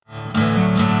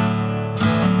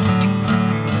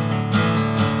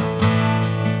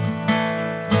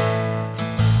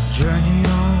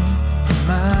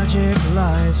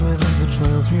within the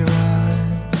trails we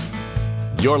ride.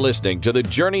 You're listening to the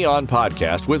Journey On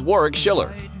podcast with Warwick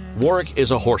Schiller. Warwick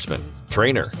is a horseman,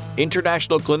 trainer,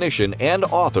 international clinician, and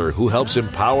author who helps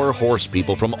empower horse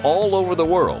people from all over the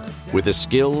world with the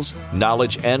skills,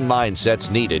 knowledge, and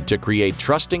mindsets needed to create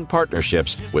trusting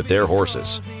partnerships with their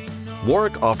horses.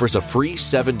 Warwick offers a free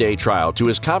 7-day trial to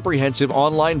his comprehensive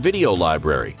online video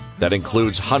library that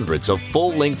includes hundreds of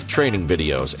full-length training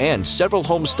videos and several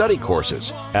home study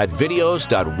courses at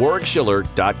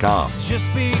videos.warwickschiller.com.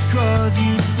 Just because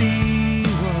you see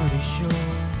what it shows.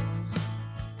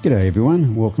 G'day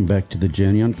everyone, welcome back to the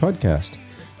Journey On podcast.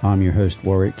 I'm your host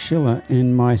Warwick Schiller,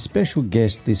 and my special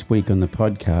guest this week on the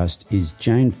podcast is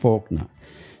Jane Faulkner.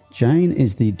 Jane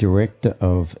is the Director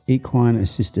of Equine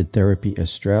Assisted Therapy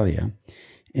Australia,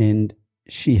 and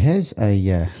she has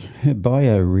her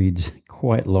bio reads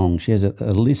quite long. She has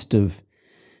a list of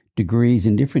degrees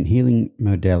in different healing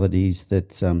modalities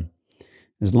that's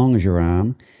as long as your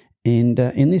arm. And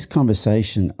in this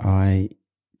conversation, I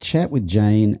chat with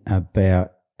Jane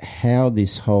about how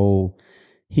this whole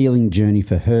healing journey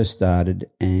for her started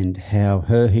and how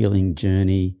her healing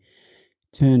journey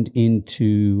turned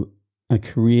into a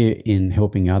career in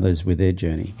helping others with their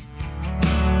journey.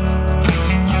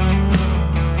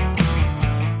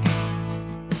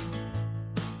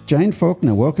 Jane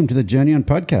Faulkner, welcome to the Journey On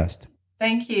podcast.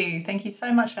 Thank you. Thank you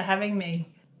so much for having me.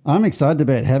 I'm excited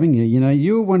about having you. You know,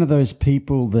 you're one of those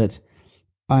people that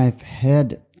I've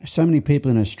had so many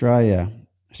people in Australia,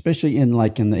 especially in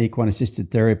the equine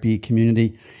assisted therapy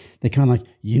community. They're kind of like,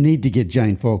 you need to get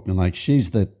Jane Faulkner. Like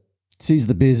she's the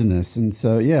business. And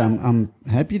so, yeah, I'm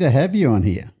happy to have you on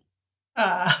here.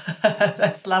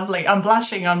 That's lovely. I'm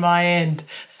blushing on my end.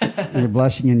 You're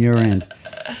blushing on your end.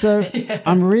 So yeah.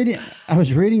 I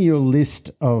was reading your list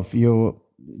of your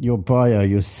bio,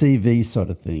 your CV sort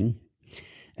of thing,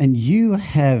 and you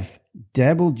have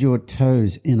dabbled your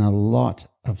toes in a lot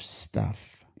of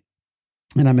stuff.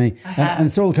 And I mean, and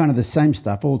it's all kind of the same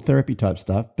stuff, all therapy type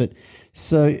stuff. But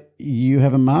so you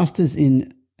have a master's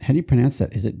in, how do you pronounce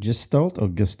that? Is it Gestalt or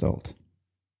Gestalt?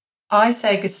 I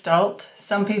say Gestalt.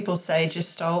 Some people say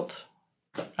Gestalt.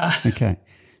 Okay.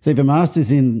 So you have a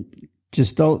master's in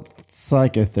Gestalt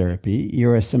psychotherapy.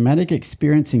 You're a somatic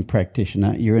experiencing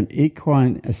practitioner. You're an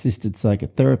equine assisted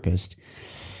psychotherapist.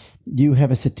 You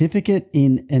have a certificate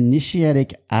in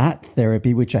initiatic art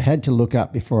therapy, which I had to look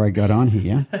up before I got on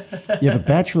here. You have a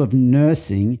Bachelor of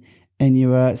Nursing, and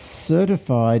you are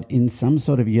certified in some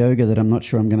sort of yoga that I'm not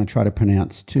sure I'm going to try to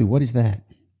pronounce too. What is that?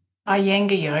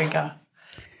 Iyengar yoga.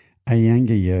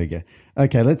 Iyengar yoga.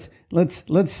 Okay, let's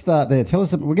start there. Tell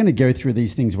us. We're going to go through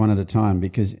these things one at a time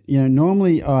because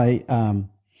normally I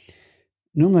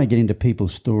get into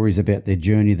people's stories about their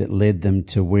journey that led them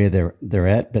to where they're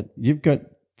at. But you've got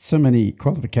so many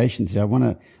qualifications here. I want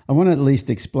to at least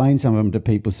explain some of them to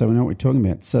people so we know what we're talking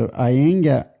about. So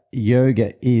Iyengar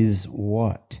yoga is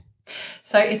what?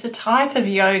 So it's a type of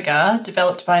yoga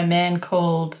developed by a man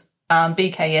called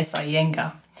BKS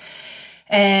Iyengar.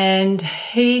 And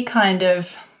he kind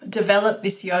of developed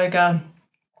this yoga.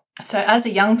 So as a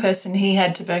young person, he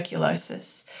had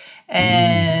tuberculosis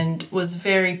and was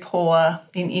very poor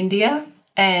in India.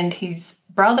 And his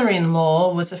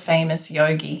brother-in-law was a famous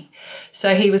yogi.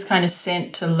 So he was kind of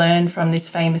sent to learn from this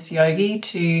famous yogi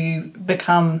to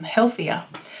become healthier.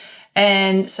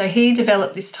 And so he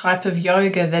developed this type of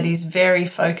yoga that is very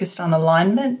focused on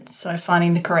alignment, so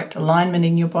finding the correct alignment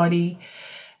in your body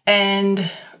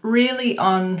and really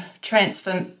on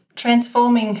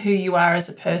transforming who you are as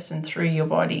a person through your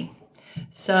body.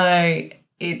 So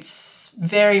it's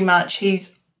very much,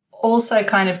 he's also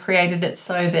kind of created it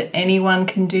so that anyone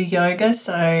can do yoga.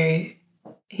 So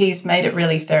he's made it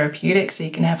really therapeutic, so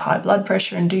you can have high blood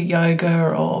pressure and do yoga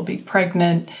or be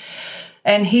pregnant.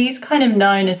 And he's kind of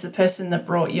known as the person that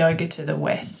brought yoga to the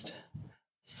West.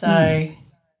 So,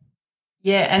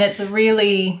 yeah, and it's a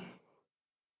really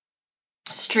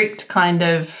strict kind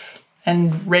of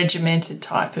and regimented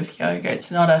type of yoga.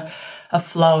 It's not a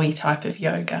flowy type of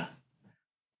yoga.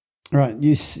 Right.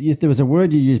 You there was a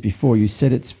word you used before. You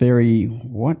said it's very,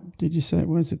 what did you say it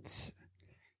was? It's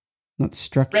not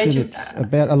structured. It's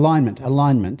about alignment.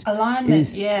 Alignment.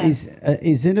 Alignment, yeah.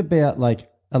 Is it about like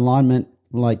alignment,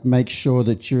 like make sure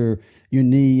that your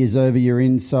knee is over your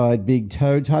inside big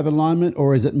toe type alignment,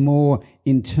 or is it more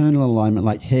internal alignment,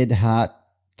 like head, heart,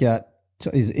 gut?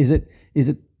 Is it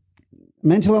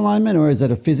mental alignment, or is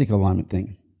it a physical alignment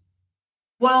thing?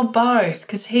 Well, both,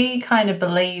 because he kind of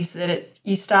believes that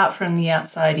you start from the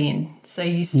outside in. So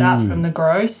you start from the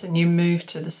gross and you move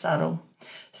to the subtle.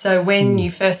 So when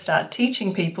you first start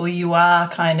teaching people, you are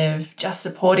kind of just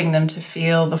supporting them to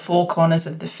feel the four corners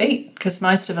of the feet, because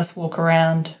most of us walk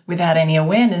around without any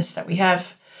awareness that we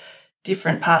have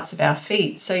different parts of our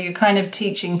feet. So you're kind of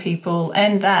teaching people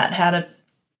and that how to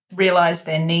realize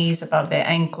their knees above their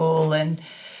ankle, and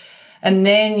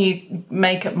then you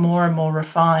make it more and more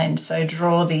refined. So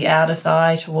draw the outer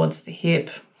thigh towards the hip,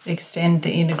 extend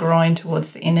the inner groin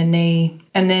towards the inner knee,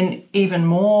 and then even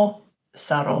more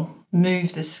subtle,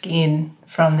 move the skin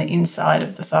from the inside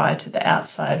of the thigh to the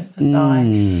outside of the thigh.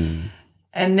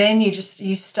 And then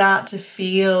you start to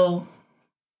feel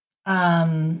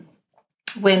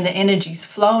when the energy's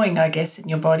flowing, I guess, in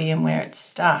your body and where it's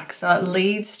stuck. So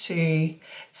it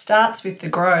starts with the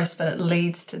gross, but it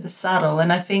leads to the subtle.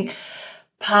 And I think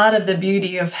part of the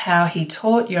beauty of how he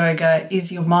taught yoga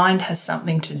is your mind has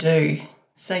something to do.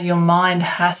 So your mind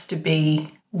has to be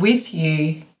with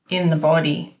you in the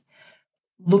body,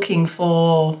 looking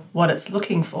for what it's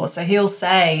looking for. So he'll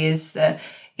say, is the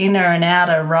inner and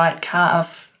outer right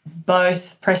calf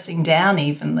both pressing down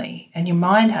evenly? And your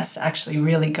mind has to actually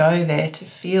really go there to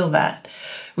feel that,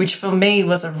 which for me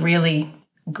was a really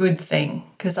good thing,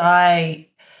 because I,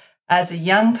 as a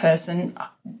young person,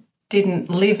 didn't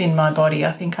live in my body.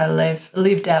 I think I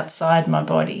lived outside my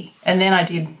body. And then I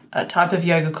did a type of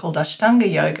yoga called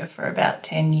Ashtanga yoga for about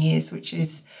 10 years, which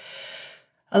is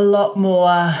a lot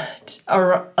more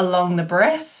along the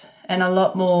breath and a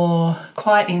lot more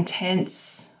quite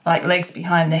intense, like legs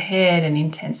behind the head and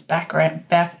intense back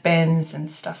bends and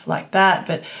stuff like that.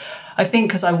 But I think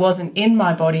because I wasn't in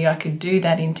my body, I could do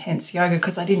that intense yoga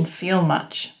because I didn't feel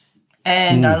much.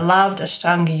 And I loved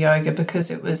Ashtanga yoga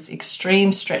because it was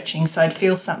extreme stretching, so I'd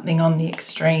feel something on the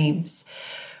extremes.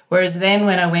 Whereas then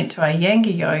when I went to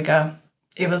Iyengar yoga,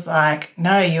 it was like,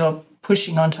 no, you're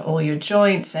pushing onto all your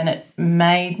joints, and it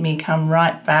made me come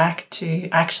right back to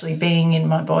actually being in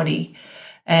my body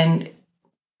and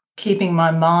keeping my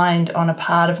mind on a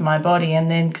part of my body and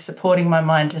then supporting my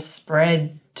mind to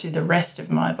spread to the rest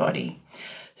of my body.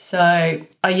 So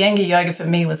Iyengar yoga for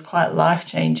me was quite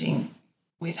life-changing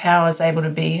with how I was able to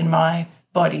be in my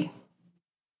body.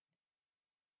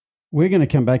 We're going to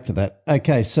come back to that.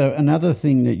 Okay, so another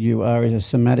thing that you are is a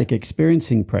somatic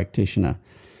experiencing practitioner.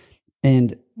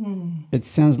 And it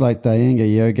sounds like the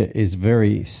Iyengar yoga is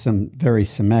very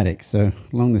somatic, so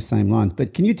along the same lines.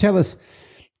 But can you tell us,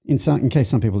 in case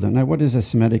some people don't know, what does a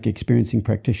somatic experiencing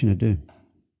practitioner do?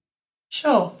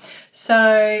 Sure.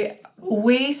 So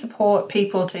we support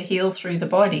people to heal through the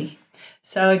body.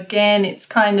 So again, it's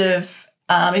kind of,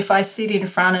 if I sit in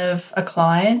front of a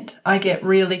client, I get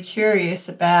really curious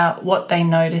about what they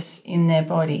notice in their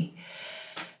body.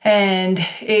 And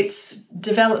it's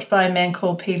developed by a man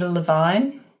called Peter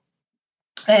Levine.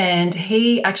 And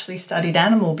he actually studied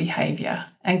animal behaviour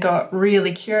and got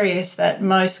really curious that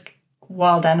most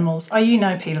wild animals, you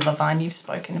know Peter Levine, you've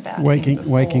spoken about him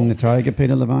before. Waking the Tiger,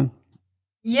 Peter Levine?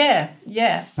 Yeah.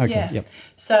 Okay, yeah. yep.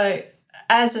 So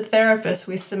as a therapist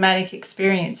with somatic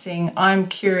experiencing, I'm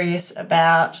curious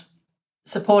about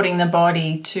supporting the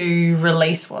body to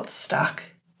release what's stuck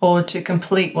or to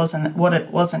complete what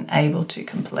it wasn't able to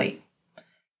complete.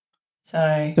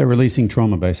 So releasing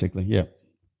trauma, basically, yeah.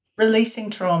 Releasing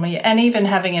trauma, and even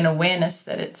having an awareness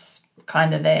that it's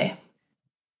kind of there.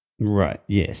 Right,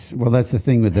 yes. Well, that's the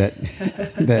thing with that,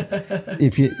 that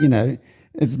if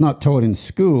it's not taught in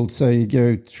school, so you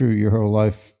go through your whole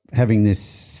life having this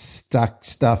stuck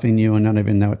stuff in you and not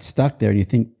even know it's stuck there, and you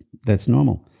think that's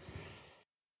normal.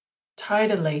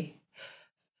 Totally.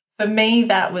 For me,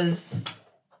 that was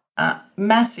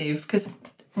massive because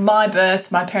my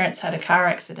parents had a car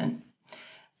accident,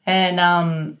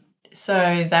 and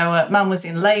so Mum was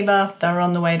in labour, they were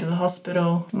on the way to the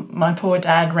hospital. My poor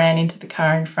dad ran into the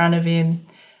car in front of him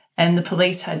and the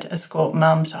police had to escort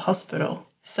Mum to hospital.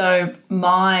 So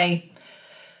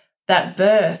that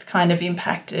birth kind of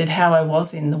impacted how I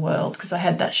was in the world because I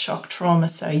had that shock trauma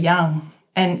so young.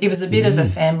 And it was a bit of a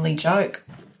family joke,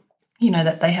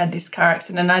 that they had this car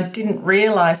accident. And I didn't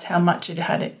realise how much it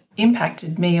had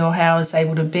impacted me or how I was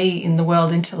able to be in the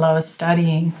world until I was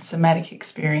studying somatic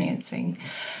experiencing.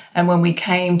 And when we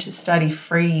came to study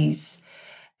freeze,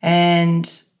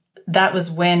 and that was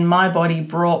when my body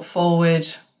brought forward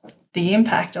the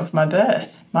impact of my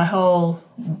birth. My whole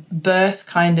birth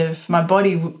my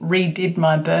body redid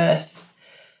my birth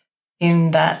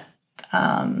in that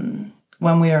when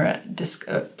we were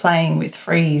playing with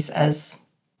freeze as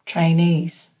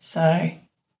trainees. So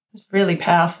it's really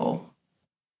powerful.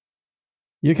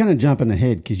 You're kind of jumping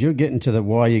ahead because you're getting to the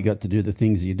why you got to do the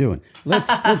things you're doing. Let's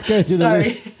go through the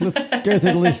list. Let's go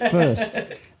through the list first.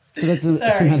 So that's a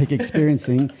somatic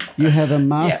experiencing. You have a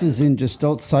master's in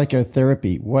Gestalt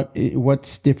psychotherapy.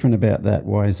 What's different about that?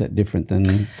 Why is that different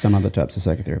than some other types of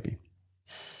psychotherapy?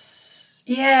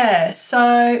 Yeah,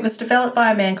 so it was developed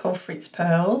by a man called Fritz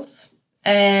Perls,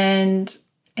 and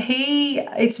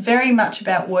it's very much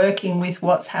about working with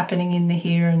what's happening in the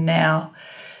here and now.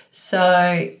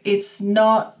 So it's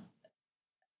not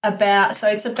about, so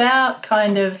it's about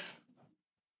kind of,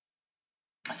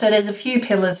 so there's a few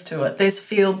pillars to it. There's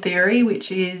field theory,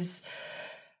 which is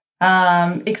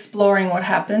exploring what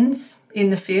happens in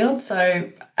the field.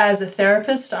 So as a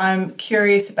therapist, I'm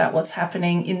curious about what's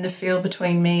happening in the field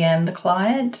between me and the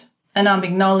client, and I'm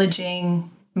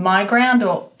acknowledging my ground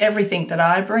or everything that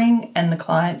I bring and the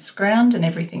client's ground and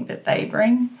everything that they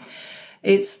bring.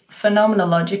 It's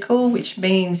phenomenological, which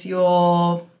means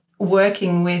you're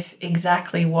working with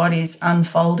exactly what is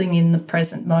unfolding in the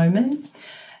present moment.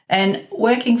 And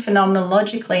working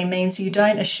phenomenologically means you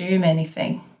don't assume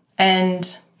anything,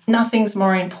 and nothing's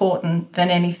more important than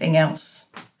anything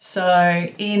else. So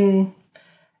in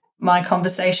my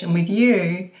conversation with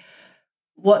you,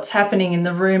 what's happening in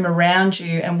the room around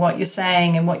you and what you're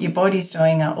saying and what your body's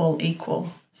doing are all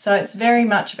equal. So it's very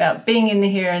much about being in the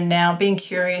here and now, being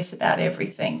curious about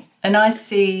everything. And I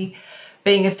see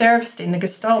being a therapist in the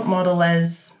Gestalt model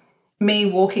as me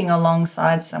walking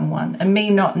alongside someone and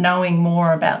me not knowing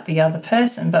more about the other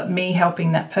person, but me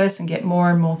helping that person get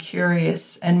more and more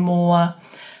curious and more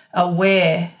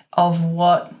aware of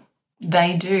what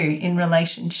they do in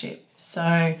relationship.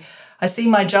 So I see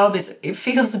my job is, it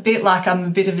feels a bit like I'm a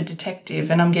bit of a detective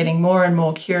and I'm getting more and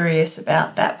more curious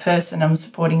about that person. I'm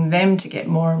supporting them to get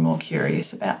more and more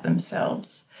curious about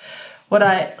themselves. What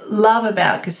I love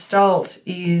about Gestalt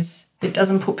is it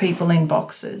doesn't put people in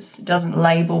boxes. It doesn't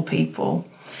label people.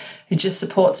 It just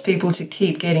supports people to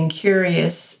keep getting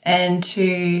curious and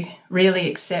to really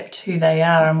accept who they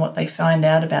are and what they find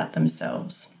out about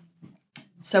themselves.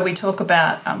 So we talk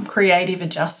about creative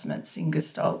adjustments in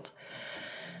Gestalt.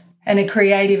 And a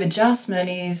creative adjustment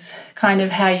is kind of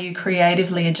how you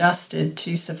creatively adjusted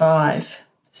to survive.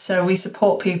 So we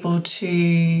support people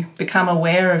to become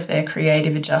aware of their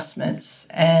creative adjustments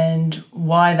and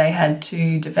why they had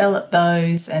to develop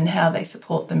those and how they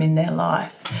support them in their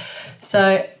life.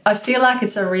 So I feel like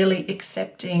it's a really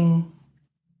accepting,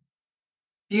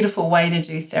 beautiful way to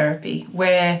do therapy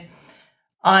where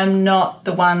I'm not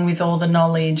the one with all the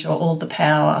knowledge or all the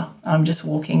power. I'm just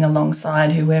walking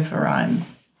alongside whoever I'm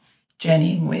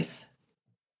journeying with.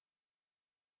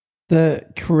 The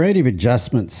creative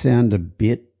adjustments sound a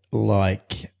bit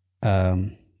like,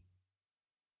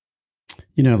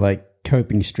 like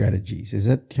coping strategies. Is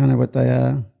that kind of what they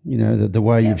are? The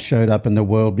way you've showed up in the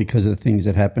world because of the things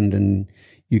that happened and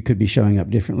you could be showing up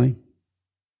differently?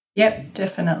 Yep,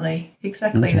 definitely.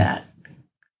 Exactly that.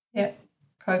 Yep,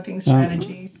 coping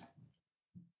strategies.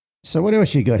 So what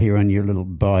else you got here on your little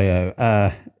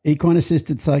bio?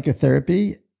 Equine-assisted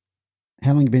psychotherapy.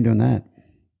 How long have you been doing that?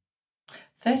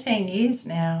 13 years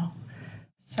now.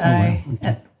 So, wow.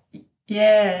 Okay.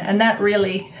 and that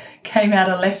really came out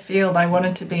of left field. I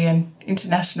wanted to be an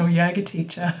international yoga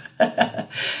teacher.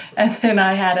 And then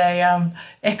I had a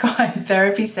equine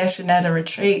therapy session at a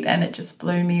retreat and it just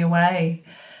blew me away.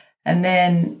 And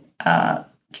then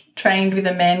trained with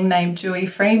a man named Dewey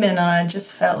Freeman and I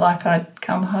just felt like I'd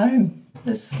come home.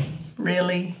 It's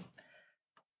really...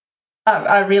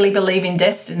 I really believe in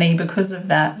destiny because of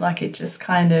that. Like it just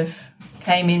kind of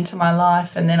came into my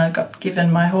life and then I got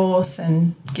given my horse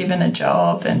and given a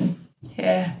job and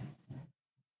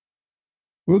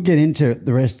We'll get into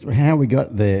the rest, how we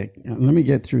got there. Let me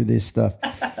get through this stuff.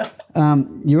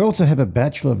 You also have a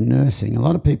Bachelor of Nursing. A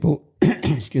lot of people,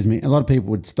 a lot of people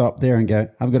would stop there and go,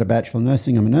 I've got a Bachelor of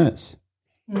Nursing, I'm a nurse.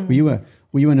 Were you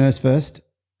a nurse first?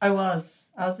 I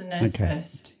was a nurse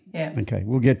first. Yeah. Okay,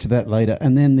 we'll get to that later.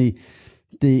 And then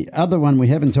the other one we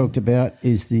haven't talked about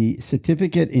is the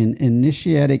Certificate in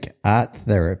Initiatic Art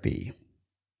Therapy.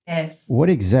 Yes. What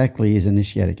exactly is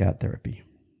initiatic art therapy?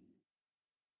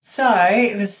 So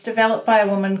it was developed by a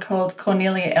woman called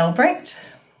Cornelia Elbrecht,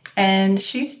 and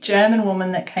she's a German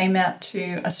woman that came out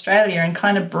to Australia and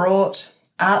kind of brought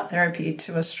art therapy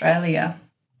to Australia.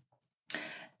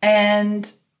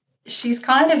 And she's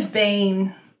kind of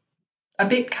been a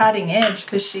bit cutting edge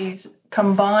because she's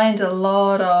combined a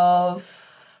lot of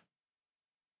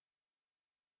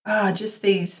just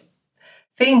these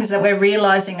things that we're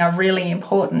realising are really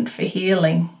important for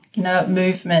healing,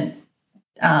 movement,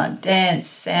 dance,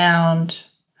 sound,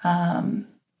 the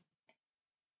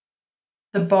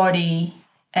body,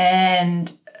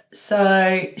 and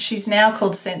so she's now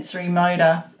called sensory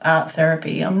motor art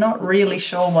therapy. I'm not really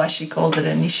sure why she called it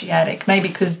initiatic. Maybe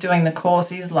because doing the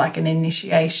course is like an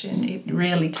initiation. It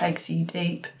really takes you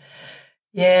deep.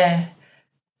 Yeah.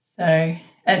 So,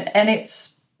 and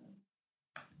it's,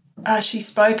 she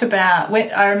spoke about,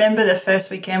 I remember the first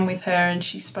weekend with her, and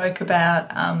she spoke about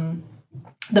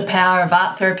the power of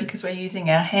art therapy because we're using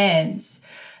our hands.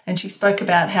 And she spoke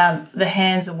about how the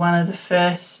hands are one of the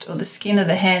first, or the skin of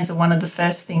the hands are one of the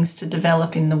first things to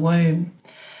develop in the womb.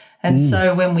 And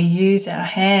so when we use our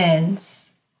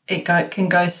hands, it can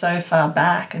go so far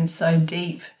back and so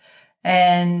deep.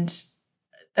 And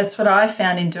that's what I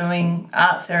found in doing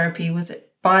art therapy, was it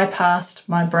bypassed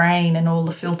my brain and all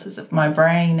the filters of my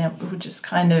brain. It would just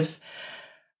kind of,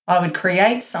 I would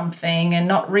create something and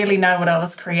not really know what I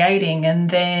was creating. And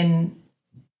then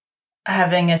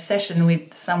having a session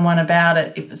with someone about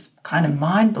it, it was kind of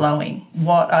mind-blowing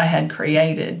what I had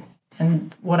created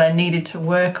and what I needed to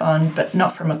work on, but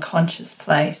not from a conscious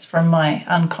place, from my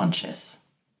unconscious.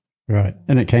 Right.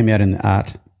 And it came out in the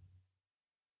art.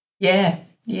 Yeah.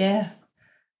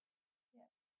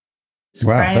 Just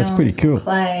wow, that's pretty cool. Or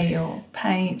clay or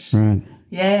paint. Right.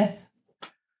 Yeah.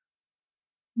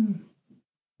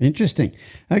 Interesting.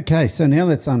 Okay, so now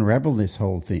let's unravel this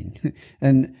whole thing.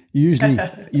 And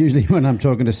usually when I'm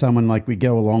talking to someone, like, we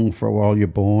go along for a while, you're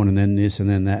born and then this and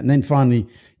then that, and then finally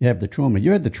you have the trauma.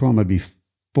 You had the trauma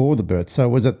before the birth. So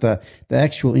was it the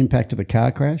actual impact of the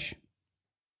car crash?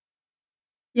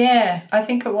 Yeah, I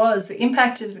think it was the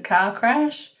impact of the car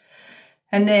crash.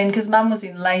 And then, because Mum was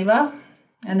in labour,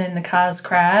 and then the cars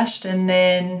crashed, and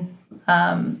then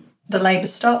the labour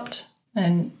stopped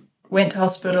and went to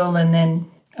hospital, and then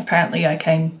apparently I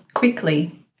came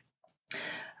quickly.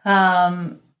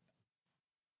 But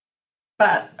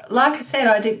like I said,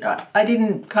 I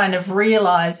didn't kind of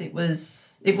realise it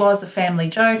was a family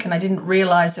joke, and I didn't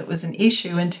realise it was an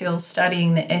issue until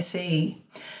studying the SE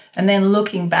and then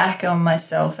looking back on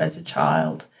myself as a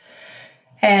child,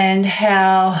 and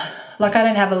how, like, I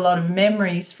don't have a lot of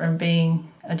memories from being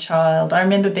a child. I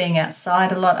remember being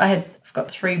outside a lot. I've got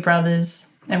 3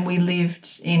 brothers, and we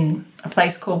lived in a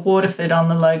place called Waterford on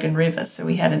the Logan River. So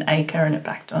we had an acre and it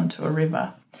backed onto a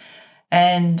river.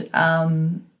 And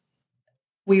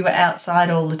we were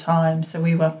outside all the time. So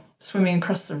we were swimming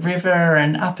across the river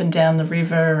and up and down the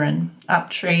river and up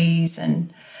trees.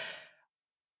 And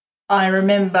I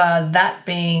remember that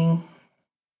being,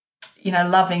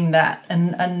 loving that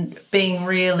and being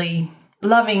really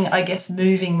loving, I guess,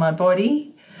 moving my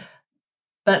body.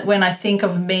 But when I think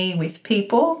of me with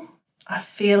people, I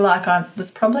feel like I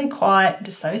was probably quite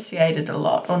dissociated a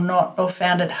lot, or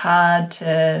found it hard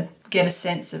to get a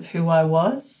sense of who I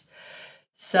was.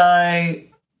 So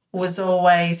was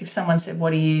always, if someone said,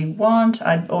 "What do you want?"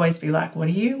 I'd always be like, "What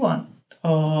do you want?"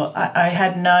 Or I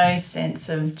had no sense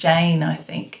of Jane, I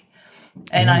think.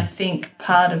 And I think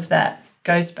part of that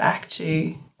goes back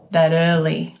to that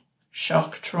early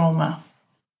shock trauma.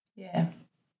 Yeah.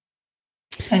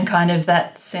 And kind of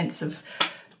that sense of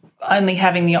only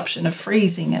having the option of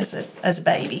freezing as a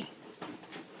baby.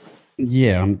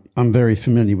 Yeah, I'm very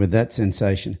familiar with that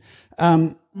sensation.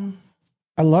 A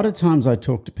lot of times I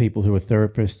talk to people who are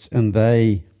therapists, and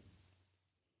they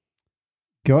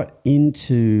got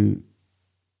into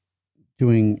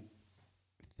doing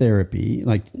therapy,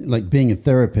 like being a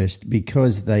therapist,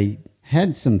 because they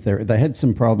had some they had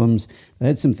some problems, they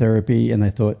had some therapy, and they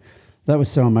thought, that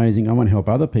was so amazing, I want to help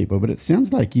other people. But it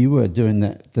sounds like you were doing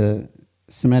the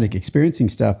somatic experiencing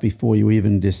stuff before you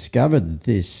even discovered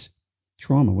this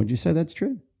trauma. Would you say that's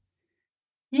true?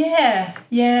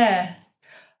 Yeah.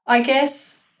 I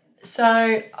guess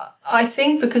so. I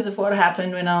think because of what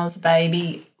happened when I was a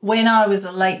baby, when I was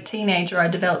a late teenager, I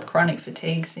developed chronic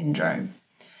fatigue syndrome.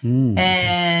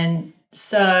 And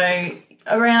so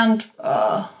around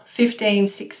 15,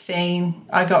 16,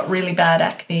 I got really bad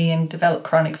acne and developed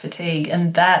chronic fatigue.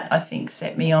 And that, I think,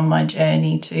 set me on my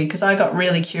journey too, because I got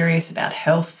really curious about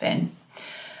health then.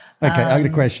 Okay, I got a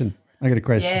question.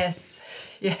 Yes.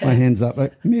 My hand's up.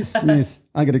 Miss,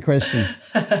 I got a question.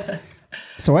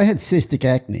 So I had cystic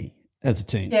acne as a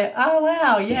teen. Yeah. Oh,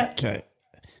 wow. Yeah. Okay.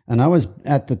 And I was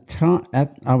at the time,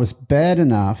 I was bad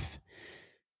enough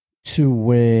to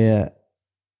where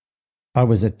I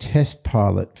was a test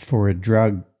pilot for a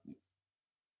drug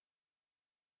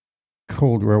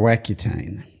called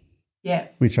Roaccutane. Yeah.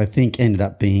 Which I think ended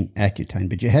up being Accutane,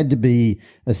 but you had to be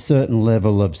a certain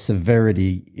level of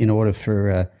severity in order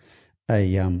for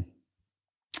a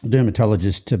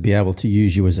dermatologist to be able to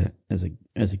use you as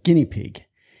a guinea pig.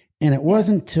 And it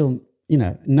wasn't till,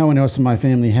 no one else in my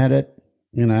family had it,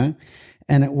 and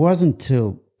it wasn't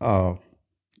till,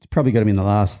 it's probably got to be in the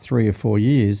last 3 or 4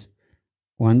 years.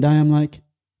 One day I'm like,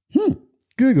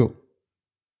 Google,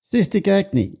 cystic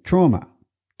acne, trauma.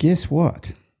 Guess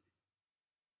what?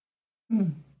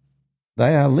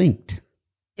 They are linked.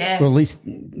 Yeah. Or at least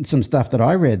some stuff that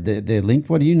I read, they're linked.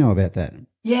 What do you know about that?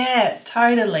 Yeah,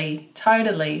 totally.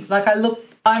 Like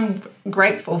I'm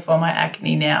grateful for my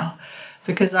acne now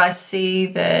because I see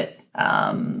that,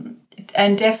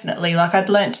 and definitely, like I'd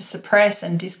learnt to suppress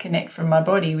and disconnect from my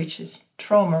body, which is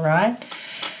trauma, right?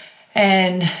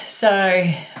 And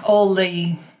so all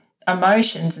the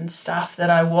emotions and stuff that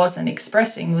I wasn't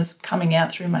expressing was coming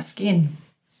out through my skin.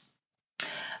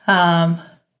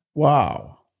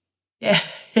 Wow. Yeah.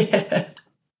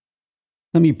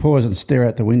 Let me pause and stare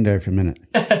out the window for a minute.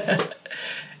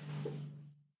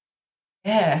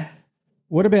 Yeah.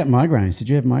 What about migraines? Did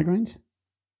you have migraines?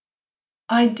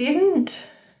 I didn't.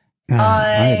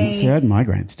 I had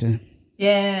migraines too.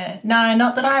 Yeah. No,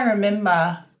 not that I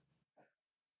remember.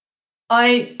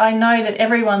 I know that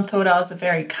everyone thought I was a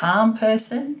very calm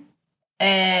person.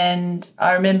 And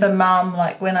I remember Mum,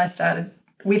 like when I started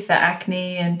with the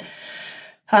acne and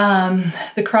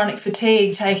the chronic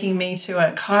fatigue, taking me to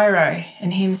a chiro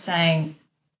and him saying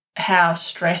how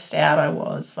stressed out I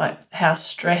was, like how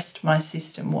stressed my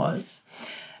system was.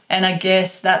 And I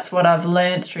guess that's what I've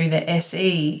learned through the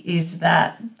SE is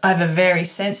that I have a very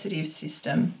sensitive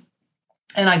system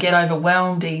and I get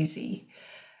overwhelmed easy.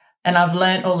 And I've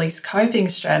learned all these coping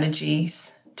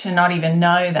strategies to not even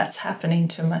know that's happening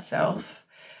to myself.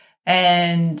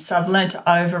 And so I've learned to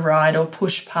override or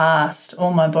push past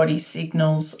all my body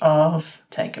signals of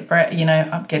take a breath,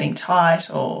 I'm getting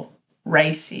tight or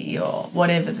racy or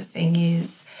whatever the thing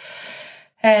is.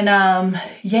 And,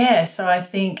 so I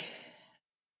think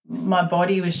my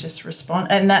body was just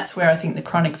and that's where I think the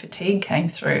chronic fatigue came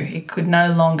through. It could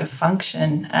no longer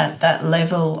function at that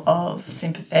level of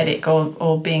sympathetic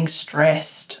or being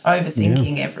stressed,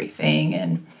 overthinking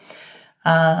everything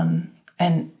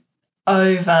and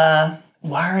over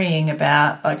worrying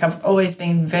about, like I've always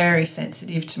been very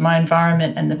sensitive to my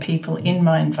environment and the people in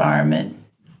my environment,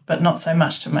 but not so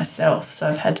much to myself. So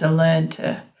I've had to learn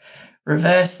to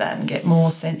reverse that and get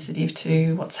more sensitive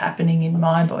to what's happening in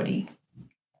my body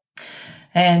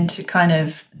and to kind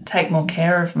of take more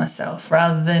care of myself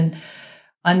rather than,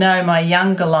 I know my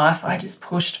younger life, I just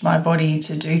pushed my body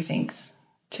to do things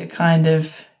to kind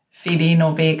of fit in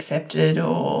or be accepted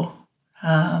or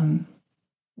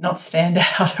not stand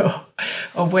out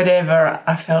or whatever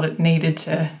I felt it needed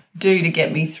to do to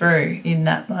get me through in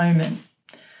that moment.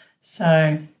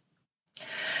 So,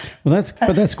 well,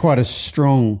 that's quite a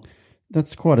strong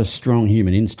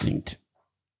human instinct.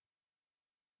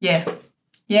 Yeah,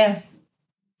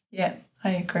 I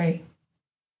agree.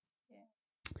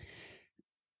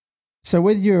 So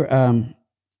with your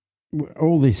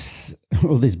all this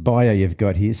bio you've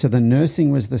got here, so the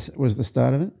nursing was the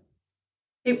start of it?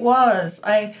 It was.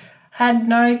 I had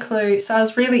no clue. So I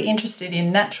was really interested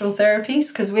in natural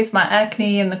therapies because with my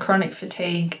acne and the chronic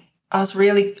fatigue, I was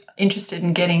really interested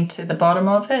in getting to the bottom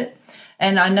of it.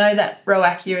 And I know that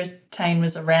Roaccutane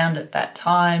was around at that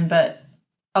time, but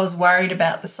I was worried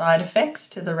about the side effects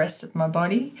to the rest of my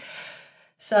body.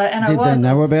 So, Did they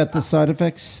know about the side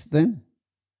effects then?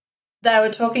 They were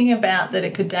talking about that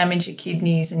it could damage your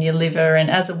kidneys and your liver,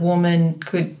 and as a woman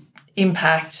could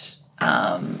impact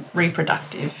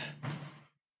reproductive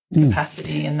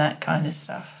capacity and that kind of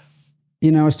stuff.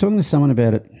 I was talking to someone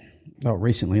about it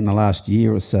recently in the last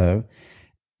year or so,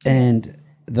 and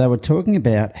they were talking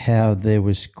about how there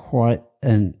was quite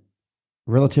a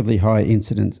relatively high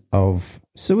incidence of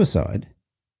suicide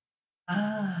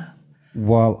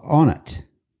while on it.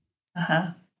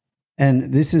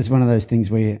 And this is one of those things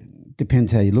where it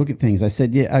depends how you look at things. I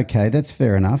said, yeah, okay, that's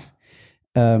fair enough.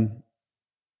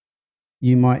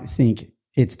 You might think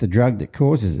it's the drug that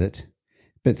causes it,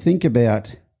 but think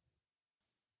about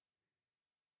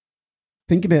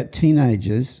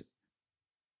teenagers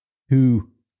who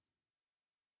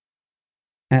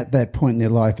at that point in their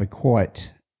life are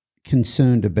quite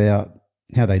concerned about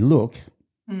how they look,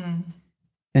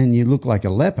 and you look like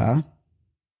a leper.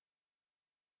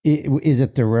 Is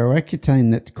it the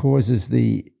Roaccutane that causes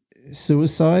the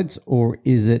suicides, or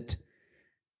is it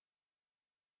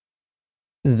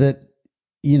that,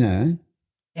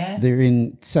 they're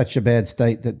in such a bad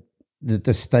state that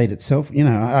the state itself,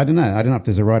 I don't know. I don't know if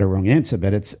there's a right or wrong answer,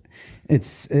 but it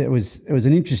was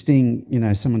an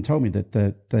interesting, someone told me that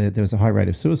there was a high rate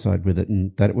of suicide with it,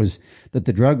 and that that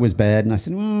the drug was bad. And I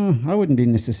said, well, I wouldn't be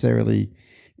necessarily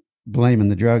blaming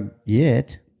the drug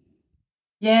yet.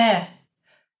 Yeah.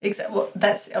 Exactly. Well,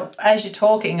 that's as you're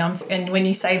talking, and when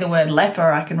you say the word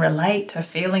leper, I can relate to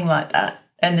feeling like that.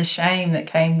 and the shame that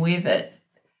came with it.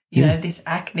 You know, this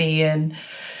acne and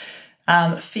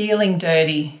feeling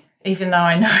dirty, even though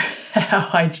I know how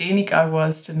hygienic I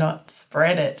was to not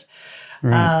spread it.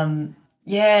 Right.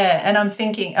 And I'm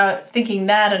thinking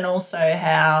that, and also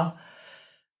how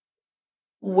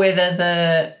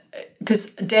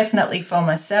because definitely for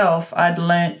myself, I'd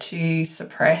learnt to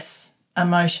suppress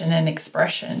emotion and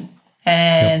expression,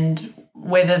 and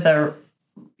whether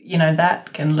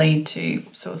that can lead to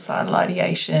suicidal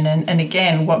ideation, and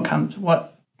again, what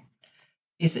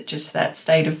is it, just that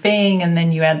state of being, and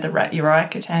then you add your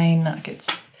Roaccutane, like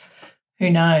it's, who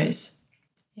knows?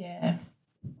 Yeah.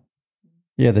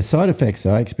 Yeah, the side effects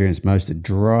I experience most, it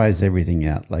dries everything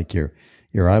out. Like your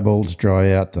eyeballs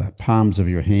dry out, the palms of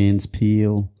your hands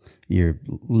peel, your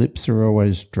lips are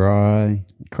always dry,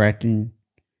 cracking.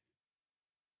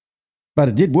 But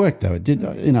it did work, though. It did.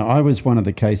 I was one of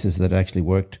the cases that actually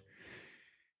worked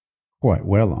quite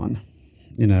well on.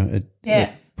 It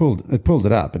pulled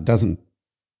it up. It doesn't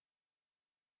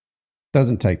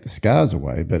take the scars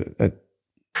away, but it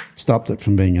stopped it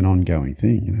from being an ongoing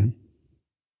thing.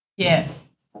 Yeah.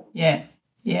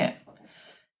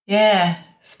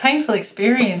 It's a painful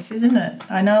experience, isn't it?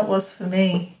 I know it was for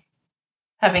me,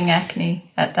 having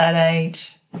acne at that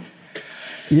age.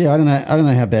 Yeah, I don't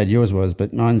know how bad yours was,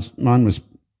 but mine was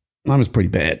pretty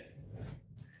bad.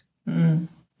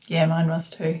 Yeah, mine was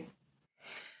too.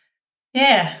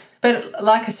 Yeah, but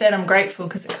like I said, I'm grateful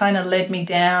because it kind of led me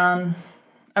down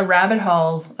a rabbit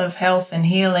hole of health and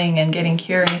healing and getting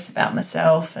curious about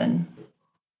myself. And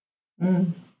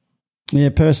yeah,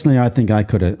 personally, I think I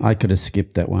could have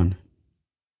skipped that one.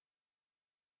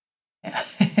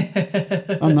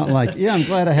 yeah. I'm not like, I'm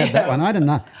glad I had that one. I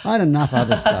had enough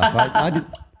other stuff. I did.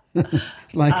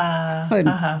 It's like I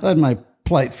had my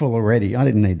plate full already. I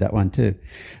didn't need that one too.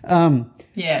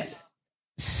 Yeah.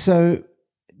 So,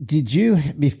 did you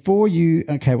before you?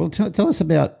 Okay, well, tell us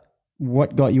about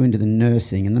what got you into the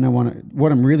nursing, and then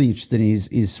what I'm really interested in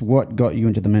is what got you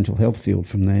into the mental health field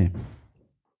from there.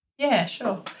 Yeah,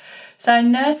 sure. So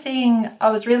nursing, I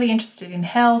was really interested in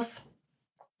health.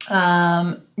 Knew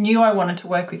I wanted to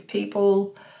work with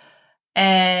people,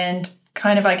 and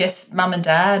kind of, I guess, mum and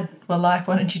dad were like,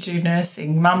 why don't you do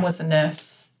nursing? Mum was a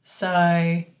nurse,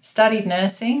 so studied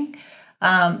nursing.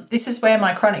 This is where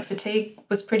my chronic fatigue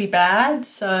was pretty bad,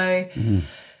 so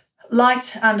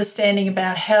liked understanding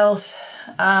about health.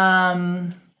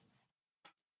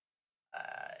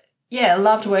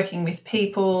 Loved working with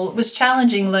people. It was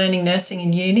challenging learning nursing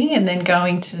in uni and then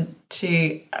going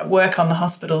to work on the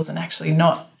hospitals and actually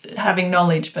not having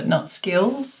knowledge but not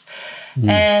skills.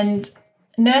 And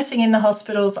nursing in the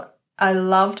hospitals, I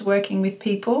loved working with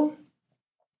people.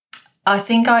 I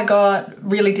think I got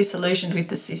really disillusioned with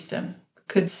the system.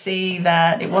 Could see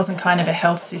that it wasn't kind of a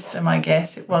health system, I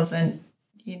guess. It wasn't,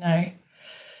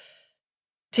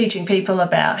 teaching people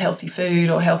about healthy food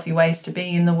or healthy ways to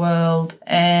be in the world.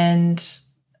 And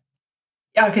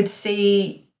I could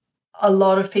see a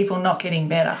lot of people not getting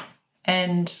better.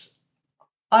 And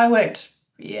I worked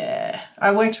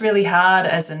really hard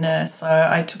as a nurse, so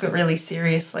I took it really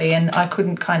seriously, and I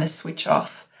couldn't kind of switch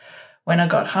off when I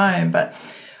got home. But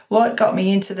what got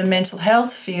me into the mental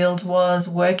health field was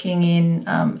working in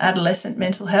adolescent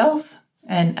mental health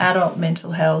and adult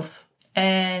mental health.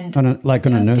 And on a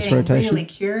nurse rotation? Really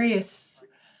curious.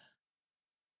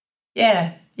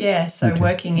 Yeah. So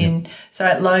okay.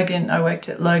 At Logan, I worked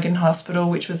at Logan Hospital,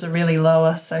 which was a really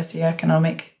lower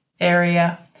socioeconomic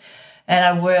area, and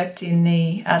I worked in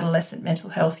the adolescent mental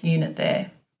health unit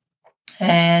there.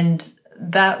 And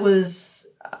that was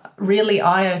really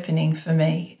eye-opening for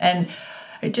me. And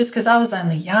just because I was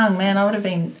only young, man, I would have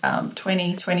been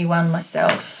 20, 21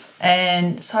 myself.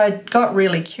 And so I got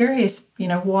really curious,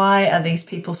 why are these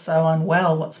people so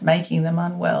unwell? What's making them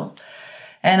unwell?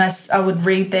 And I would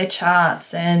read their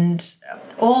charts, and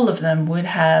all of them would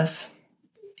have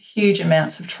huge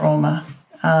amounts of trauma.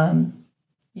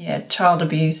 Child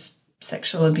abuse,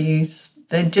 sexual abuse.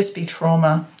 There'd just be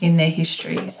trauma in their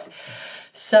histories.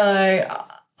 So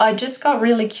I just got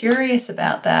really curious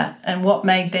about that and what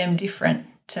made them different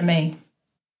to me.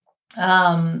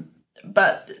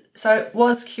 So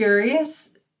was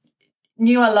curious,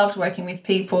 knew I loved working with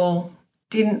people,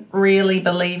 didn't really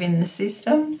believe in the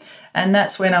system, and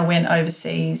that's when I went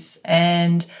overseas.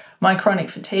 And my chronic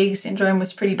fatigue syndrome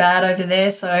was pretty bad over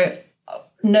there, so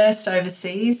nursed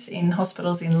overseas in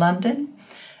hospitals in London,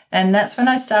 and that's when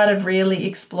I started really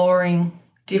exploring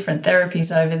different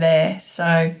therapies over there.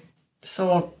 So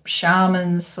saw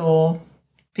shamans, saw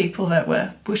people that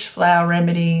were bushflower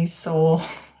remedies, saw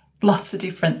lots of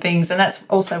different things. And that's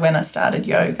also when I started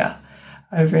yoga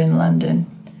over in London.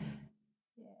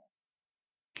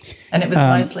 And it was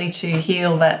mostly to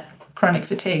heal that chronic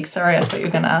fatigue. Sorry, I thought you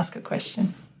were going to ask a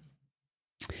question.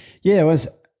 Yeah, I was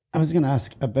going to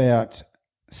ask about,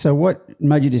 so what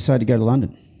made you decide to go to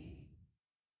London?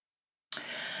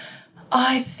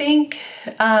 I think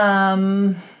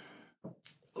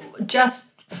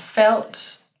just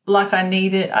felt like I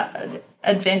needed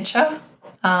adventure.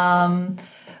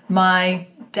 My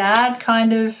dad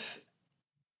kind of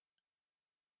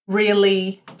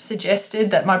really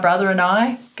suggested that my brother and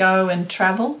I go and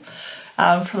travel.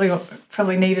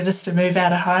 Probably needed us to move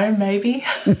out of home, maybe.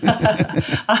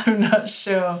 I'm not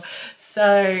sure.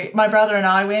 So my brother and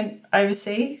I went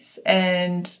overseas,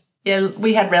 and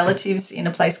we had relatives in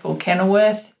a place called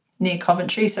Kenilworth near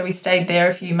Coventry, so we stayed there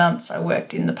a few months. I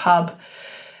worked in the pub,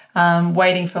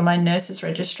 waiting for my nurse's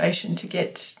registration to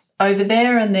get over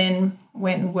there, and then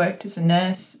went and worked as a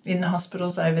nurse in the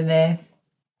hospitals over there,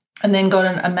 and then got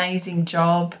an amazing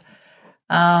job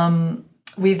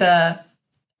with a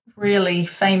really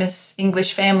famous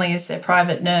English family as their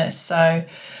private nurse. So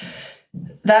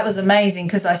that was amazing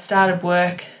because I started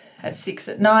work at 6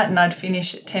 at night and I'd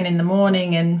finish at 10 in the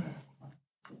morning, and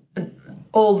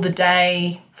all the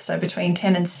day, so between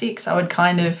 10 and 6, I would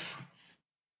kind of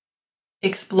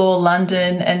explore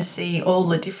London and see all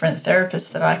the different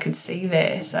therapists that I could see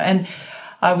there. So, and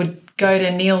I would go to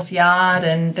Neil's Yard,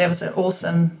 and there was an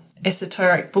awesome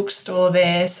esoteric bookstore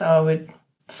there, so I would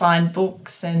find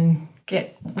books and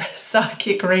get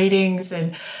psychic readings,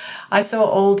 and I saw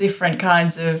all different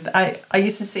kinds of, I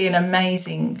used to see an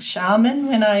amazing shaman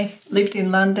when I lived in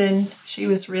London. She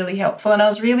was really helpful, and I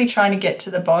was really trying to get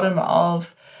to the bottom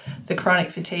of the chronic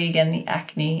fatigue and the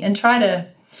acne and try to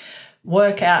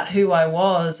work out who I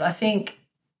was. I think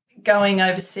going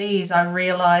overseas, I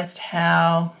realised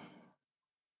how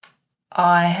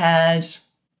I had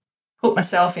put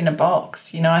myself in a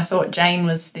box. You know, I thought Jane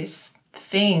was this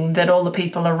thing that all the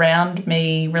people around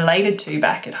me related to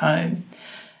back at home.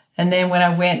 And then when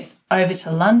I went over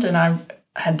to London, I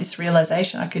had this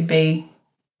realisation I could be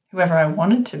whoever I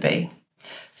wanted to be.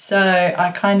 So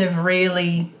I kind of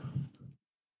really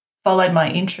followed my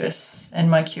interests and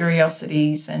my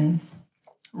curiosities and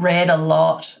read a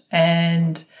lot.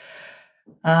 And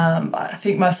I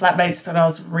think my flatmates thought I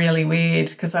was really weird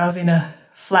because I was in a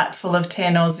flat full of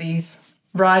 10 Aussies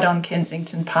right on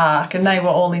Kensington Park, and they were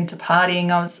all into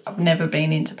partying. I've never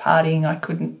been into partying. I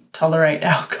couldn't tolerate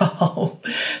alcohol.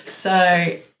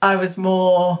 So I was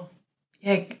more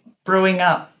brewing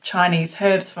up Chinese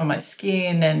herbs for my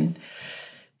skin and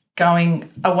going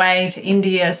away to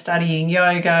India, studying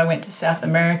yoga. I went to South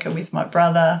America with my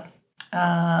brother.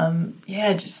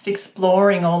 Just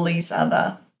exploring all these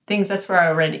other things. That's where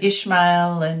I read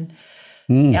Ishmael and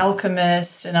The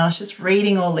Alchemist, and I was just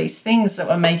reading all these things that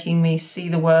were making me see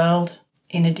the world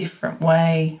in a different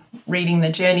way, reading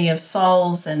The Journey of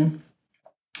Souls, and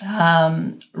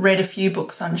read a few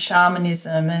books on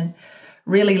shamanism, and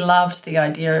really loved the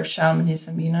idea of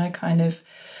shamanism, you know, kind of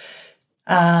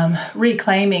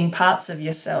reclaiming parts of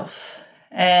yourself.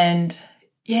 And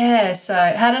so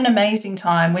had an amazing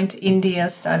time, went to India,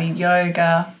 studied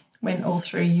yoga, went all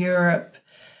through Europe.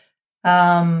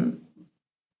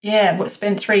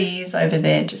 Spent 3 years over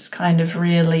there just kind of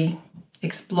really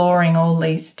exploring all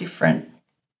these different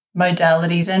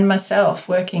modalities and myself,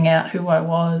 working out who I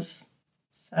was.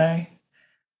 So,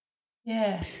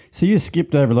 yeah. So you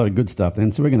skipped over a lot of good stuff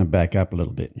then, so we're going to back up a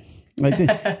little bit. Sure.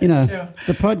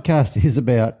 The podcast is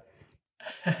about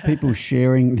people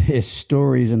sharing their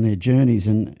stories and their journeys.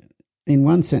 And in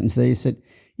one sentence there you said,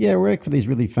 I work for these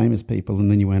really famous people, and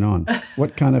then you went on.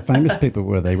 What kind of famous people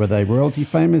were they? Were they royalty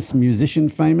famous, musician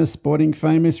famous, sporting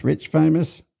famous, rich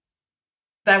famous?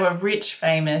 They were rich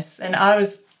famous, and I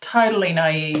was totally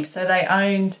naive. So they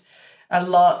owned a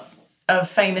lot of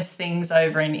famous things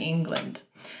over in England.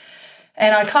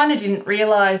 And I kind of didn't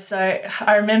realise. So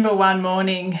I remember one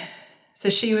morning, so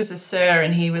she was a sir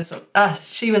and she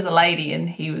was a lady and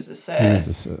he was a sir. He was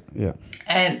a sir, yeah.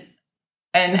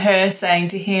 And her saying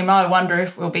to him, I wonder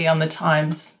if we'll be on the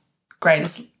Times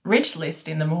greatest rich list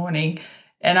in the morning.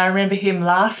 And I remember him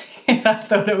laughing, and I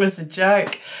thought it was a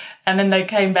joke. And then they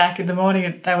came back in the morning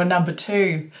and they were number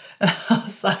 2. And I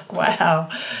was like, wow.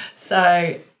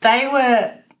 So they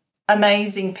were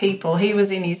amazing people. He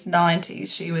was in his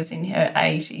 90s. She was in her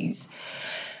 80s.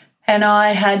 And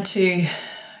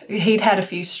he'd had a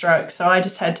few strokes. So I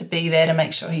just had to be there to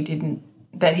make sure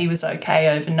that he was okay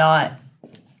overnight.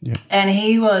 Yeah. And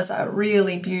he was a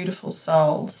really beautiful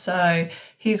soul. So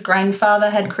his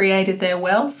grandfather had created their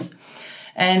wealth,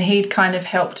 and he'd kind of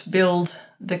helped build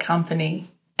the company.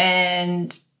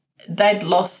 And they'd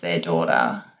lost their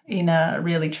daughter in a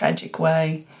really tragic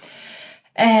way.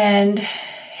 And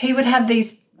he would have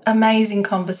these amazing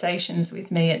conversations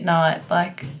with me at night,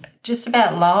 like just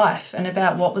about life and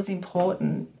about what was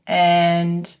important.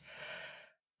 And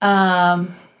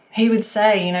he would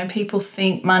say, you know, people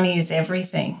think money is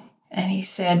everything. And he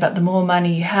said, but the more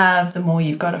money you have, the more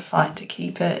you've got to fight to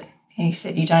keep it. And he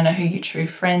said, you don't know who your true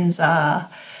friends are.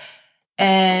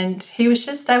 And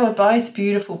they were both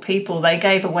beautiful people. They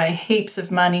gave away heaps of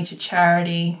money to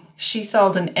charity. She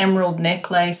sold an emerald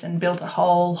necklace and built a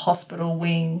whole hospital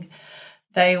wing.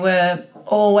 They were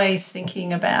always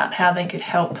thinking about how they could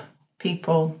help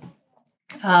people.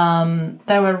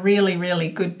 They were really, really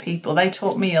good people. They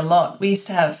taught me a lot. We used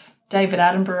to have David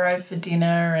Attenborough over for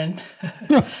dinner and,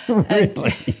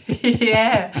 Really?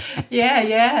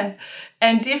 yeah.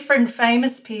 And different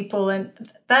famous people. And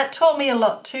that taught me a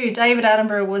lot too. David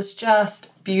Attenborough was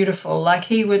just beautiful. Like,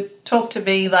 he would talk to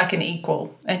me like an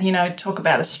equal and, you know, talk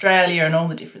about Australia and all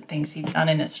the different things he'd done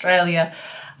in Australia.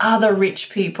 Other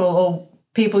rich people or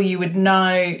people you would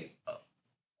know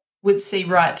would see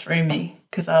right through me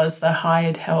because I was the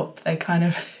hired help. They kind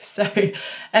of,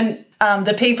 and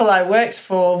the people I worked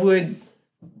for would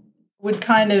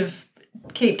kind of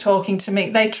keep talking to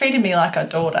me. They treated me like a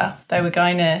daughter. They were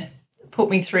going to put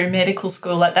me through medical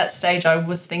school. At that stage, I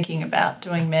was thinking about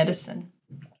doing medicine.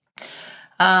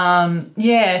 So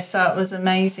it was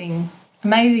amazing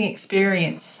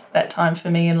experience that time for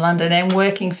me in London and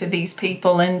working for these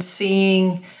people and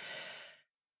seeing,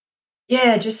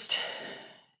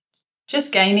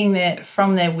 just gaining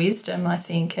from their wisdom, I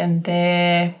think, and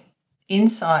their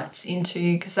insights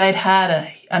into, because they'd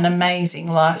had an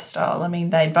amazing lifestyle. I mean,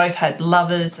 they both had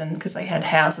lovers, and because they had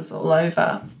houses all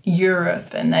over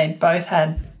Europe, and they'd both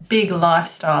had big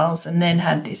lifestyles, and then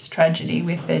had this tragedy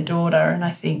with their daughter. And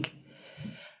I think,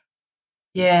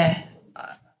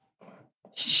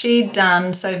 she'd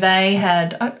done, so they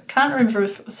had, I can't remember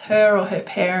if it was her or her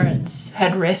parents,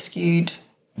 had rescued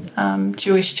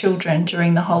Jewish children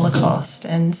during the Holocaust,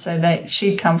 and so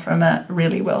she'd come from a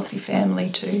really wealthy family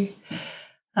too.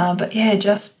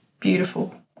 Just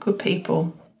beautiful, good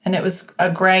people, and it was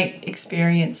a great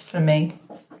experience for me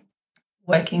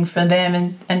working for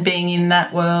them and being in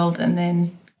that world, and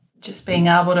then just being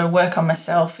able to work on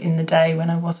myself in the day when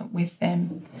I wasn't with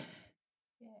them.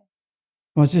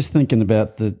 I was just thinking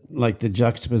about the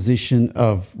juxtaposition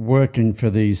of working for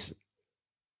these,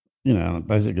 you know,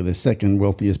 basically the second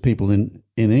wealthiest people in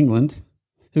England.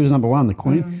 Who was number one? The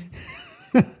Queen.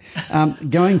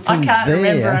 Going from I can't there,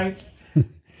 remember.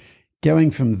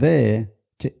 Going from there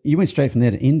to, you went straight from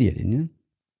there to India, didn't you?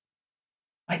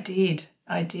 I did.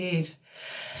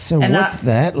 So what's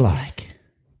that like?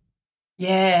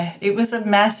 Yeah, it was a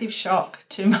massive shock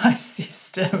to my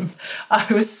system.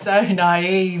 I was so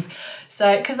naive.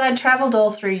 So, because I'd travelled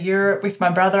all through Europe with my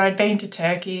brother, I'd been to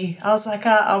Turkey. I was like,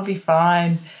 I'll be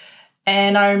fine.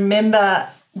 And I remember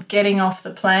getting off the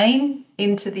plane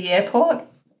into the airport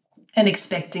and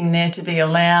expecting there to be a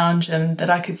lounge and that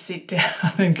I could sit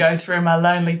down and go through my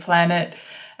Lonely Planet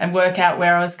and work out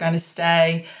where I was going to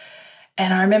stay.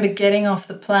 And I remember getting off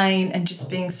the plane and just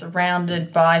being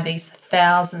surrounded by these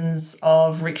thousands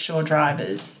of rickshaw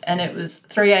drivers. And it was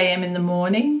 3 a.m. in the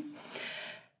morning.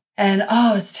 And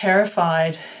I was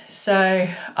terrified. So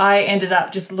I ended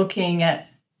up just looking at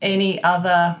any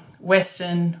other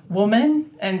Western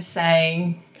woman and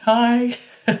saying, hi,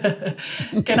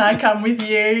 can I come with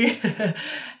you?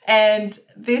 And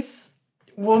this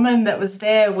woman that was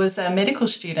there was a medical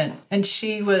student, and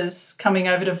she was coming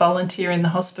over to volunteer in the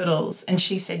hospitals, and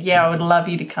she said, I would love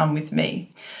you to come with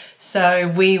me. So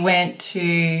we went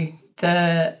to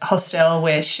the hostel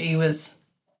where she was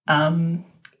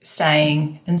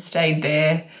staying and stayed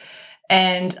there.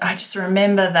 And I just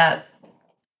remember that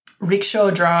rickshaw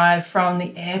drive from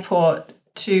the airport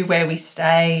to where we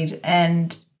stayed,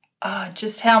 and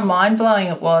just how mind-blowing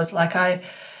it was. Like,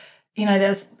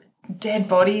 there's dead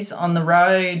bodies on the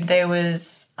road. There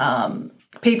was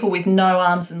people with no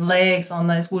arms and legs on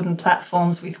those wooden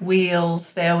platforms with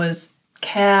wheels. There was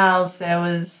cows.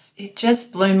 It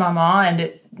just blew my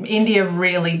mind. India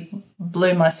really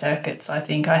blew my circuits, I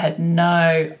think. I had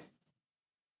no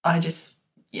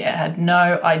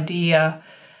idea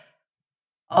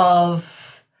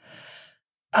of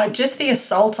just the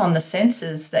assault on the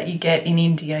senses that you get in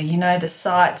India, you know, the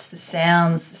sights, the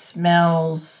sounds, the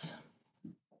smells,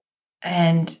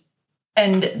 and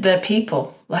the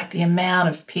people, like the amount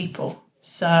of people.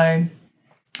 So,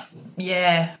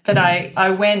 but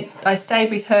I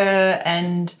stayed with her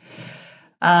and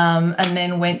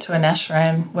then went to an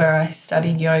ashram where I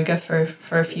studied yoga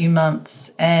for a few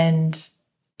months, and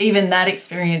even that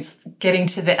experience, getting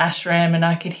to the ashram and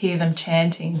I could hear them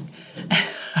chanting.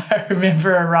 I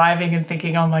remember arriving and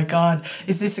thinking, oh my God,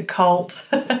 is this a cult?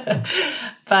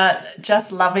 But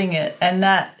just loving it, and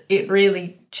that it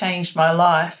really changed my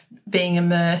life, being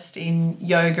immersed in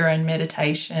yoga and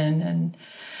meditation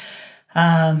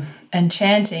and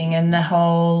chanting and the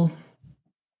whole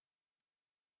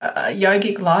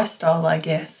yogic lifestyle, I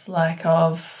guess,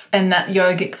 and that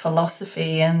yogic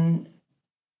philosophy. And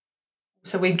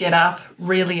so we'd get up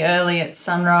really early at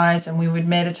sunrise and we would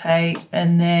meditate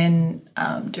and then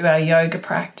do our yoga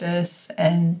practice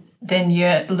and then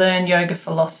learn yoga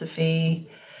philosophy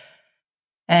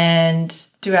and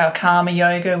do our karma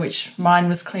yoga, which mine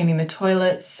was cleaning the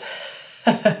toilets.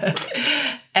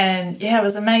 And, yeah, it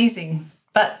was amazing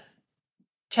but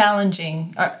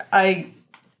challenging. I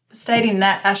stayed in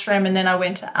that ashram and then I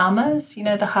went to Amma's,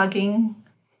 the hugging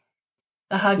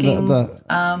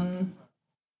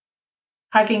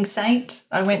hugging saint.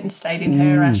 I went and stayed in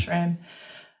her ashram.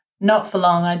 Not for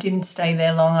long. I didn't stay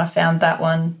there long. I found that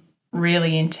one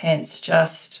really intense,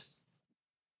 just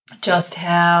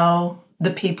how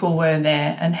the people were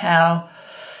there and how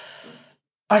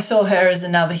I saw her as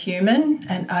another human,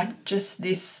 and I don't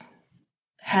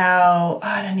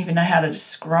even know how to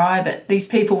describe it. These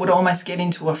people would almost get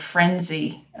into a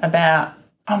frenzy about,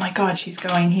 oh my God, she's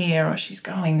going here or she's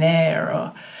going there,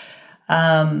 or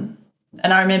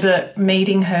and I remember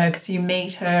meeting her, because you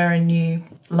meet her and you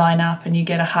line up and you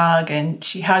get a hug, and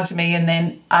she hugged me and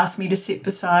then asked me to sit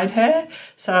beside her.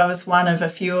 So I was one of a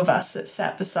few of us that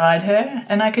sat beside her,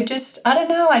 and I could just, I don't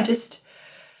know,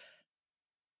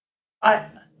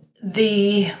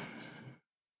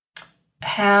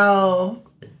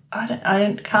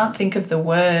 can't think of the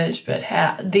word, but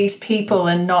how these people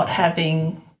are not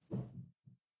having,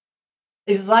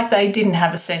 it's like they didn't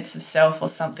have a sense of self or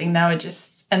something. They were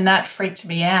just, and that freaked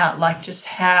me out, like just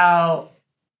how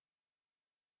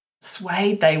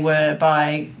swayed they were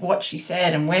by what she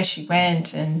said and where she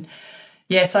went. And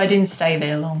yes, I didn't stay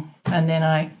there long. And then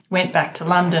I went back to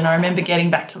London. I remember getting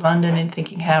back to London and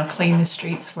thinking how clean the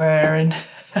streets were. And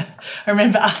I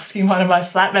remember asking one of my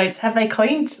flatmates, have they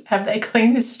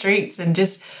cleaned the streets? And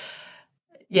just,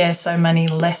 yeah, so many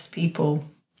less people.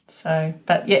 So,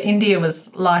 but yeah, India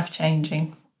was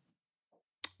life-changing.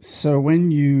 So were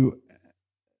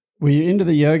you into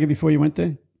the yoga before you went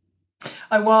there?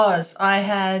 I was.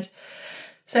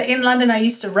 So in London I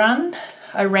used to run.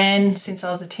 I ran since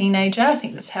I was a teenager. I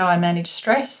think that's how I managed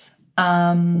stress.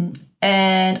 And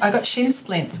I got shin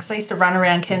splints because I used to run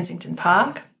around Kensington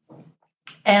Park.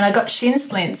 And I got shin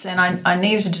splints and I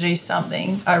needed to do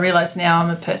something. I realise now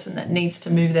I'm a person that needs to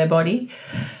move their body.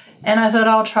 And I thought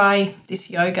I'll try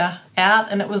this yoga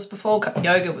out. And it was before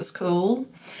yoga was cool.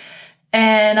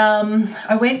 And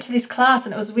I went to this class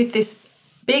and it was with this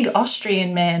big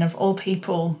Austrian man of all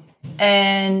people.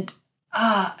 And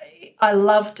I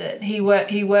loved it. He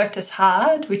worked as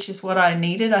hard, which is what I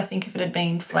needed. I think if it had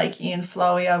been flaky and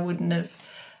flowy, I wouldn't have.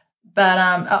 But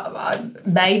it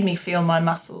made me feel my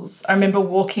muscles. I remember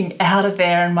walking out of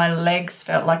there and my legs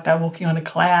felt like they were walking on a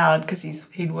cloud because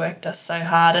he'd worked us so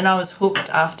hard. And I was hooked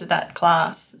after that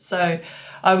class. So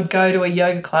I would go to a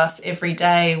yoga class every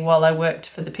day while I worked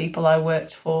for the people I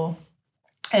worked for.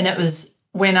 And it was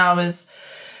when I was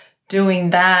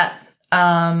doing that,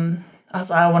 I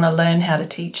was like, I want to learn how to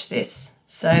teach this.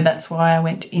 So that's why I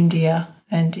went to India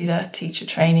and did a teacher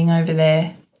training over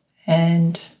there.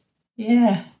 And,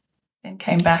 yeah, then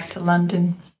came back to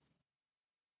London.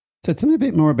 So tell me a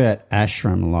bit more about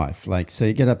ashram life. So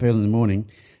you get up early in the morning.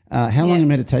 How long of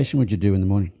meditation would you do in the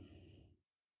morning?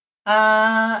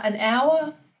 An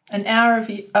hour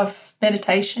of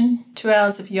meditation, 2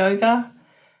 hours of yoga,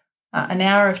 an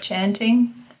hour of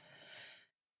chanting,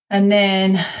 and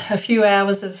then a few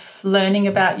hours of learning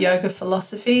about yoga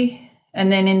philosophy.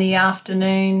 And then in the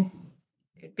afternoon,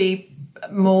 it'd be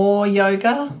more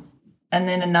yoga and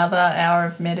then another hour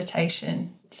of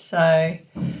meditation. So, and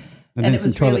then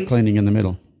some toilet cleaning in the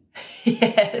middle.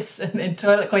 Yes, and then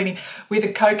toilet cleaning with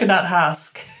a coconut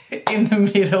husk in the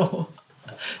middle.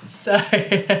 So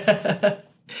it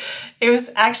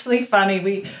was actually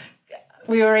funny.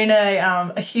 We were in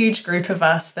a huge group of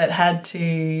us that had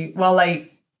to, while they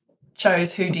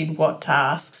chose who did what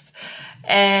tasks.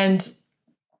 And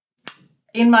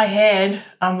in my head,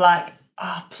 I'm like,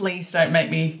 oh, please don't make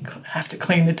me have to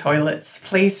clean the toilets.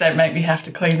 Please don't make me have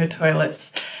to clean the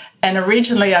toilets. And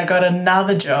originally I got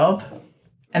another job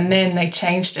and then they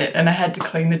changed it and I had to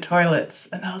clean the toilets.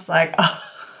 And I was like, oh,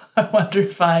 I wonder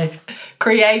if I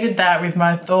created that with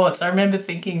my thoughts. I remember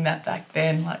thinking that back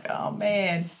then, like, oh,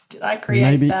 man, did I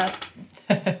create that?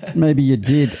 Maybe you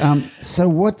did. So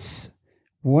what's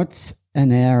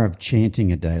an hour of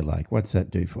chanting a day like? What's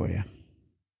that do for you?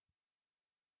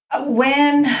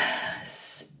 When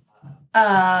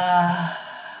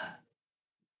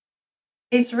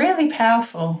it's really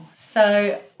powerful.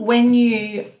 So when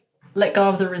you let go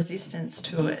of the resistance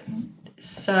to it.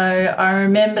 So I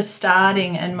remember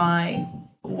starting and my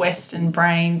Western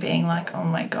brain being like, oh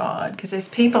my God, because there's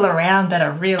people around that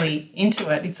are really into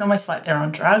it. It's almost like they're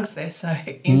on drugs. They're so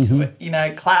into it, you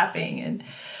know, clapping. And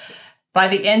by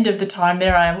the end of the time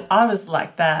there, I was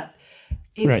like that.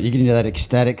 Right, you get into that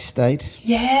ecstatic state.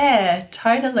 Yeah,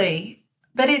 totally.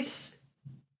 But it's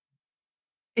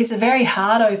a very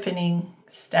heart-opening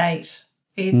state.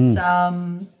 It's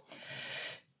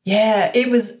it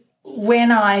was,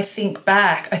 when I think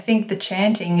back, I think the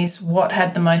chanting is what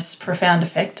had the most profound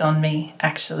effect on me,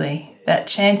 actually. That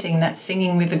chanting, that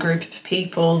singing with a group of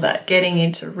people, that getting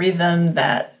into rhythm,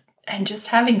 and just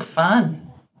having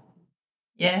fun.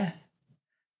 Yeah.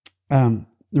 One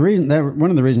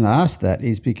of the reasons I asked that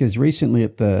is because recently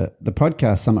at the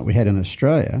podcast summit we had in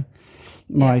Australia,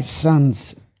 my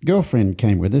son's girlfriend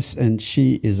came with us, and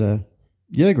she is a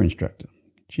yoga instructor.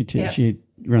 She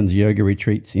runs yoga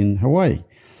retreats in Hawaii.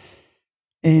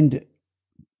 And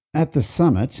at the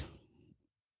summit,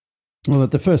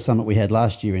 at the first summit we had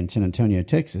last year in San Antonio,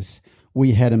 Texas,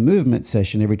 we had a movement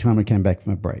session every time we came back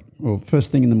from a break. Well,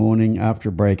 first thing in the morning, after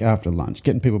a break, after lunch,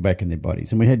 getting people back in their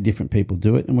bodies. And we had different people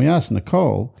do it. And we asked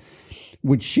Nicole,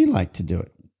 would she like to do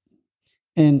it?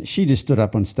 And she just stood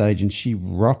up on stage and she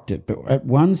rocked it. But at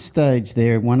one stage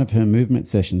there, one of her movement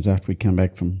sessions after we come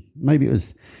back from, maybe it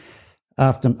was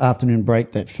afternoon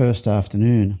break that first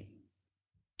afternoon,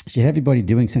 she had everybody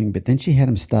doing something, but then she had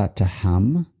them start to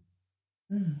hum.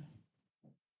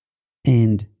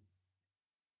 And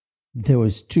there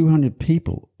was 200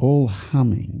 people all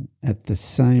humming at the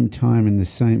same time in the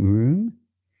same room.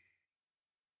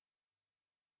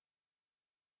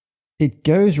 It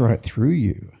goes right through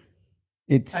you.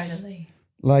 It's totally.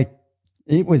 like,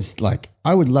 it was like,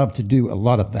 I would love to do a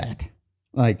lot of that.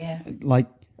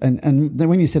 And then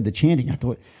when you said the chanting, I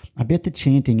thought, I bet the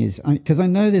chanting is, because I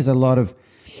know there's a lot of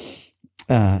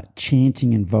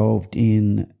chanting involved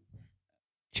in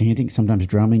chanting, sometimes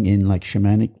drumming in like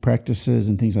shamanic practices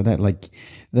and things like that, like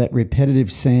that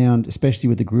repetitive sound, especially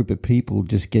with a group of people,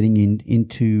 just getting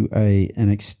into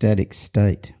an ecstatic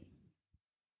state.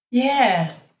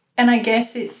 Yeah. And I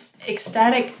guess it's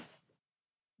ecstatic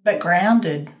but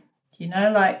grounded, you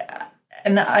know,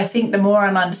 and I think the more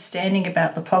I'm understanding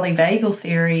about the polyvagal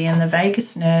theory and the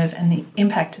vagus nerve and the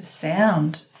impact of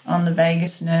sound on the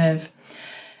vagus nerve,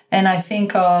 and I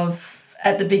think of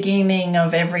at the beginning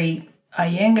of every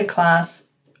Iyengar class,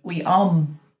 we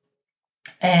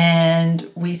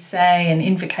and we say an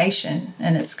invocation,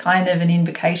 and it's kind of an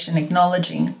invocation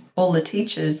acknowledging all the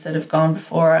teachers that have gone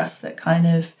before us that kind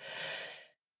of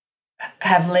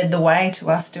have led the way to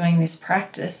us doing this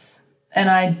practice. And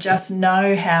I just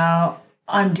know how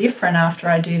I'm different after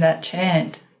I do that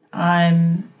chant.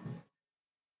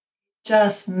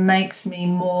 Just makes me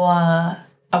more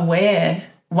aware,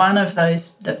 one of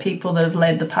the people that have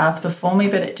led the path before me,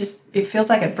 but it feels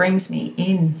like it brings me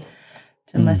in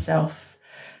to myself.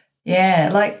 Yeah,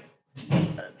 like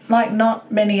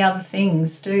not many other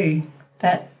things do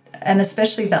that, and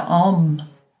especially the Om.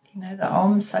 You know, the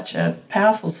Om's such a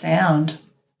powerful sound.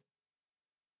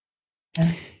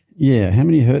 Yeah, how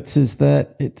many hertz is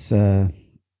that? It's can't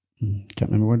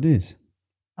remember what it is.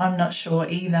 I'm not sure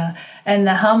either. And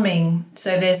the humming,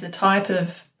 so there's a type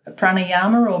of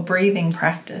pranayama or breathing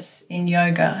practice in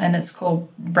yoga, and it's called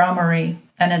Brahmari,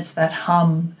 and it's that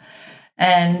hum.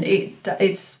 And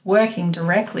it's working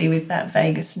directly with that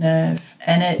vagus nerve,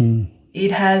 and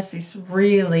it has this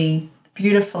really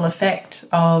beautiful effect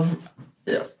of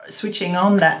switching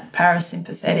on that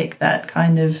parasympathetic, that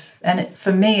kind of, and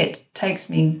for me it takes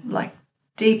me like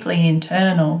deeply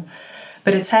internal,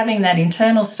 but it's having that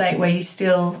internal state where you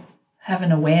still have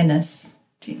an awareness,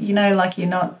 you know, like you're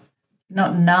not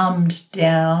numbed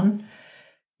down,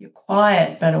 you're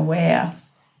quiet but aware.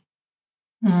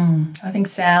 I think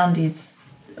sound is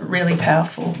really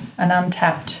powerful, an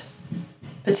untapped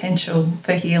potential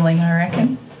for healing, I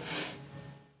reckon.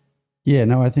 Yeah,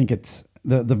 no, I think it's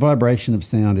the vibration of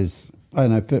sound is, I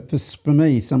don't know, for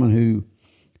me, someone who,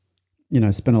 you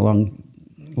know, spent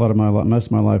most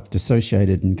of my life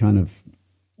dissociated and kind of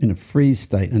in a freeze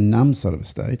state, a numb sort of a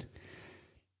state.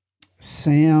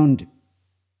 Sound,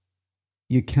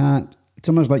 it's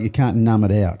almost like you can't numb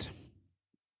it out.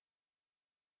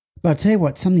 But I'll tell you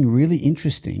what, something really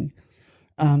interesting,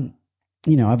 you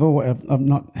know, I've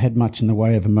not had much in the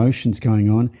way of emotions going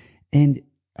on, and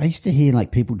I used to hear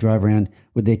like people drive around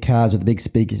with their cars with the big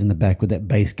speakers in the back with that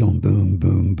bass going boom,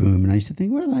 boom, boom. And I used to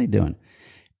think, what are they doing?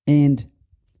 And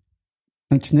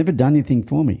it's never done anything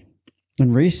for me.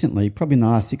 And recently, probably in the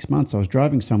last 6 months, I was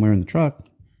driving somewhere in the truck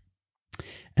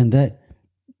and that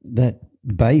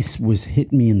bass was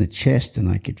hitting me in the chest and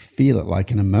I could feel it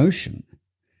like an emotion.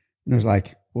 And I was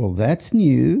like, well, that's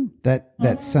new.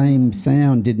 That same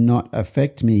sound did not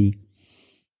affect me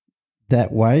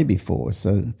that way before.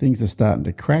 So things are starting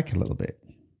to crack a little bit.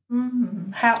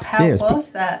 How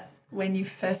was that when you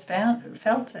first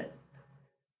felt it?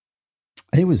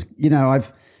 It was,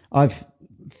 I've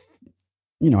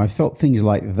felt things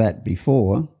like that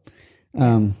before.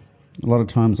 A lot of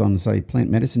times on, say, plant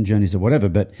medicine journeys or whatever,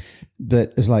 but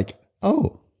it's like,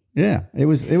 oh yeah, it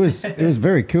was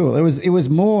very cool. It was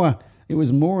more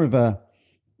of a,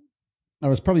 I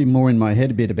was probably more in my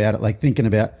head a bit about it, like thinking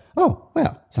about, oh,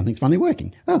 wow, something's finally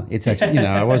working. Oh, it's actually,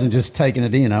 I wasn't just taking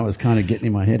it in. I was kind of getting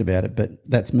in my head about it, but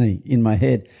that's me in my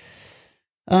head.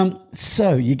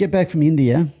 So you get back from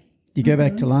India, you go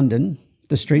back to London,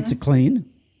 the streets are clean.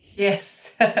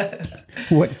 Yes.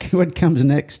 What comes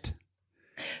next?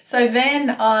 So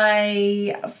then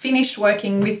I finished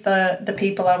working with the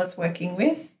people I was working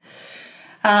with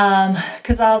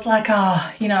because I was like,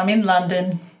 I'm in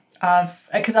London.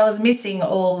 Because I was missing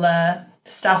all the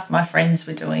stuff my friends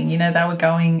were doing. They were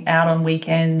going out on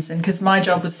weekends, and because my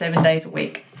job was 7 days a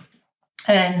week.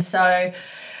 And so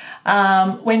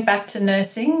went back to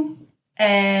nursing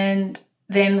and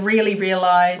then really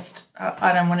realised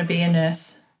I don't want to be a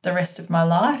nurse the rest of my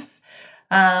life,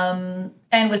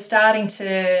 and was starting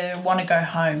to want to go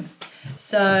home.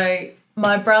 So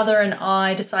my brother and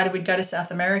I decided we'd go to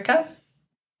South America.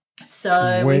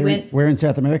 So we went. Where in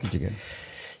South America did you go?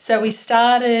 So we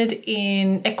started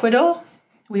in Ecuador,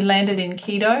 we landed in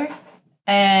Quito,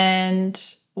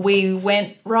 and we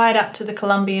went right up to the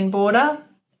Colombian border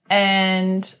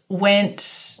and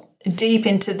went deep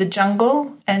into the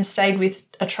jungle and stayed with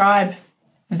a tribe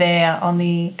there on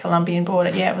the Colombian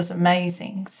border. Yeah, it was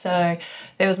amazing. So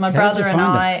there was my brother and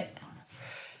I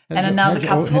and another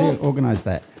couple. How did you organise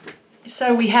that?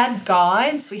 So we had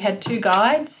guides. We had 2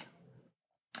 guides,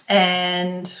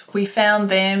 and we found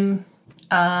them.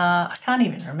 I can't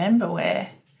even remember where.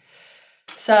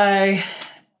 So,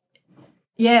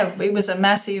 yeah, it was a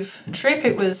massive trip.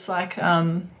 It was like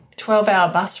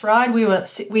 12-hour bus ride.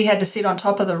 We had to sit on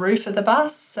top of the roof of the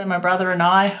bus. So my brother and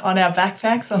I on our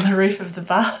backpacks on the roof of the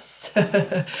bus.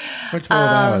 For 12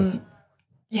 hours?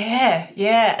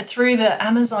 Yeah, through the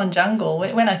Amazon jungle.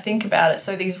 When I think about it,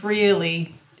 so these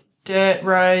really dirt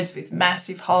roads with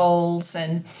massive holes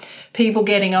and people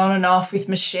getting on and off with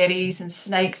machetes and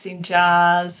snakes in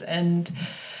jars, and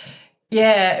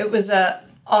it was a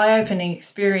eye-opening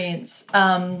experience,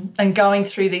 and going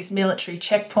through these military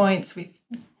checkpoints with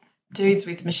dudes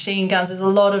with machine guns. There's a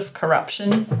lot of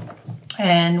corruption,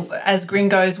 and as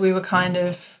gringos we were kind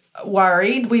of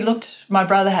worried. My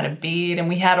brother had a beard and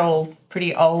we had all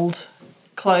pretty old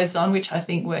clothes on, which I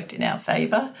think worked in our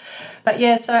favour. But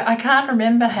so I can't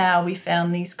remember how we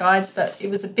found these guides, but it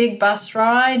was a big bus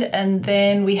ride, and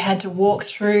then we had to walk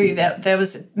through. There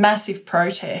was a massive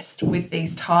protest with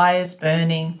these tyres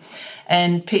burning,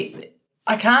 and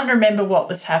I can't remember what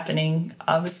was happening.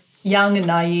 I was young and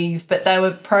naive, but they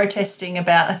were protesting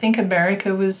about, I think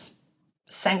America was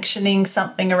sanctioning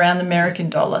something around the American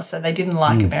dollar, so they didn't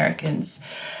like Americans.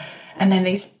 And then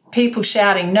these people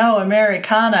shouting, "No,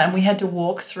 Americana," and we had to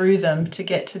walk through them to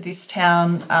get to this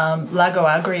town, Lago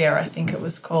Agria, I think it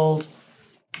was called.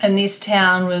 And this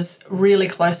town was really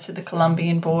close to the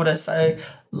Colombian border, so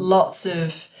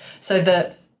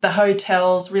the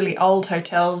hotels, really old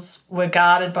hotels, were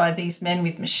guarded by these men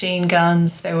with machine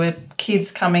guns. There were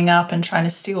kids coming up and trying to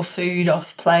steal food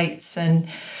off plates, and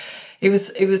it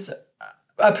was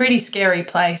a pretty scary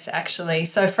place, actually.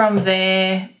 So from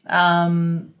there,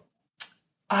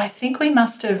 I think we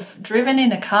must have driven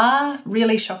in a car,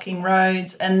 really shocking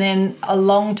roads, and then a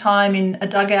long time in a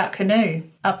dugout canoe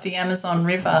up the Amazon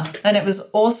River. And it was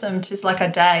awesome, just like a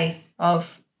day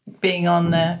of being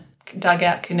on the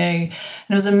dugout canoe. And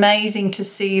it was amazing to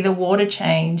see the water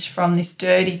change from this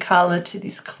dirty colour to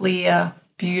this clear,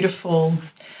 beautiful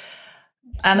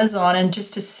Amazon, and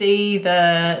just to see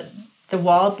the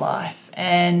wildlife.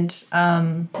 And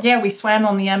we swam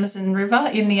on the Amazon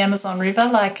River,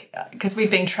 like, because we'd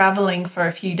been traveling for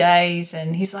a few days,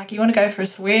 and he's like, "You want to go for a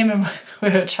swim?" And we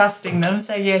were trusting them,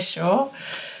 so yeah, sure.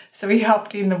 So we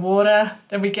hopped in the water,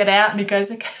 then we get out and he goes,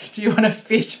 "Okay, do you want to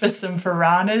fish for some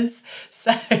piranhas?"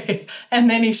 So, and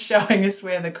then he's showing us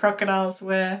where the crocodiles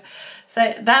were.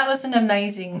 So that was an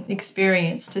amazing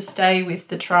experience to stay with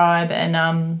the tribe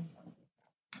and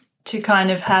to kind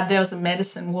of have, there was a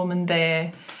medicine woman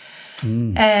there.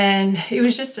 And it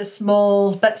was just a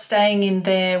small, but staying in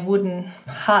their wooden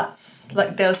huts,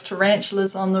 like there was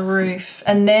tarantulas on the roof,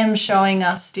 and them showing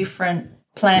us different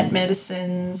plant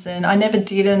medicines. And I never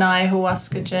did an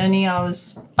ayahuasca journey. I'm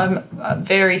a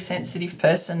very sensitive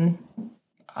person.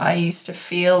 I used to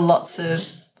feel lots of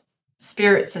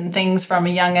spirits and things from a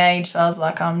young age, so I was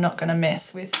like, I'm not going to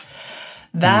mess with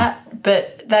that.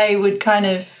 But they would kind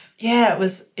of, it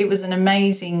was an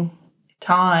amazing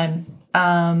time.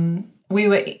 We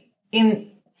were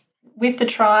in with the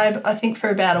tribe, I think, for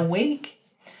about a week,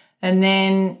 and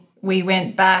then we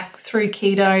went back through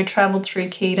Quito, travelled through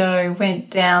Quito, went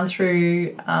down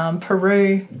through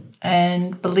Peru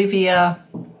and Bolivia,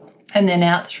 and then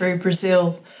out through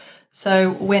Brazil.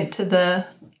 So went to the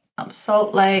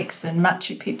Salt Lakes and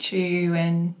Machu Picchu,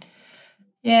 and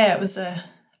it was a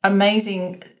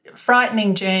amazing,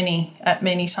 frightening journey at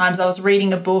many times. I was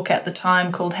reading a book at the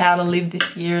time called How to Live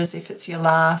This Year as If It's Your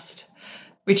Last,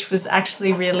 which was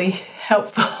actually really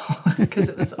helpful because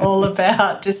it was all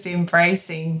about just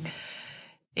embracing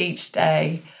each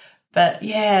day. But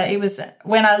it was,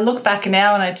 when I look back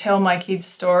now and I tell my kids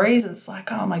stories, it's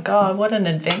like, oh my God, what an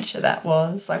adventure that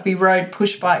was. Like, we rode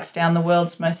push bikes down the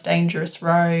world's most dangerous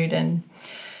road, and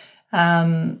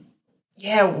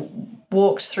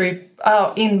walked through,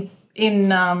 in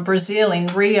Brazil, in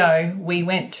Rio, we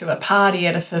went to a party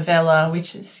at a favela,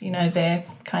 which is, their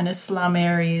kind of slum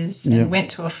areas, and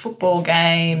went to a football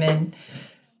game. And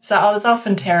so I was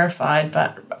often terrified,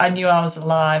 but I knew I was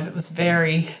alive. It was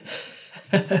very,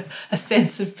 a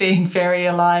sense of being very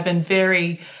alive and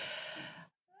very,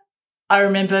 I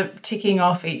remember ticking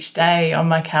off each day on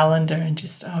my calendar and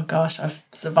just, oh gosh, I've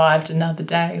survived another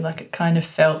day. Like, it kind of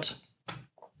felt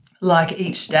like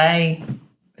each day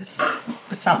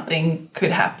something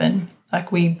could happen. Like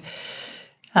it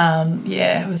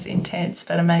was intense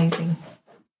but amazing.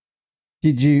 Do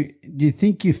you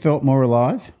think you felt more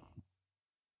alive?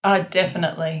 Oh,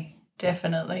 definitely.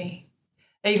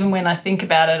 Even when I think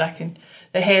about it,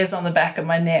 the hairs on the back of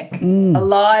my neck,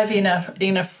 alive in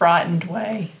a frightened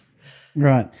way.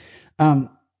 Right.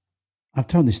 I've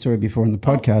told this story before on the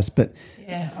podcast, but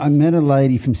I met a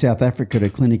lady from South Africa at a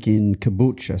clinic in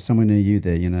Caboolture, somewhere near you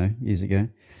there, years ago.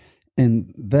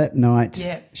 And that night,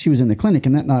 she was in the clinic,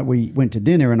 and that night we went to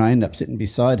dinner, and I ended up sitting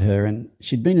beside her, and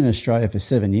she'd been in Australia for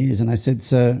 7 years. And I said,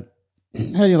 so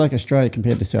how do you like Australia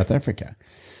compared to South Africa?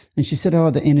 And she said, oh,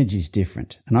 the energy's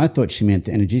different. And I thought she meant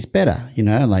the energy's better,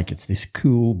 like it's this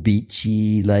cool,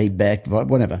 beachy, laid-back vibe,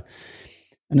 whatever.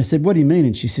 And I said, what do you mean?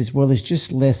 And she says, well, there's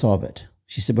just less of it.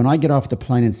 She said, when I get off the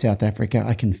plane in South Africa,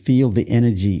 I can feel the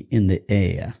energy in the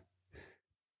air.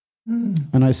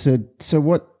 And I said, so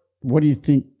what do you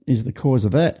think is the cause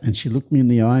of that? And she looked me in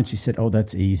the eye and she said, oh,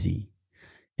 that's easy.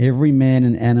 Every man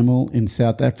and animal in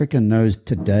South Africa knows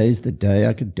today's the day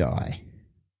I could die.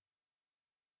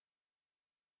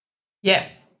 Yeah.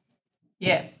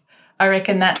 I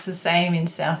reckon that's the same in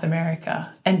South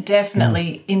America, and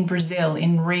definitely in Brazil,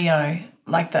 in Rio.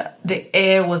 Like the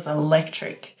air was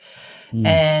electric.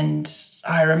 And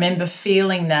I remember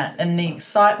feeling that, and the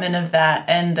excitement of that,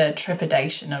 and the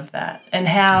trepidation of that, and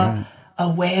how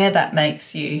aware that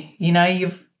makes you.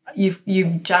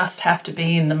 You just have to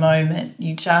be in the moment.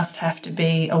 You just have to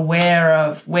be aware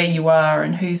of where you are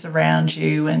and who's around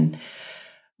you and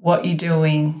what you're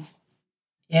doing.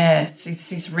 Yeah, it's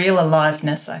this real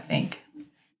aliveness, I think.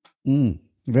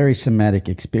 Very somatic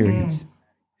experience.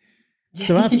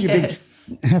 So after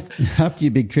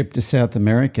your big trip to South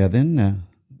America, then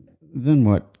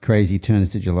what crazy turns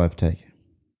did your life take?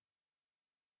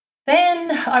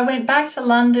 Then I went back to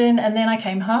London, and then I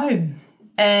came home.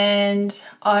 And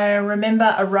I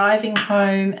remember arriving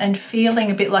home and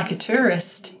feeling a bit like a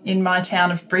tourist in my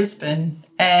town of Brisbane,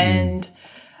 and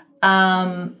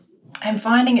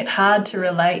finding it hard to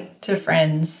relate to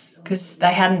friends because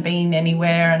they hadn't been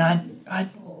anywhere, and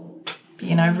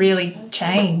I really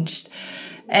changed.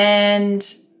 And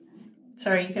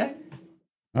sorry, you go.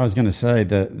 I was going to say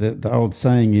the old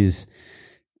saying is,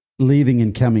 leaving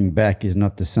and coming back is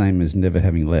not the same as never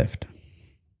having left.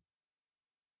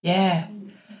 Yeah.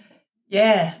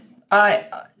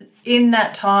 In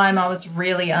that time, I was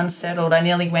really unsettled. I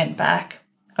nearly went back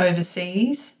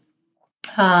overseas.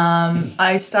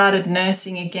 I started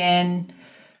nursing again,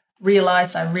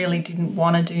 realised I really didn't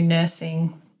want to do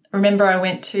nursing. Remember, I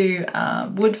went to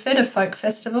Woodford, a folk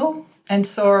festival, and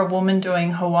saw a woman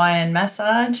doing Hawaiian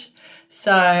massage.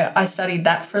 So I studied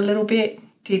that for a little bit,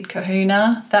 did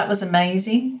kahuna. That was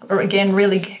amazing. Or again,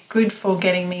 really good for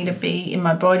getting me to be in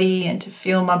my body and to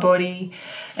feel my body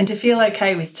and to feel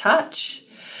okay with touch.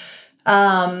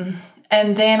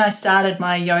 And then I started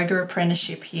my yoga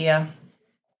apprenticeship here.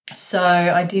 So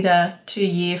I did a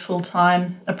 2-year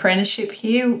full-time apprenticeship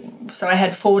here. So I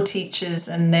had 4 teachers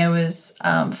and there was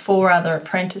 4 other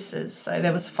apprentices. So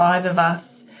there was 5 of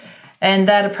us. And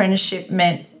that apprenticeship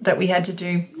meant that we had to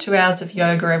do 2 hours of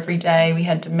yoga every day. We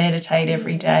had to meditate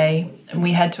every day and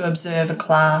we had to observe a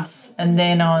class. And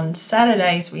then on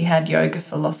Saturdays, we had yoga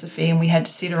philosophy and we had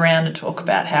to sit around and talk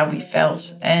about how we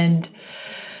felt. And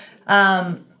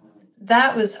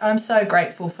I'm so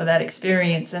grateful for that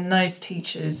experience and those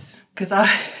teachers, because I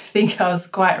think I was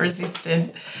quite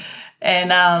resistant,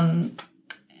 and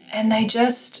they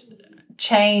just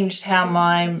changed how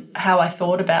I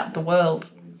thought about the world.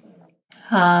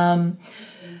 And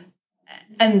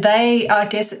I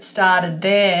guess it started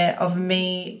there of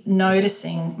me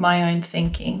noticing my own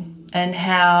thinking and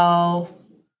how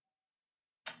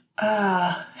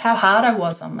hard I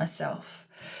was on myself.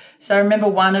 So I remember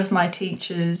one of my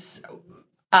teachers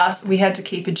asked, we had to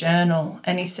keep a journal,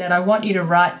 and he said, I want you to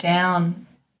write down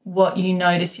what you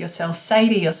notice yourself say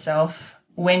to yourself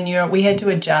when we had to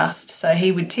adjust. So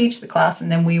he would teach the class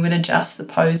and then we would adjust the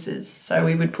poses. So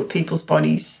we would put people's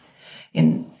bodies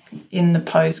in the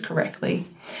pose correctly.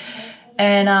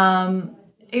 And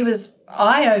it was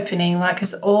eye-opening, like,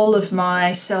 because all of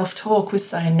my self-talk was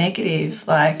so negative.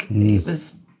 Like it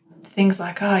was things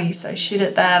like, oh, you're so shit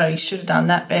at that, or you should have done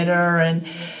that better.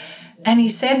 And he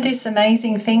said this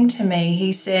amazing thing to me.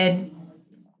 He said,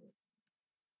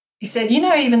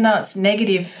 even though it's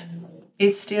negative,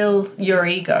 it's still your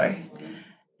ego.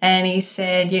 And he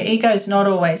said, your ego's not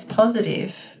always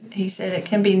positive. He said, it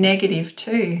can be negative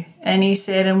too. And he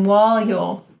said, and while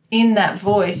you're in that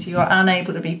voice, you're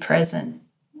unable to be present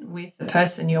with the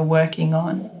person you're working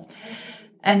on.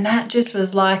 And that just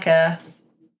was like a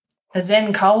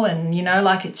Zen koan,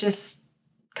 like it just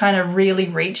kind of really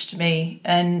reached me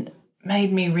and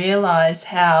made me realize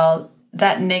how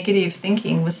that negative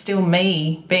thinking was still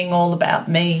me, being all about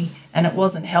me, and it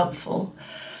wasn't helpful.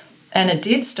 And it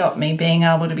did stop me being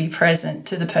able to be present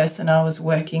to the person I was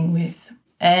working with.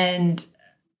 And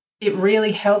it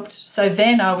really helped. So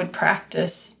then I would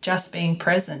practice just being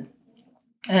present.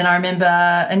 And I remember,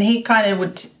 and he kind of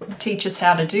would teach us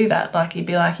how to do that. Like he'd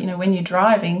be like, when you're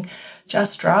driving,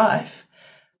 just drive.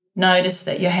 Notice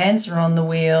that your hands are on the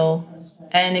wheel.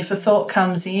 And if a thought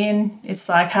comes in, it's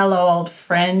like, hello, old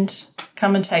friend,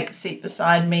 come and take a seat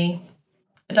beside me.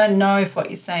 I don't know if what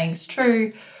you're saying is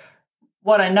true.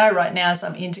 What I know right now is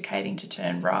I'm indicating to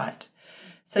turn right.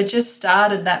 So just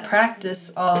started that practice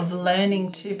of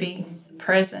learning to be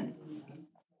present.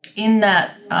 In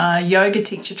that yoga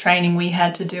teacher training, we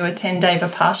had to do a 10-day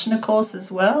Vipassana course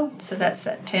as well. So that's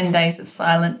that 10 days of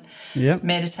silent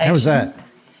meditation. How was that?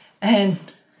 And,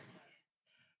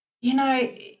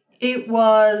 it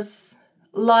was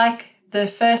like the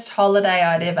first holiday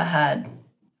I'd ever had.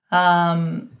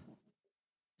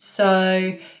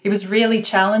 So it was really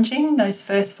challenging those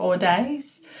first 4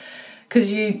 days because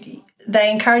they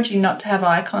encourage you not to have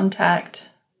eye contact,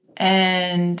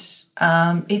 and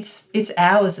it's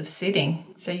hours of sitting.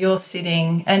 So you're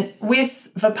sitting, and with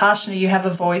Vipassana you have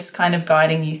a voice kind of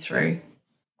guiding you through,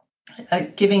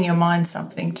 giving your mind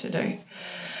something to do.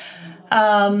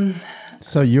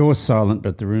 So you're silent,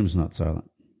 but the room's not silent.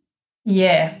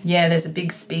 Yeah, there's a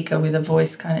big speaker with a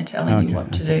voice kind of telling you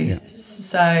what to do. Yeah.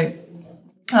 So,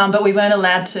 but we weren't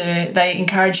allowed to, they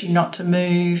encouraged you not to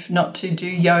move, not to do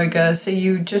yoga. So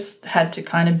you just had to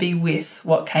kind of be with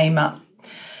what came up.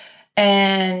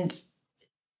 And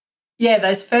yeah,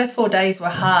 those first 4 days were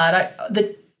hard.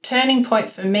 The turning point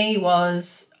for me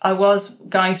was I was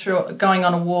going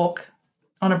on a walk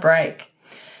on a break.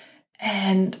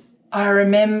 And I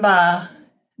remember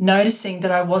noticing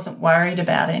that I wasn't worried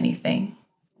about anything.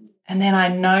 And then I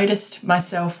noticed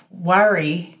myself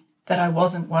worry that I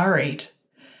wasn't worried.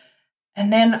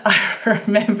 And then I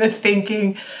remember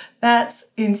thinking, that's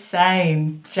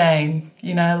insane, Jane.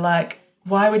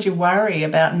 Why would you worry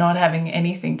about not having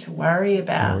anything to worry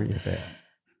about?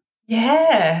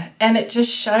 Yeah. And it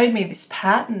just showed me this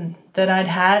pattern that I'd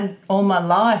had all my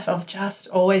life of just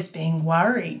always being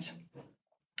worried.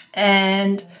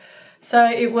 And so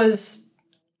it was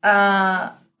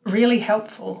really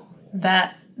helpful,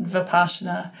 that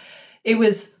Vipassana. It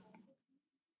was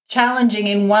challenging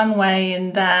in one way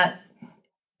in that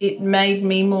it made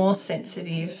me more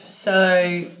sensitive.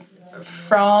 So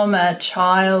from a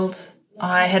child,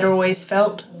 I had always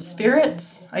felt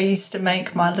spirits. I used to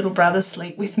make my little brother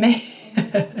sleep with me.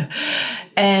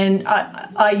 And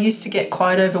I used to get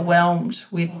quite overwhelmed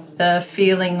with the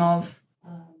feeling of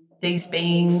these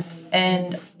beings.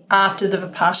 And after the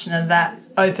Vipassana, that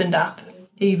opened up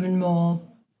even more.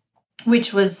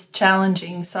 which was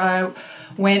challenging. So I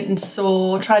went and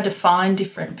tried to find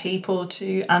different people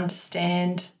to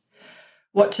understand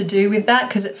what to do with that,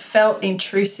 because it felt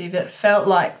intrusive. It felt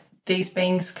like these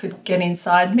beings could get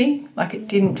inside me. Like, it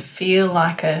didn't feel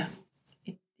like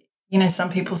some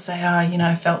people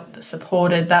say, felt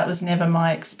supported. That was never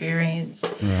my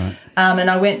experience. Right. And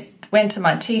I went to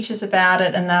my teachers about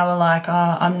it, and they were like,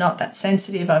 oh, I'm not that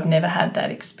sensitive. I've never had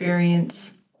that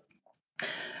experience.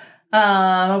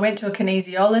 I went to a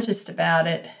kinesiologist about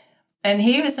it, and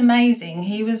he was amazing.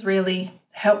 He was really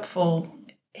helpful.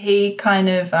 He kind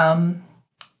of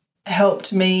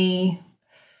helped me.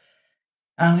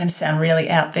 I'm going to sound really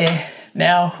out there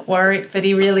now, Warwick, but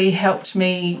he really helped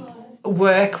me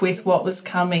work with what was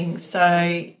coming.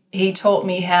 So he taught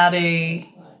me how to,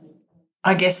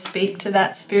 I guess, speak to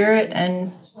that spirit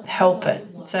and help it.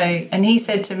 So, and he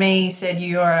said to me,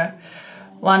 you're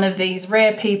one of these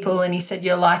rare people, and he said,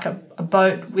 you're like a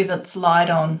boat with its light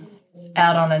on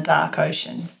out on a dark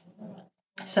ocean.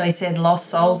 So he said, lost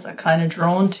souls are kind of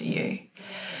drawn to you.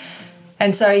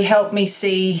 And so he helped me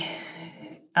see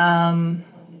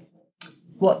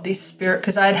what this spirit,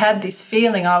 because I'd had this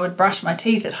feeling. I would brush my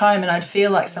teeth at home and I'd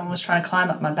feel like someone was trying to climb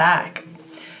up my back.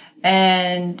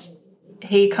 And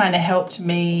he kind of helped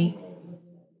me.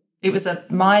 It was a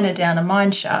miner down a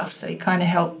mine shaft, so he kind of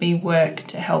helped me work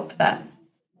to help that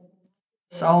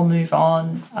soul move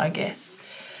on, I guess.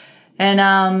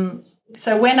 And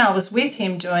so when I was with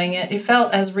him doing it, it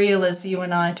felt as real as you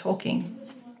and I talking.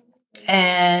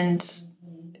 And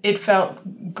it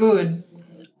felt good.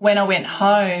 When I went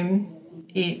home,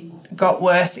 it got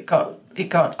worse. It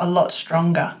got a lot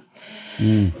stronger.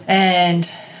 And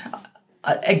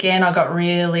again, I got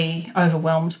really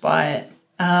overwhelmed by it.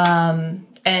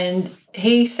 And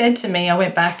he said to me, I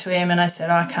went back to him and I said,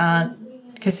 I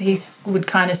can't, because he would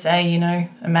kind of say,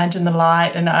 imagine the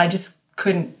light, and I just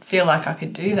couldn't feel like I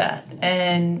could do that.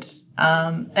 And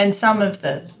some of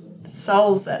the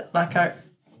souls that I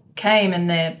came,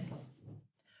 and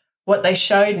what they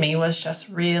showed me was just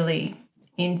really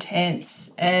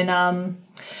intense. And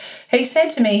he said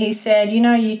to me,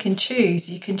 you can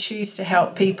choose to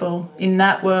help people in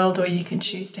that world, or you can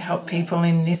choose to help people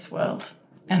in this world.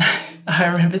 And I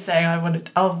remember saying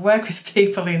I'll work with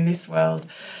people in this world,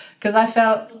 because I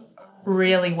felt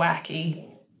really wacky,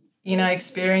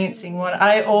 experiencing what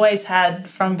I always had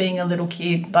from being a little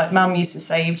kid. Like Mum used to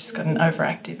say, you've just got an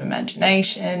overactive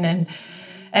imagination,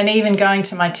 and even going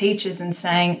to my teachers and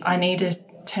saying, I need to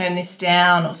turn this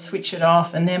down or switch it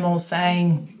off, and them all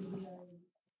saying,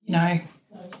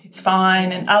 it's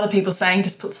fine, and other people saying,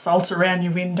 just put salt around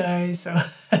your windows.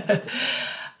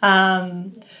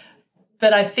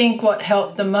 But I think what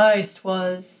helped the most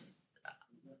was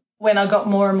when I got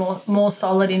more and more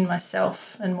solid in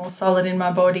myself and more solid in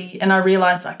my body, and I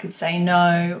realised I could say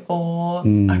no, or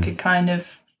I could kind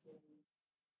of,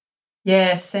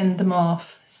 send them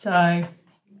off. So,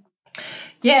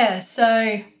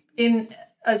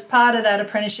 as part of that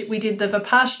apprenticeship, we did the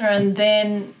Vipassana, and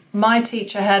then my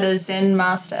teacher had a Zen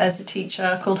master as a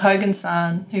teacher called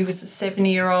Hogan-san, who was a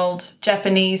 70-year-old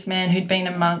Japanese man who'd been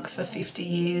a monk for 50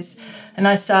 years, and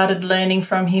I started learning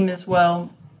from him as well.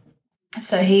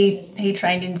 So he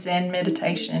trained in Zen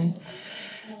meditation.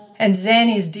 And Zen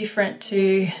is different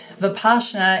to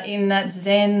Vipassana in that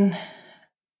Zen,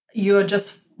 you're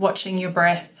just watching your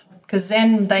breath. Because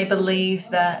Zen, they believe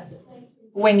that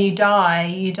when you die,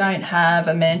 you don't have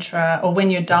a mantra, or when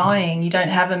you're dying, you don't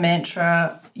have a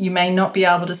mantra. You may not be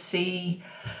able to see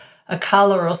a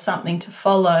colour or something to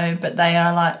follow, but they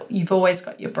are like, you've always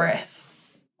got your breath.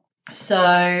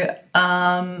 So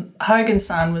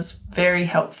Hogan-san was very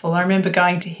helpful. I remember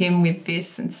going to him with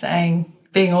this and saying,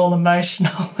 being all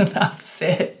emotional and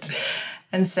upset,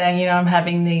 and saying, I'm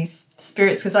having these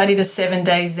spirits, because I did a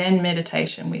 7-day Zen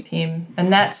meditation with him,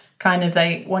 and that's kind of,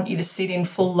 they want you to sit in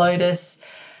full lotus,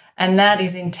 and that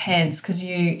is intense because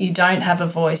you don't have a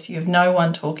voice, you have no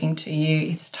one talking to you,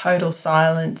 it's total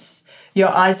silence. Your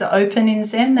eyes are open in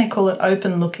Zen, they call it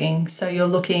open looking, so you're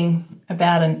looking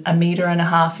about a metre and a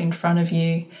half in front of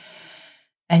you,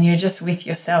 and you're just with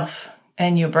yourself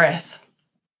and your breath.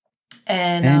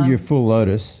 And your full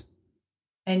lotus.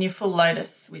 And your full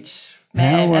lotus, which...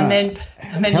 Man, and then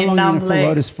how your long numb are you in a full legs.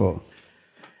 lotus for?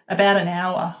 About an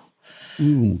hour.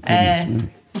 Ooh, goodness me.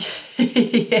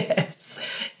 Yes.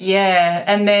 Yeah.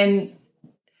 And then,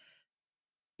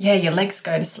 your legs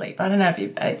go to sleep. I don't know if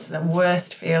it's the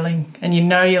worst feeling, and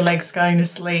your legs going to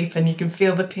sleep, and you can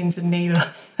feel the pins and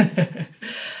needles.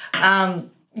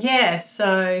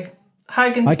 So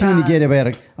Hogan's I can only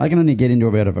get into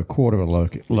about a quarter of a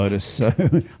lotus, so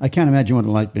I can't imagine what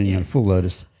it's like being in a full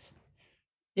lotus.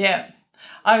 Yeah.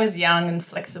 I was young and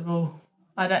flexible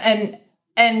I don't,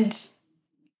 and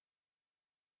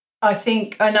I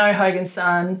think I know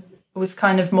Hogan-san was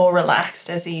kind of more relaxed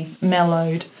as he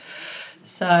mellowed.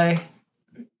 So,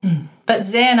 but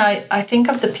Zen, I think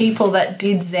of the people that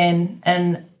did Zen,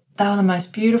 and they were the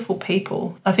most beautiful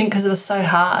people. I think because it was so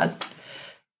hard.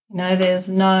 You know, there's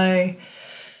no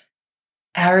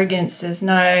arrogance, there's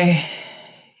no,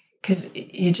 because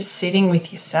you're just sitting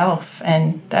with yourself,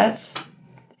 and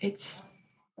it's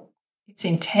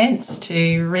intense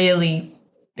to really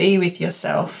be with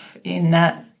yourself in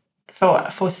that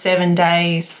for 7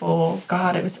 days, for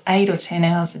God, it was 8 or 10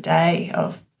 hours a day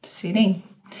of sitting.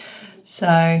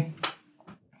 So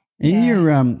in your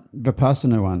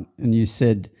Vipassana one, and you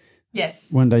said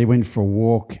yes, one day you went for a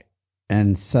walk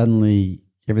and suddenly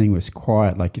everything was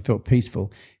quiet, like you felt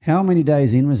peaceful. How many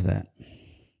days in was that?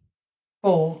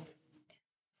 4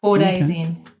 days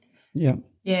in. Yeah.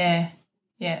 Yeah.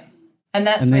 And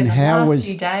that's And when then the how last was-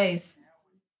 few days.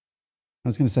 I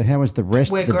was going to say, how was the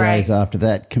rest of the days after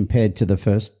that compared to the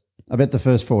first? I bet the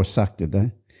first 4 sucked, did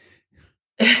they?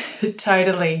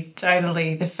 Totally.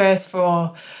 The first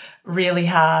 4 really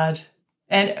hard.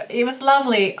 And it was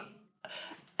lovely.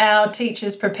 Our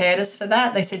teachers prepared us for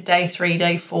that. They said day 3,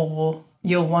 day 4,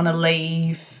 you'll want to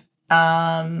leave.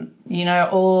 You know,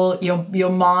 all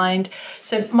your mind.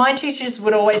 So my teachers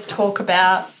would always talk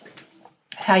about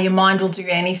how your mind will do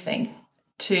anything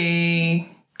to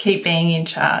keep being in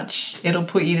charge. It'll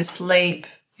put you to sleep.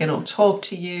 It'll talk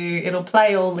to you. It'll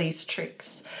play all these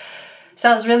tricks.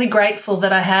 So I was really grateful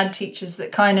that I had teachers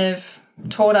that kind of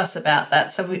taught us about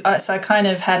that. So I kind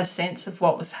of had a sense of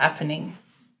what was happening,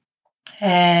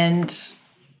 and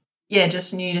yeah,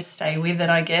 just knew to stay with it,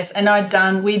 I guess.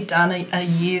 And we'd done a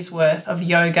year's worth of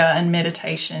yoga and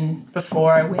meditation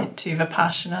before I went to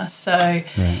Vipassana. So,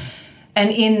 Right. And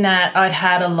in that, I'd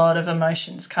had a lot of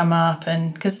emotions come up,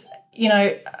 and because, you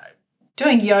know,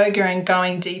 doing yoga and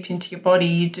going deep into your body,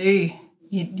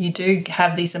 you do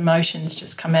have these emotions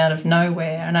just come out of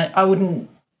nowhere. And I wouldn't,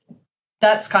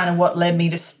 that's kind of what led me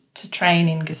to train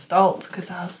in Gestalt, because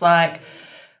I was like,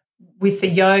 with the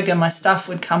yoga, my stuff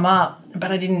would come up, but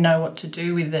I didn't know what to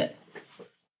do with it.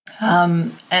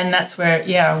 And that's where,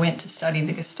 I went to study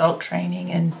the Gestalt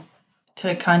training and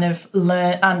to kind of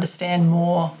understand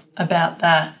more about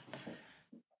that.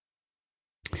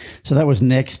 So that was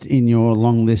next in your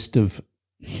long list of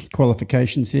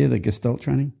qualifications here, the Gestalt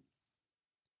training?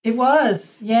 It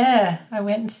was, yeah. I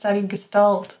went and studied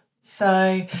Gestalt.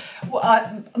 So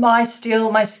my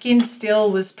skin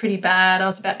still was pretty bad. I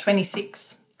was about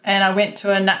 26, and I went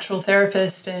to a natural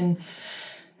therapist, and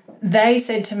they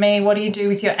said to me, "What do you do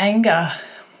with your anger?"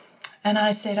 And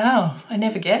I said, "Oh, I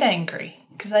never get angry,"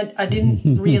 because I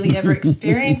didn't really ever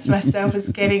experience myself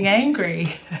as getting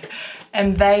angry.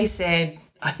 And they said,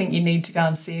 "I think you need to go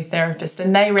and see a therapist."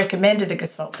 And they recommended a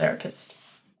Gestalt therapist.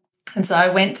 And so I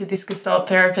went to this Gestalt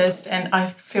therapist, and I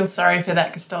feel sorry for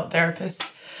that Gestalt therapist,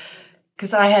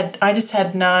 because I just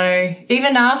had no,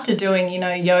 even after doing,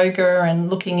 yoga and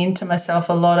looking into myself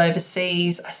a lot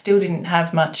overseas, I still didn't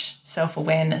have much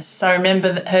self-awareness. So I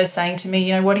remember her saying to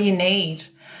me, "What do you need?"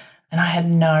 And I had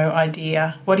no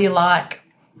idea. "What do you like?"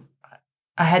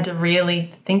 I had to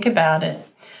really think about it.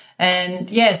 And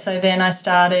so then I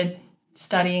started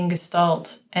studying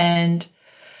Gestalt, and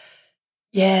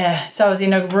so I was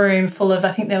in a room full of,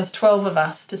 I think there was 12 of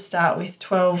us to start with,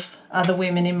 12 other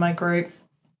women in my group.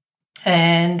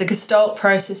 And the Gestalt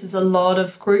process is a lot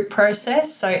of group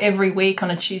process. So every week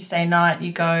on a Tuesday night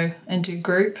you go and do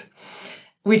group,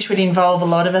 which would involve a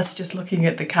lot of us just looking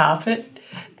at the carpet.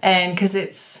 And because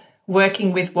it's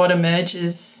working with what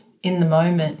emerges in the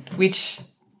moment, which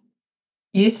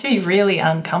used to be really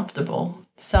uncomfortable.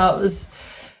 So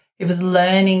it was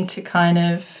learning to kind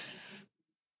of,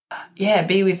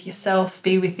 be with yourself,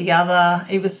 be with the other.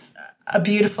 It was a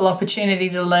beautiful opportunity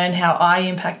to learn how I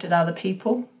impacted other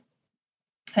people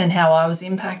and how I was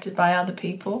impacted by other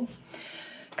people.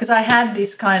 Because I had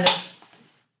this kind of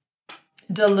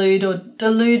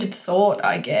deluded thought,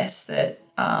 I guess, that,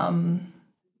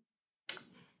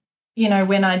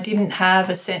 when I didn't have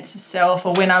a sense of self,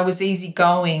 or when I was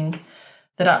easygoing,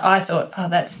 that I thought,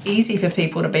 that's easy for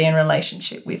people to be in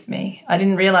relationship with me. I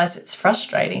didn't realise it's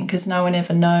frustrating because no one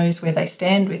ever knows where they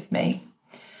stand with me.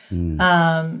 So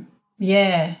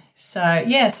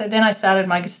then I started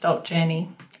my Gestalt journey,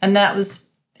 and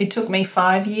it took me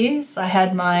 5 years. I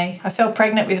fell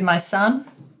pregnant with my son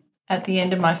at the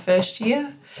end of my first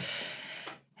year,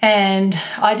 and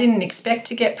I didn't expect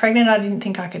to get pregnant. I didn't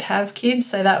think I could have kids,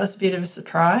 so that was a bit of a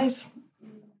surprise.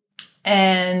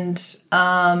 And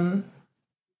I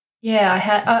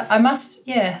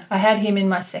had him in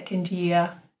my second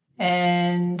year,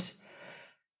 and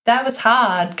that was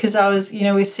hard because I was,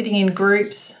 we're sitting in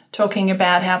groups talking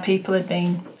about how people had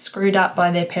been screwed up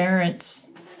by their parents,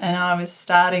 and I was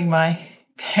starting my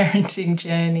parenting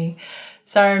journey.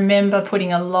 So I remember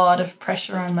putting a lot of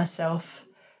pressure on myself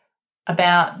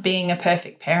about being a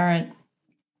perfect parent.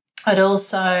 I'd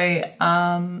also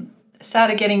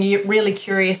started getting really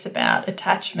curious about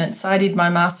attachment. So I did my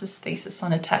master's thesis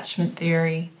on attachment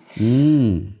theory.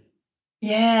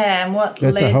 Yeah, and what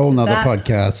That's led a whole to nother that,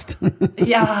 podcast.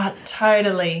 yeah,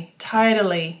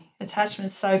 totally.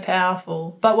 Attachment's so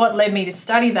powerful. But what led me to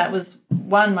study that was,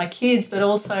 one, my kids, but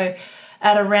also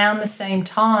at around the same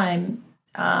time,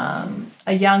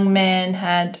 a young man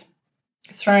had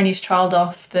thrown his child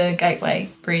off the Gateway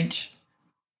Bridge.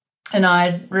 And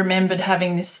I remembered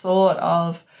having this thought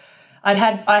of, I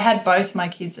had both my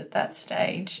kids at that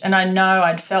stage, and I know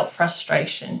I'd felt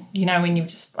frustration, when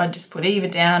I'd just put Eva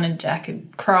down and Jack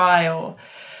would cry,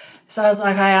 so I was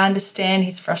like, I understand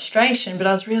his frustration, but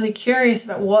I was really curious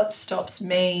about what stops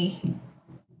me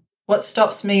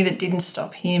that didn't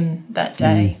stop him that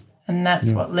day. And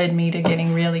that's what led me to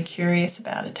getting really curious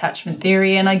about attachment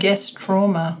theory and I guess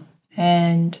trauma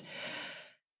and,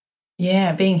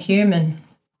 being human.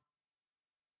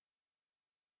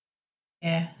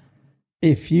 Yeah.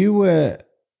 If you were,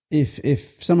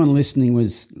 if someone listening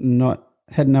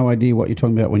had no idea what you're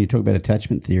talking about when you talk about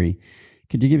attachment theory,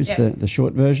 could you give us the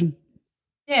short version?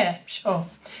 Yeah, sure.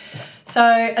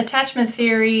 So attachment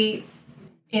theory,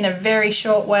 in a very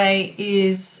short way,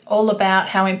 is all about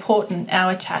how important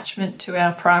our attachment to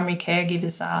our primary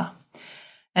caregivers are,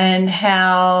 and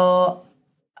how,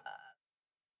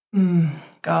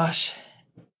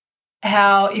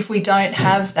 how if we don't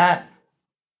have that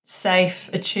safe,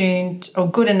 attuned or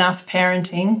good enough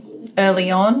parenting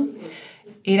early on,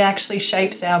 it actually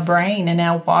shapes our brain and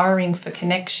our wiring for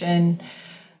connection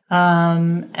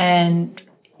and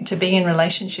to be in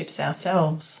relationships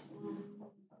ourselves.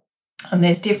 And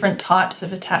there's different types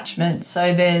of attachment.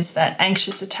 So there's that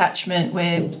anxious attachment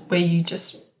where you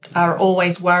just are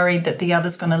always worried that the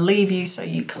other's going to leave you, so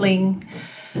you cling.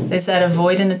 There's that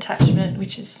avoidant attachment,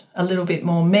 which is a little bit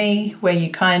more me, where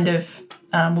you kind of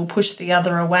will push the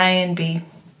other away and be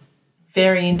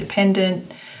very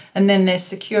independent. And then there's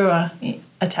secure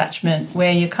attachment,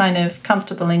 where you're kind of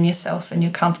comfortable in yourself and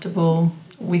you're comfortable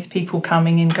with people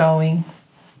coming and going.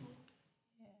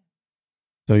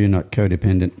 So you're not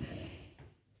codependent?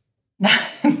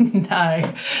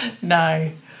 No.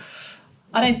 I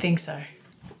don't think so.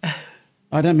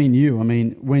 I don't mean you. I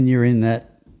mean, when you're in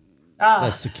that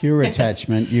secure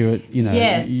attachment,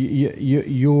 Yes.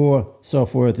 your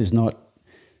self-worth is not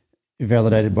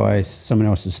validated by someone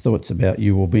else's thoughts about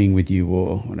you or being with you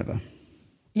or whatever.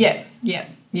 Yeah. You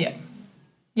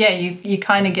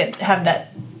kind of have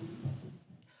that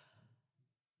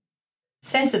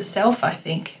sense of self, I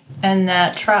think, and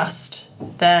that trust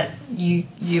that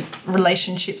your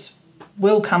relationships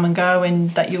will come and go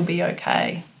and that you'll be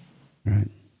okay. Right.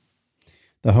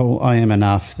 The whole I am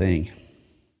enough thing.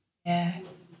 Yeah.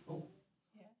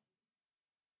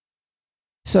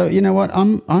 So, you know what?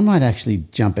 I might actually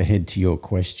jump ahead to your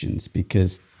questions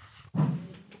because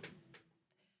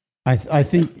I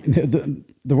think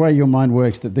the way your mind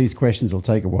works, that these questions will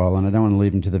take a while and I don't want to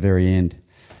leave them to the very end.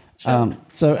 Sure.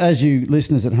 So as you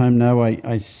listeners at home know,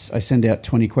 I send out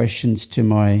 20 questions to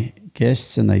my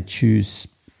guests and they choose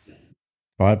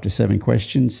 5 to 7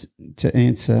 questions to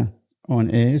answer on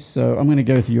air. So I'm going to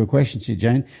go through your questions here,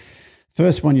 Jane.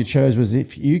 First one you chose was,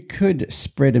 if you could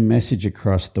spread a message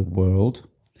across the world,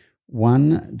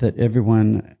 one that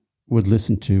everyone would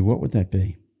listen to, what would that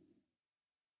be?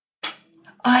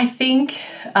 I think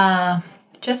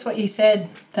just what you said,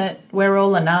 that we're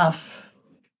all enough,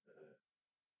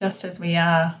 just as we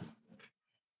are,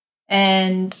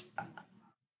 and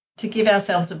to give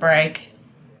ourselves a break,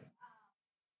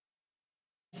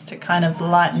 just to kind of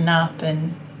lighten up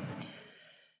and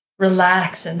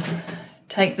relax and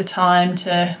take the time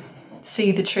to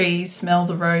see the trees, smell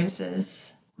the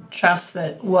roses, trust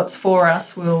that what's for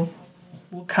us will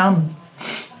come.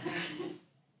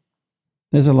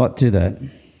 There's a lot to that.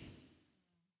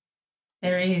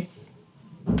 There is.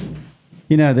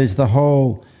 You know, there's the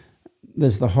whole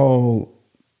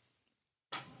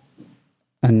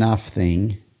enough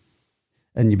thing,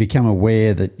 and you become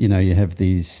aware that, you know, you have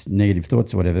these negative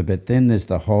thoughts or whatever, but then there's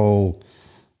the whole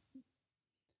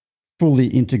fully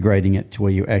integrating it to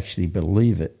where you actually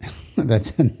believe it. I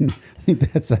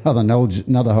think that's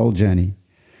another whole journey.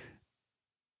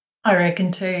 I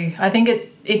reckon too. I think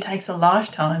it takes a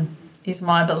lifetime, is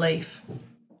my belief.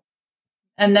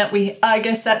 And that I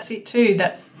guess that's it too,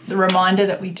 that the reminder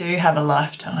that we do have a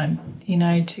lifetime, you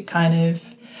know, to kind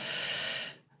of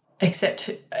accept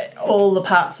all the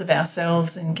parts of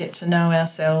ourselves and get to know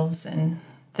ourselves, and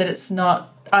that it's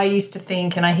not, I used to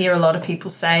think, and I hear a lot of people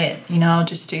say it, I'll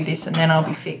just do this and then I'll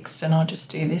be fixed, and I'll just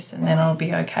do this and then I'll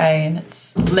be okay. And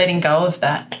it's letting go of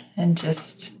that and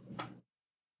just...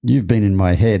 You've been in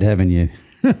my head, haven't you?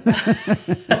 No,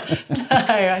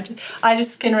 I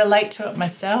just can relate to it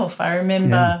myself. I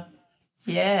remember,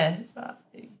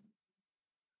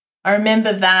 I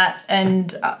remember that,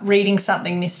 and reading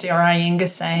something Mr. Iyengar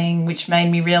saying, which made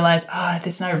me realise,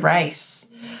 there's no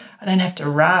race. I don't have to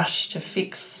rush to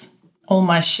fix all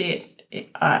my shit.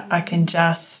 I can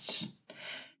just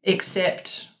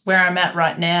accept where I'm at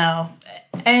right now,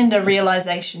 and a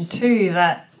realisation too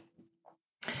that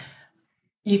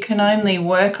you can only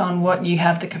work on what you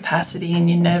have the capacity in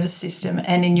your nervous system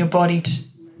and in your body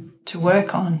to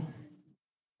work on.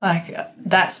 Like,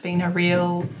 that's been a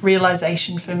real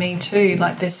realisation for me too.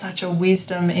 Like, there's such a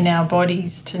wisdom in our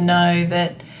bodies to know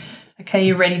that, okay,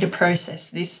 you're ready to process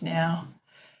this now.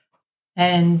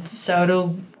 And so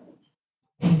it'll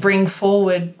bring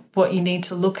forward what you need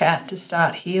to look at to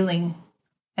start healing,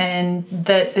 and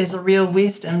that there's a real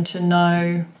wisdom to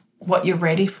know what you're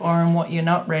ready for and what you're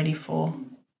not ready for.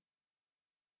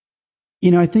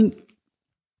 I think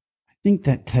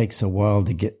that takes a while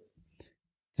to get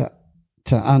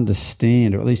to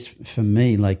understand, or at least for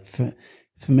me. Like for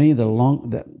me,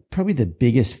 probably the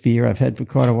biggest fear I've had for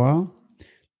quite a while,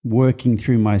 working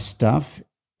through my stuff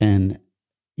and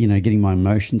getting my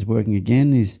emotions working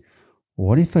again, is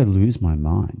what if I lose my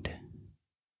mind?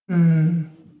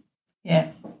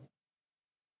 Yeah.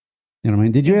 You know what I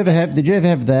mean? Did you ever have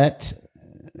that?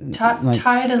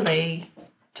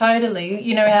 Totally.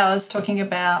 You know how I was talking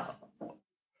about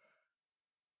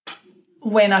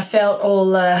when I felt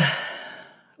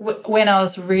when I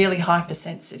was really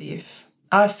hypersensitive,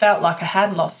 I felt like I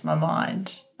had lost my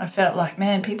mind. I felt like,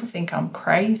 man, people think I'm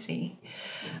crazy.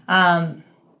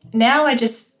 Now I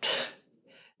just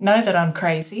know that I'm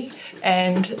crazy,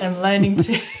 and I'm learning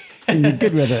to... And you're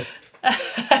good with it.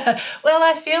 Well,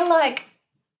 I feel like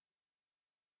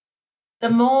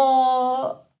the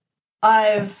more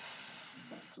I've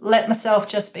let myself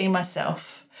just be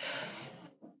myself,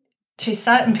 to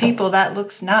certain people that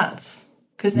looks nuts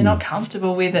because they're not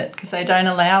comfortable with it, because they don't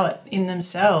allow it in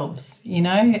themselves,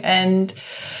 and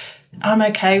I'm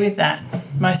okay with that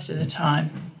most of the time.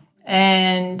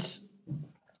 And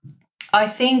I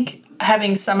think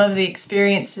having some of the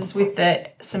experiences with the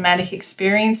somatic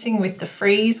experiencing, with the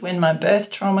freeze, when my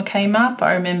birth trauma came up,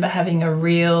 I remember having a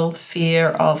real fear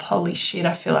of, holy shit,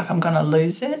 I feel like I'm going to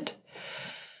lose it.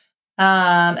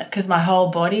 Because my whole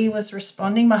body was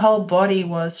responding. My whole body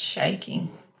was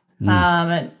shaking.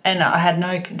 And I had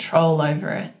no control over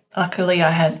it. Luckily,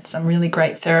 I had some really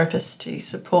great therapists to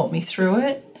support me through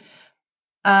it.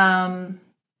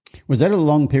 Was that a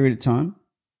long period of time?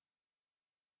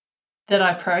 That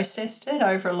I processed it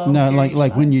over a long period like of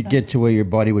time? when you'd get to where your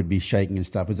body would be shaking and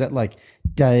stuff, was that like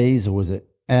days, or was it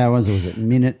hours, or was it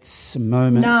minutes,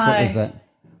 moments? No, what was that?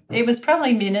 It was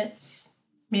probably minutes.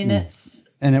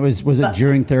 And was it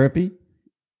during therapy?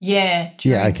 Yeah,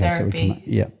 during therapy.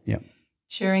 So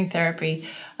during therapy.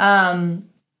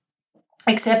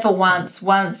 Except for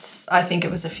once I think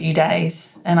it was a few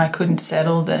days, and I couldn't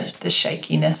settle the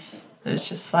shakiness. It was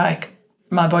just like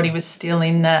my body was still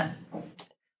in that.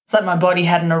 It's like my body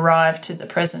hadn't arrived to the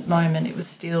present moment. It was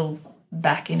still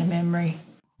back in a memory.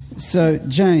 So,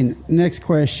 Jane, next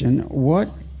question. What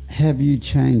have you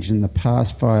changed in the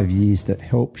past 5 years that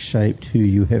helped shape who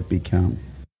you have become?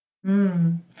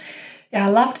 Yeah, I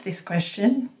loved this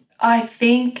question. I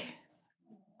think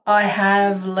I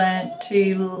have learnt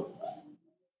to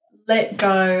let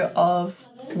go of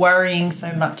worrying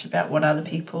so much about what other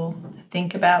people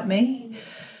think about me.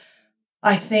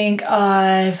 I think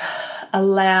I've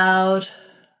allowed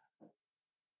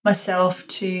myself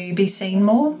to be seen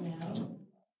more.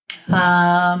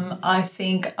 I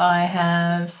think I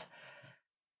have,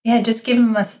 just given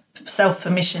myself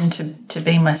permission to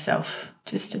be myself,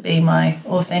 just to be my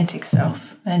authentic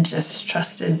self, and just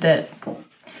trusted that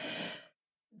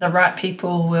the right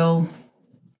people will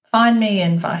find me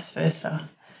and vice versa.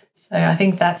 So I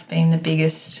think that's been the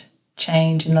biggest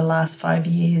change in the last 5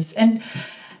 years. And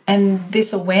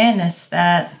this awareness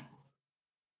that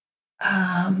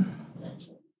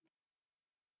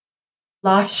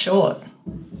life's short.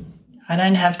 I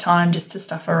don't have time just to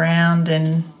stuff around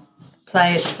and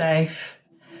play it safe.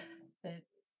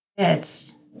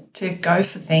 It's to go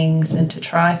for things and to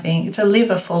try things, to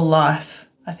live a full life.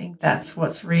 I think that's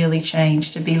what's really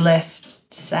changed, to be less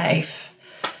safe,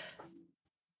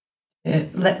 to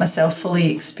let myself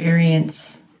fully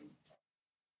experience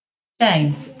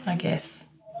Jane, I guess.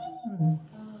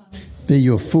 Be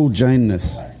your full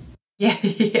Janeness. Yeah,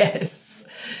 yes,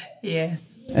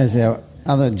 yes. As our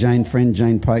other Jane friend,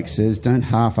 Jane Pike, says, don't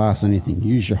half-ass anything.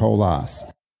 Use your whole ass.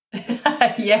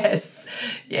 Yes,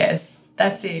 yes,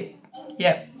 that's it.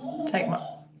 Yep, take my...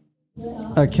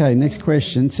 Okay, next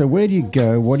question. So where do you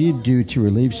go? What do you do to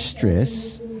relieve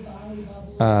stress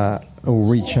or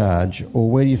recharge? Or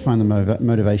where do you find the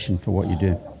motivation for what you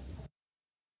do?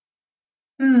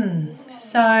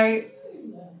 So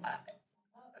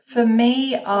for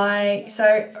me,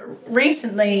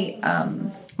 recently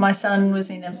my son was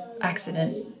in an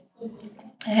accident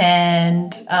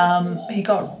and he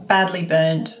got badly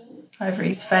burned over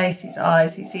his face, his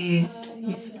eyes, his ears,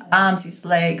 his arms, his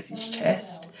legs, his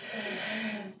chest.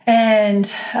 And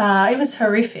it was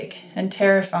horrific and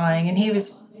terrifying, and he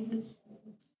was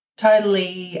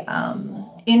totally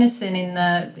innocent in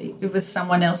it was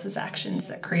someone else's actions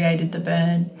that created the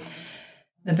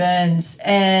burns.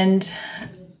 And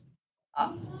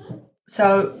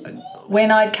so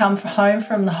when I'd come home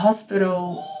from the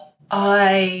hospital,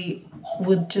 I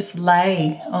would just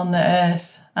lay on the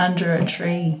earth under a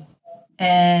tree,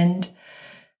 and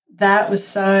that was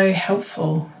so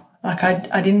helpful. Like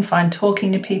I didn't find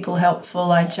talking to people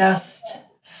helpful. I just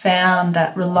found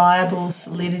that reliable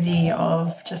solidity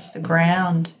of just the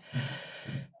ground,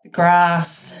 the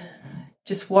grass,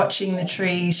 just watching the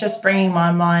trees, just bringing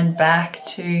my mind back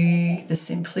to the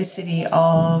simplicity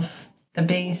of the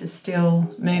bees are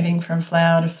still moving from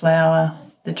flower to flower.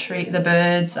 The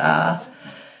birds are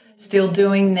still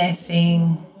doing their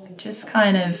thing. Just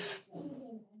kind of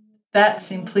that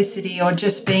simplicity, or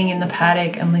just being in the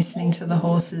paddock and listening to the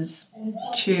horses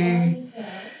chew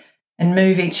and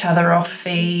move each other off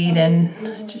feed,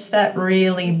 and just that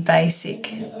really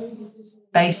basic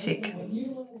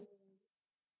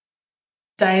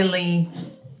daily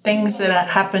things that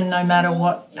happen no matter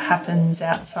what happens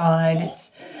outside.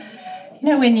 It's,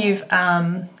 when you've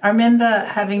I remember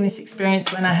having this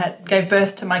experience when I gave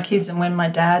birth to my kids and when my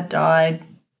dad died,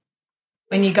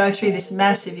 when you go through this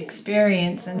massive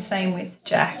experience, and same with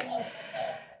Jack,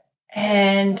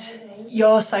 and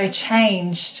you're so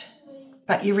changed,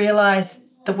 but you realise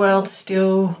the world's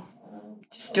still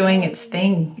just doing its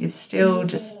thing. It's still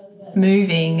just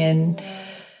moving, and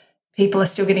people are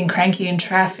still getting cranky in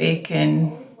traffic,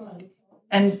 and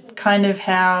kind of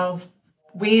how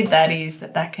weird that is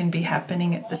that can be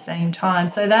happening at the same time.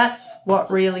 So that's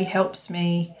what really helps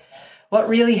me. What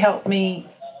really helped me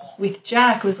with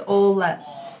Jack was all that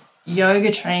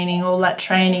yoga training, all that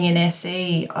training in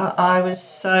SE. I was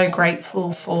so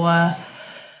grateful for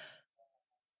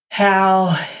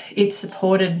how it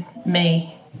supported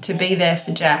me to be there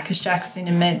for Jack, because Jack was in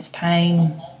immense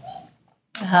pain.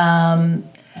 And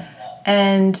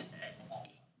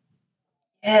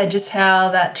yeah, just how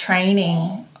that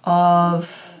training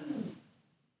of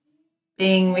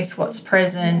being with what's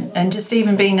present, and just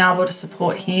even being able to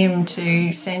support him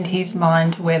to send his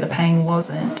mind to where the pain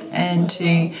wasn't, and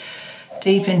to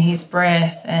deepen his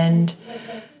breath. And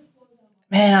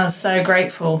man, I was so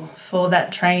grateful for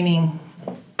that training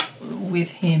with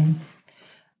him.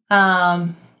 But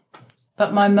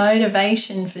my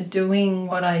motivation for doing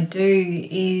what I do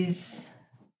is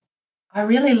I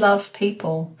really love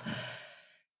people.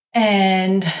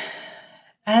 And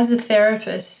as a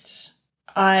therapist,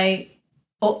 I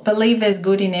believe there's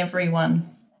good in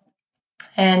everyone.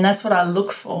 And that's what I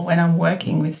look for when I'm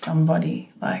working with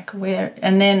somebody.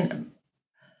 And then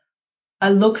I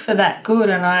look for that good,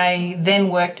 and I then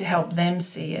work to help them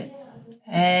see it.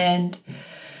 And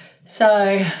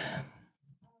so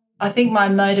I think my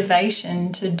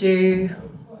motivation to do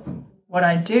what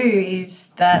I do is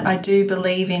that I do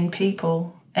believe in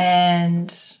people,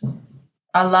 and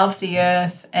I love the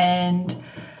earth, and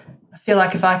I feel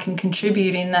like if I can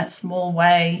contribute in that small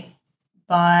way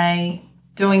by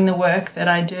doing the work that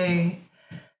I do,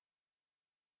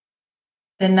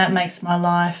 then that makes my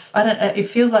life, it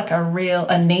feels like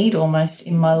a need almost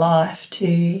in my life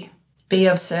to be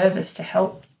of service, to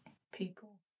help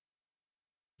people.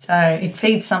 So it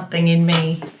feeds something in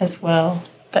me as well.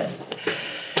 But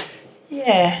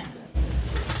yeah.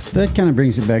 That kind of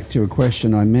brings me back to a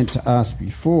question I meant to ask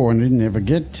before and didn't ever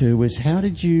get to, was how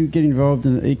did you get involved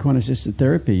in the equine-assisted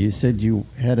therapy? You said you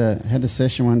had a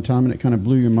session one time and it kind of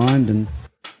blew your mind. And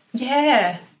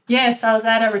Yeah. So I was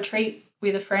at a retreat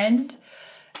with a friend,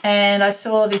 and I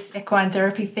saw this equine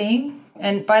therapy thing.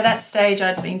 And by that stage,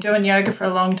 I'd been doing yoga for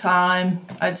a long time.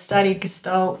 I'd studied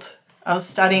Gestalt. I was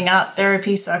studying art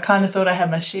therapy, so I kind of thought I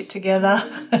had my shit together.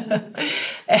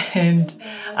 And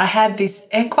I had this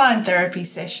equine therapy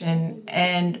session,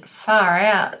 and far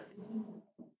out,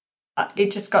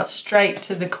 it just got straight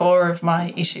to the core of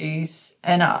my issues.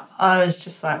 And I was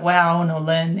just like, wow, I want to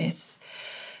learn this.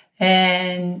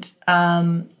 And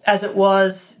as it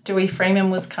was, Dewey Freeman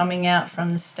was coming out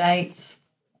from the States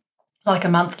like a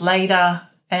month later,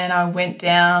 and I went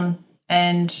down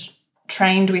and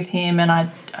trained with him, and I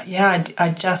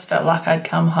just felt like I'd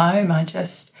come home. I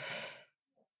just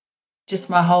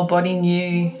my whole body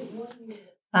knew.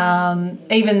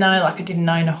 Even though like I didn't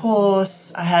own a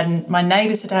horse, my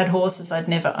neighbours had horses, I'd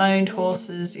never owned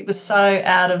horses. It was so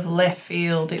out of left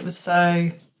field. It was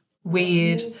so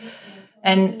weird.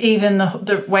 And even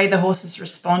the way the horses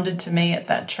responded to me at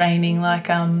that training, like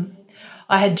I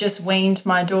had just weaned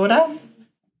my daughter,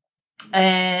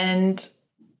 and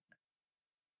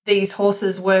these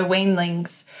horses were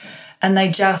weanlings, and they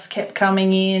just kept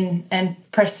coming in and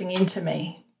pressing into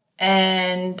me.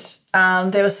 And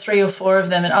there was 3 or 4 of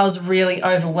them, and I was really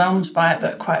overwhelmed by it,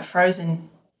 but quite frozen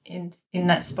in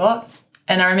that spot.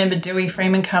 And I remember Dewey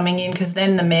Freeman coming in, because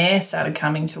then the mare started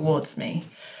coming towards me.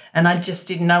 And I just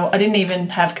didn't know, I didn't even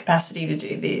have capacity to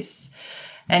do this.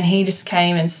 And he just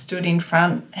came and stood in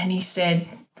front, and he said,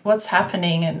 "What's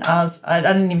happening?" And I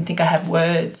didn't even think I had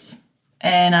words.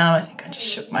 And I think I just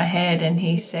shook my head, and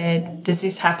he said, "Does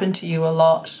this happen to you a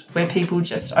lot, where people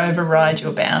just override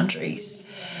your boundaries?"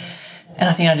 And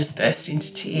I think I just burst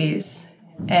into tears.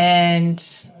 And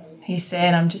he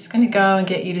said, "I'm just going to go and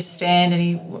get you to stand." And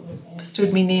he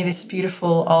stood me near this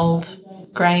beautiful old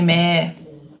grey mare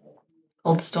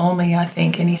called Stormy, I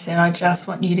think, and he said, "I just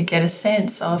want you to get a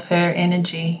sense of her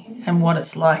energy and what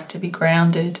it's like to be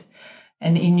grounded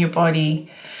and in your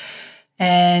body."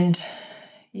 And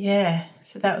yeah,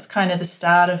 so that was kind of the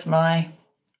start of my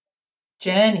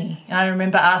journey. And I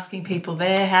remember asking people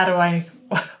there,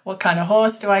 what kind of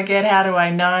horse do I get? How do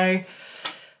I know?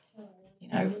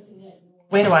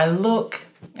 Where do I look?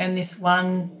 And this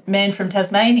one man from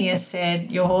Tasmania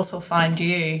said, "Your horse will find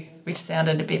you," which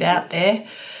sounded a bit out there.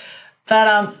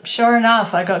 But sure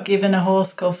enough, I got given a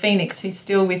horse called Phoenix, who's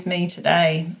still with me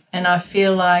today. And I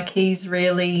feel like he's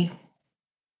really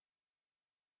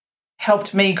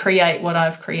helped me create what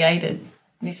I've created,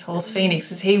 this horse Phoenix,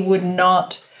 because he would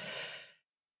not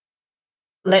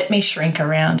let me shrink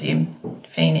around him,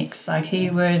 Phoenix. Like, he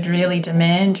would really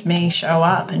demand me show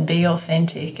up and be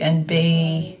authentic and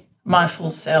be my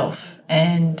full self.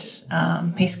 And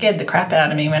he scared the crap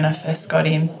out of me when I first got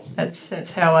him.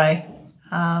 That's how I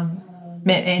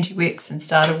met Angie Wicks and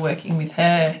started working with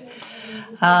her.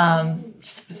 And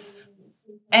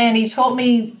he taught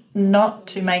me not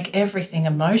to make everything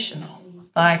emotional,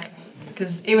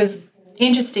 because it was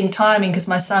interesting timing, because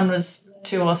my son was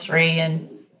 2 or 3, and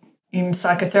in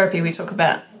psychotherapy we talk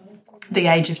about the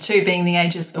age of 2 being the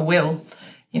age of the will,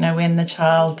 when the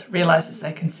child realises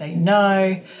they can say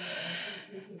no.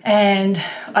 And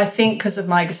I think because of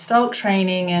my Gestalt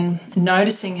training and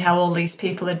noticing how all these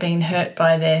people had been hurt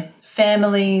by their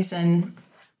families and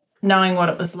knowing what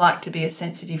it was like to be a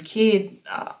sensitive kid,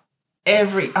 I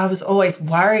was always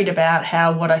worried about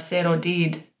how what I said or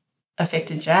did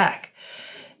affected Jack.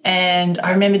 And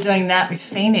I remember doing that with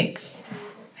Phoenix,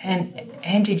 and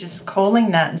Angie just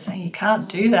calling that and saying, "You can't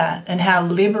do that," and how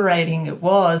liberating it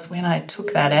was when I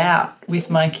took that out with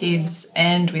my kids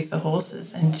and with the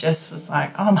horses, and just was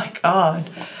like, oh my God.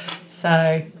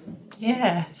 So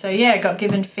I got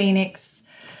given Phoenix.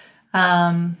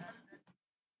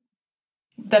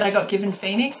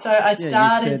 So I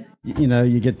started. You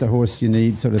said, you get the horse you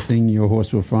need, sort of thing. Your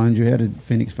horse will find you. How did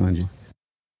Phoenix find you?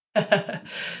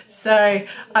 So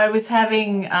I was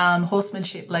having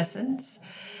horsemanship lessons,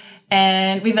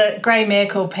 and with a grey mare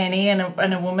called Penny and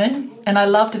a woman, and I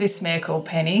loved this mare called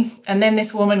Penny. And then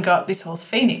this woman got this horse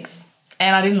Phoenix,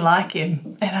 and I didn't like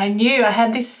him, and I knew, I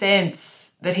had this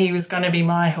sense that he was going to be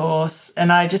my horse,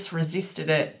 and I just resisted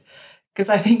it. Because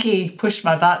I think he pushed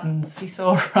my buttons. He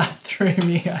saw right through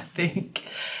me, I think.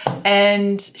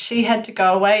 And she had to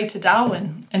go away to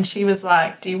Darwin. And she was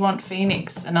like, "Do you want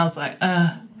Phoenix?" And I was like,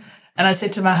 And I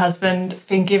said to my husband,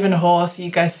 "Been given a horse,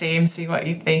 you go see him, see what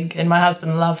you think." And my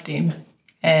husband loved him.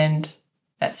 And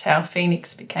that's how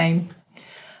Phoenix became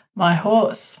my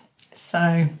horse.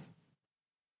 So,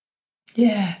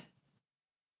 yeah.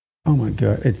 Oh, my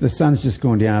God. The sun's just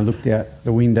gone down. I looked out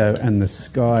the window and the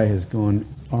sky has gone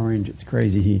orange. It's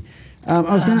crazy here. I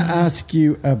was going to ask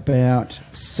you about,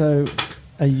 so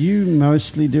are you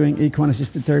mostly doing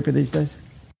equine-assisted therapy these days?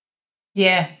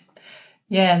 Yeah,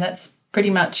 that's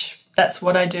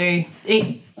what I do.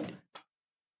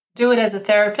 Do it as a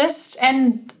therapist,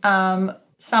 and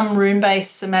some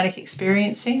room-based somatic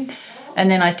experiencing, and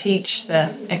then I teach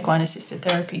the equine-assisted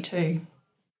therapy too.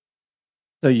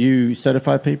 So you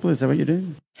certify people, is that what you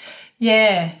do?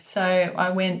 Yeah, so I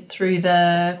went through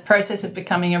the process of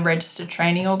becoming a registered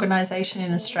training organisation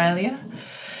in Australia,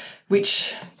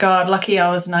 which, God, lucky I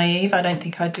was naive. I don't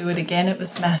think I'd do it again. It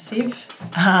was massive,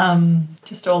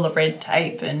 just all the red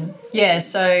tape. And, yeah,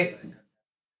 so,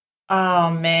 oh,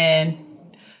 man.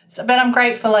 So, but I'm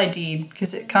grateful I did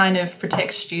because it kind of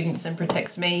protects students and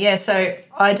protects me. Yeah, so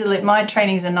my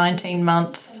training is a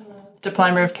 19-month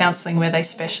diploma of counselling where they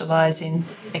specialise in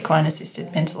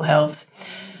equine-assisted mental health.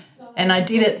 And I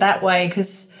did it that way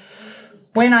because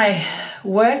when I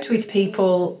worked with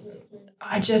people,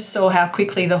 I just saw how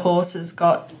quickly the horses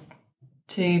got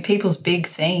to people's big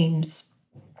themes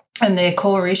and their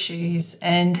core issues,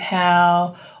 and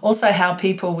how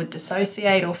people would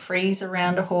dissociate or freeze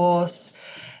around a horse.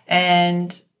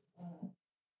 And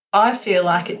I feel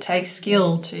like it takes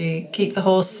skill to keep the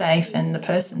horse safe and the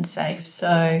person safe.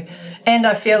 So, and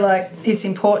I feel like it's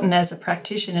important as a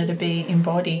practitioner to be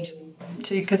embodied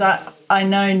too, because I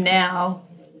know now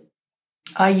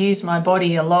I use my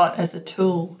body a lot as a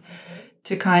tool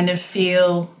to kind of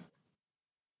feel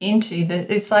into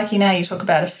it's like, you talk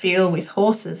about a feel with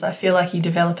horses. I feel like you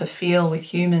develop a feel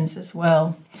with humans as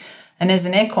well. And as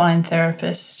an equine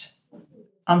therapist,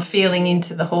 I'm feeling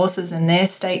into the horses and their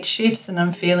state shifts, and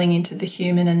I'm feeling into the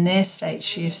human and their state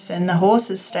shifts. And the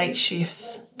horse's state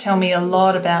shifts tell me a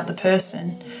lot about the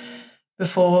person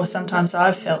before sometimes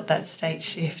I've felt that state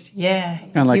shift. Yeah.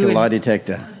 Kind of like a lie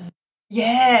detector.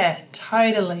 Yeah,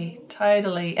 totally.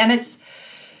 And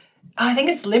I think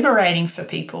it's liberating for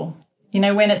people,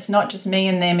 when it's not just me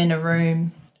and them in a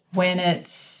room, when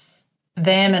it's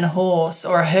them and a horse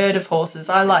or a herd of horses.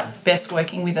 I like best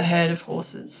working with a herd of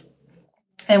horses,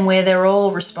 and where they're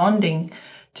all responding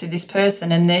to this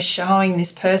person and they're showing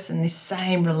this person this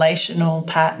same relational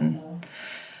pattern.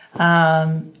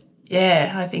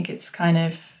 I think it's kind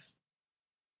of,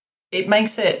 it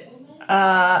makes it,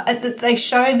 they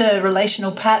show the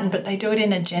relational pattern, but they do it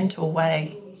in a gentle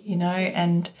way,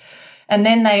 and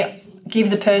then they give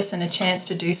the person a chance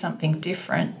to do something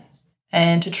different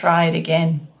and to try it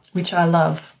again, which I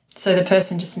love. So the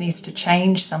person just needs to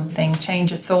change something,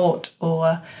 change a thought,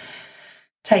 or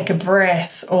take a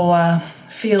breath, or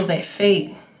feel their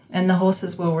feet, and the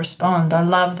horses will respond. I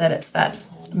love that it's that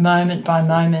moment by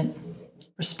moment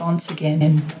response again.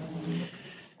 And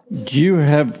do you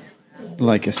have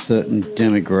like a certain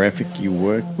demographic you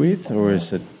work with, or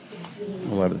is it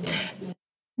all over the place?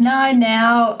 No,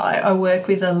 now I work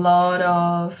with a lot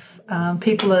of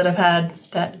people that have had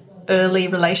that early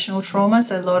relational trauma,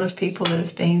 so a lot of people that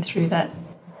have been through that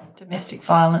domestic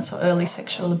violence or early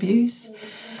sexual abuse.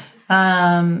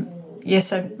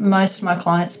 So most of my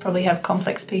clients probably have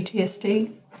complex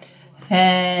PTSD,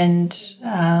 and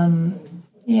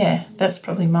that's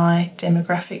probably my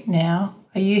demographic now.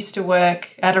 I used to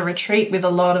work at a retreat with a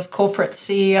lot of corporate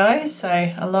CEOs,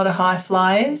 so a lot of high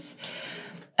flyers,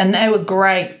 and they were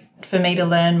great for me to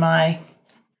learn my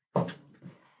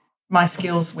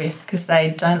skills with, because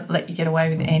they don't let you get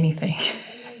away with anything.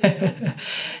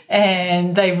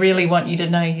 And they really want you to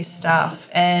know your stuff,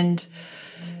 and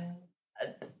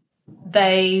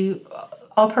they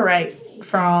operate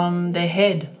from their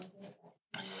head.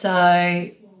 So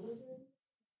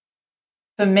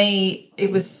for me,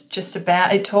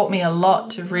 it taught me a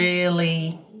lot to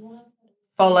really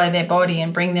follow their body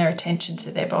and bring their attention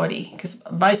to their body, because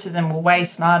most of them were way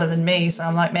smarter than me. So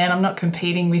I'm like, man, I'm not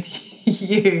competing with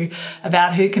you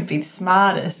about who can be the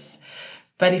smartest.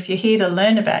 But if you're here to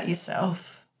learn about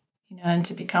yourself, and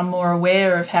to become more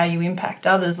aware of how you impact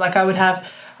others, like I would have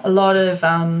a lot of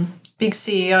big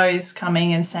CEOs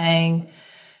coming and saying,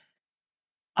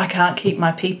 I can't keep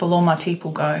my people, all my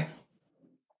people go.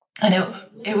 And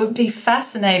it would be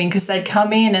fascinating, because they'd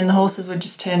come in and the horses would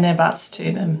just turn their butts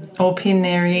to them or pin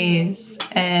their ears,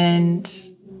 and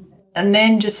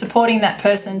then just supporting that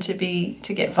person to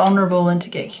get vulnerable and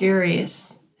to get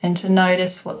curious and to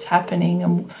notice what's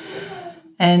happening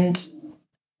and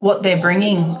what they're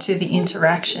bringing to the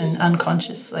interaction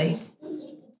unconsciously.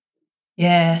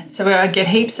 Yeah, so I get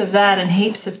heaps of that, and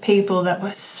heaps of people that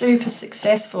were super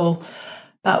successful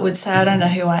but would say, I don't know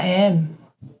who I am.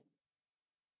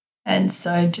 And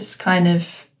so just kind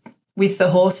of with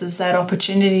the horses, that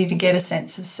opportunity to get a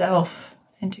sense of self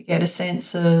and to get a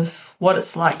sense of what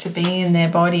it's like to be in their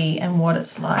body and what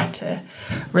it's like to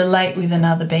relate with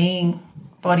another being,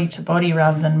 body to body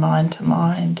rather than mind to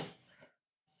mind.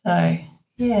 So,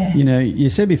 yeah. You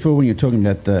said before when you were talking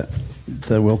about the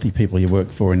wealthy people you work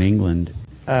for in England,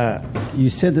 you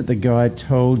said that the guy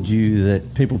told you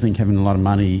that people think having a lot of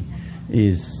money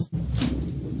is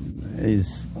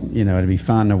it'd be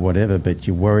fun or whatever, but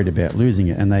you're worried about losing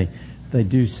it. And they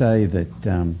do say that,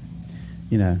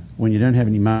 when you don't have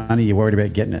any money, you're worried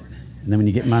about getting it. And then when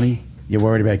you get money, you're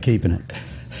worried about keeping it.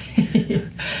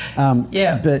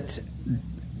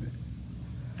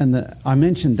 I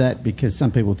mentioned that because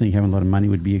some people think having a lot of money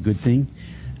would be a good thing.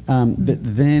 But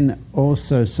then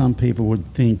also some people would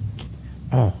think,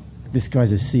 oh, this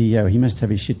guy's a CEO, he must have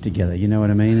his shit together, you know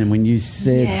what I mean? And when you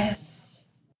said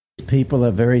people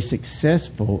are very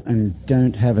successful and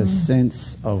don't have a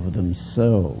sense of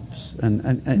themselves, and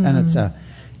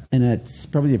it's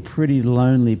probably a pretty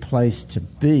lonely place to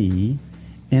be,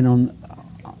 and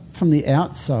from the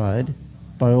outside,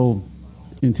 by all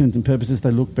intents and purposes,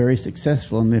 they look very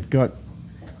successful and they've got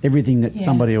everything that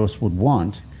somebody else would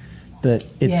want, but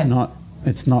it's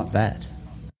not that.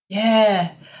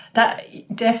 Yeah, that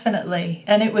definitely.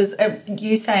 And it was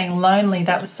you saying lonely.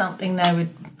 That was something they would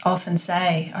often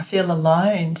say. I feel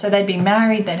alone. So they'd be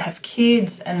married, they'd have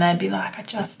kids, and they'd be like, I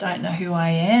just don't know who I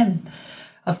am.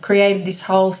 I've created this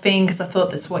whole thing because I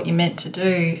thought that's what you're meant to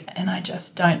do, and I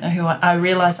just don't know who I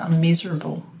realise I'm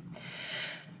miserable.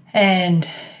 And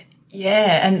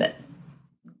and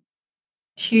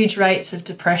huge rates of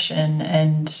depression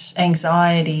and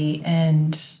anxiety,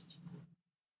 and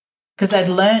because they'd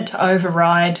learnt to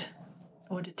override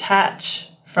or detach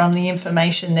from the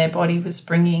information their body was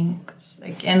bringing. 'Cause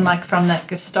again, like from that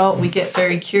Gestalt, we get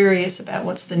very curious about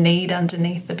what's the need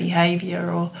underneath the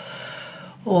behaviour,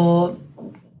 or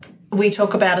we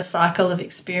talk about a cycle of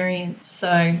experience.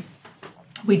 So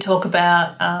we talk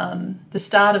about the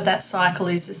start of that cycle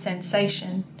is a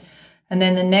sensation, and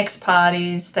then the next part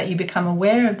is that you become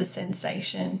aware of the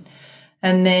sensation,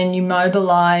 and then you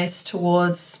mobilise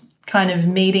towards kind of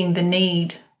meeting the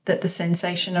need that the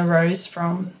sensation arose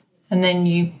from, and then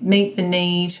you meet the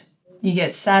need, you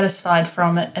get satisfied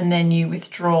from it, and then you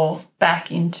withdraw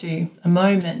back into a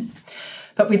moment.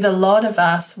 But with a lot of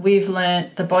us, we've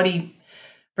learnt the body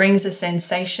brings a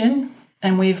sensation,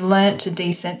 and we've learnt to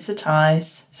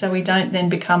desensitize, so we don't then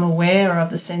become aware of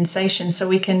the sensation, so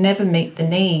we can never meet the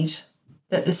need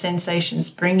that the sensation's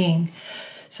bringing.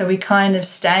 So we kind of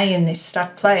stay in this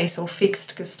stuck place, or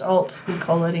fixed Gestalt, we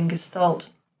call it in Gestalt,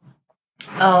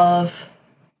 of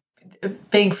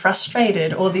being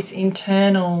frustrated, or this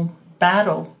internal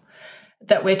battle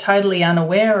that we're totally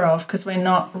unaware of, because we're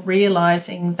not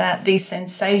realising that these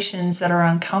sensations that are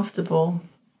uncomfortable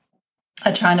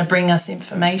are trying to bring us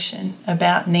information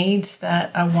about needs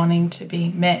that are wanting to be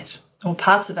met, or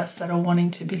parts of us that are wanting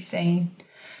to be seen.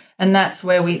 And that's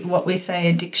where what we say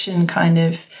addiction kind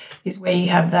of is, where you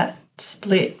have that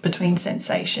split between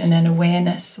sensation and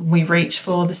awareness. We reach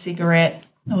for the cigarette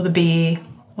or the beer,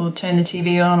 or turn the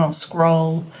TV on, or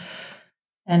scroll,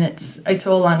 and it's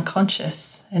all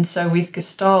unconscious. And so with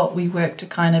Gestalt, we work to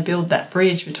kind of build that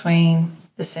bridge between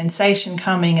the sensation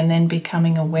coming and then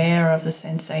becoming aware of the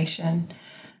sensation,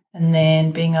 and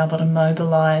then being able to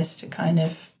mobilise to kind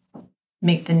of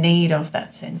meet the need of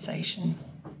that sensation.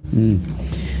 You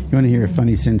want to hear a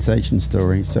funny sensation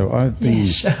story? So I've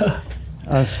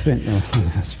spent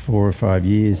the last 4 or 5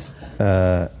 years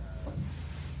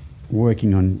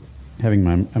working on having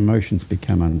my emotions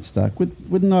become unstuck,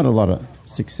 with not a lot of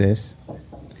success.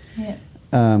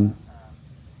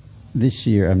 This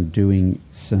year I'm doing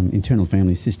some internal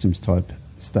family systems type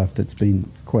stuff that's been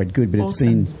quite good, but It's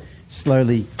been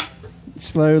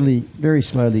very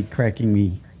slowly cracking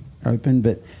me open.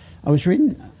 But I was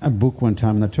reading a book one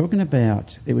time, and they're talking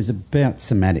about, it was about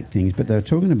somatic things, but they were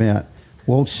talking about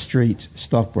Wall Street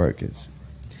stockbrokers.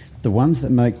 The ones that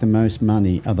make the most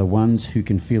money are the ones who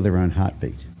can feel their own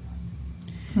heartbeat.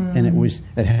 And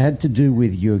it had to do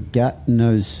with your gut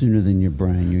knows sooner than your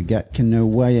brain. Your gut can know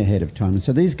way ahead of time. And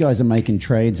so these guys are making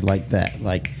trades like that.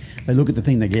 Like, they look at the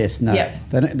thing, they go, yes, no. Yep.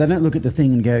 They don't look at the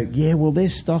thing and go, yeah, well, their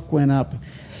stock went up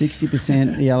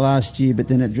 60% last year, but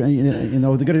then it,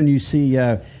 they got a new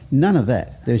CEO. None of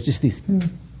that. There's just this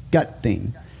gut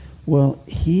thing. Well,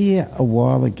 here a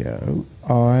while ago,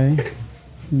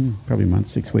 probably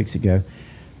 6 weeks ago,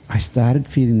 I started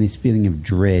feeling this feeling of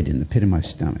dread in the pit of my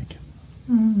stomach.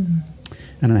 And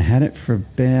I had it for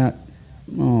about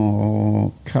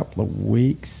a couple of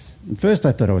weeks. At first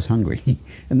I thought I was hungry,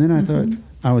 and then I thought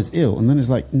I was ill, and then it's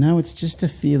like, no, it's just a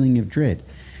feeling of dread.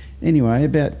 Anyway,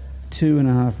 about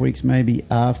 2.5 weeks maybe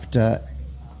after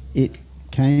it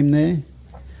came there,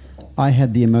 I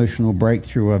had the emotional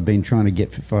breakthrough I've been trying to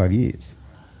get for 5 years.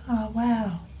 Oh,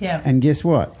 wow. Yeah. And guess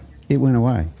what? It went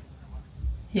away.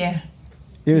 Yeah.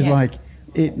 It was like,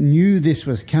 it knew this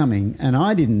was coming, and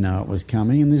I didn't know it was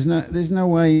coming, and there's no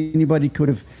way anybody could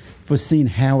have foreseen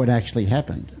how it actually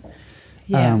happened.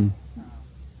 Yeah.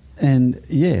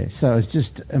 So it's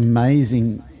just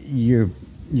amazing. Your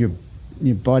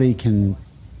body can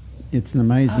It's an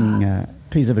amazing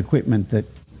piece of equipment that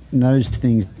knows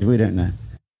things we don't know.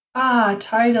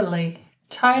 Totally.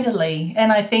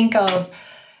 And I think of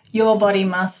your body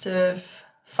must have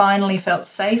finally felt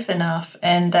safe enough,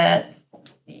 and that,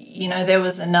 you know, there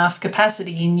was enough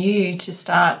capacity in you to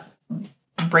start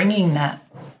bringing that,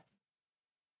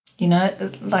 you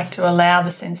know, like to allow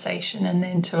the sensation and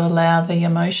then to allow the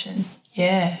emotion.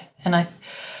 Yeah. And I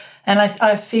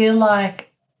feel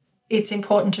like it's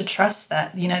important to trust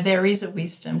that, you know, there is a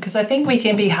wisdom, because I think we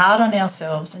can be hard on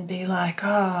ourselves and be like, oh,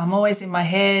 I'm always in my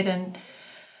head. And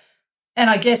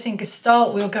I guess in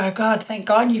Gestalt we'll go, God, thank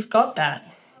God you've got that.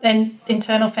 And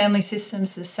internal family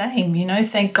systems the same, you know,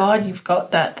 thank God you've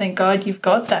got that. Thank God you've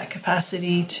got that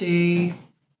capacity to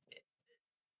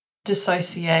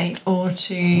dissociate or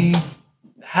to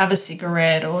have a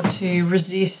cigarette or to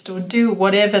resist or do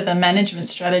whatever the management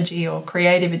strategy or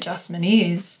creative adjustment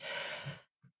is,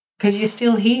 because you're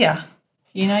still here,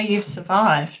 you know, you've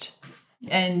survived.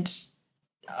 And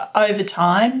over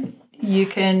time you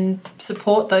can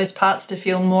support those parts to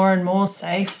feel more and more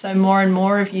safe, so more and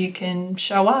more of you can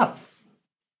show up.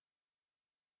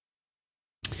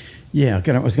 Yeah,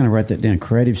 I was going to write that down.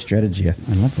 Creative strategy. I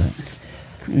love that.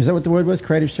 Is that what the word was?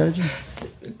 Creative strategy?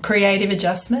 Creative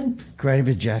adjustment. Creative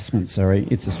adjustment, sorry.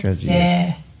 It's a strategy.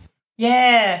 Yeah. Yes.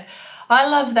 Yeah. I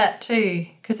love that too,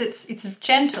 because it's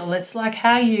gentle. It's like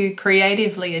how you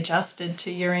creatively adjusted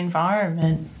to your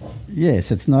environment.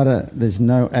 Yes, it's not there's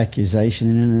no accusation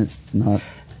in it. It's not.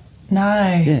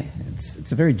 No. Yeah, it's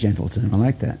a very gentle term. I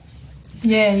like that.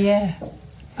 Yeah.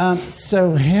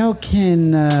 So how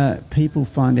can people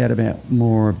find out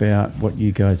more about what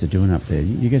you guys are doing up there?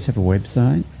 You guys have a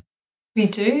website? We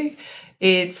do.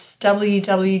 It's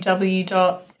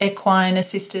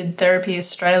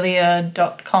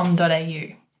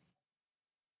www.equineassistedtherapyaustralia.com.au.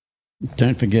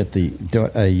 Don't forget the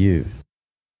 .au.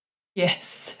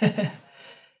 Yes.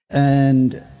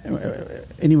 And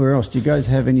anywhere else? Do you guys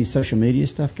have any social media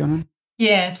stuff going on?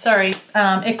 Yeah, sorry.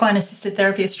 Equine Assisted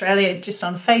Therapy Australia, just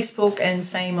on Facebook, and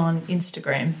same on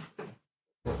Instagram.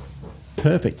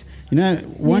 Perfect. You know,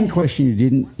 one question you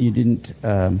didn't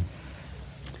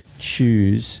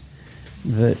choose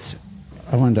that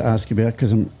I wanted to ask you about,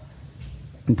 because I'm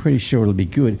pretty sure it'll be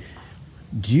good.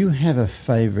 Do you have a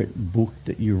favourite book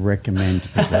that you recommend to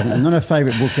people? And not a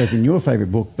favourite book as in your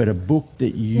favourite book, but a book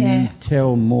that you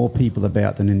tell more people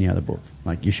about than any other book.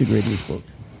 Like, you should read this book.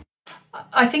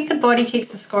 I think The Body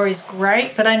Keeps the Score is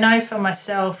great, but I know for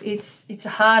myself it's a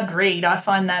hard read. I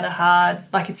find that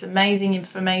it's amazing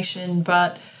information,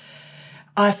 but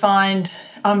I find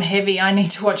I'm heavy. I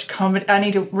need to watch comedy. I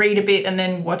need to read a bit and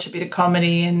then watch a bit of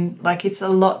comedy, and like it's a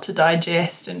lot to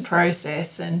digest and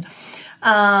process. And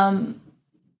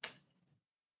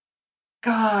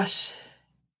gosh,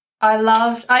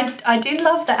 I did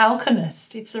love The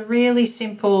Alchemist. It's a really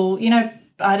simple, you know,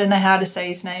 I don't know how to say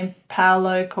his name,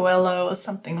 Paulo Coelho or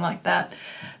something like that.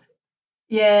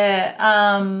 Yeah.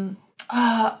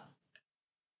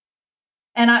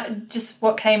 And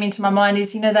what came into my mind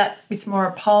is, you know, that it's more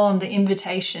a poem, The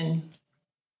Invitation.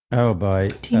 Oh, by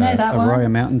Do you know that one? Arroyo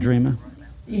Mountain Dreamer.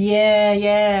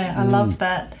 Yeah. I love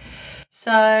that.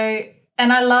 So,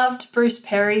 and I loved Bruce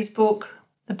Perry's book,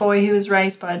 The Boy Who Was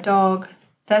Raised by a Dog.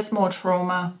 That's more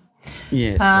trauma.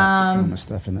 Yes, lots of trauma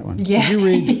stuff in that one. Yeah. Did you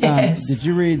read? Yes. Did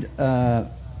you read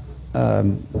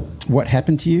What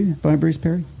Happened to You by Bruce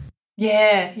Perry?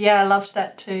 Yeah, I loved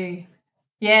that too.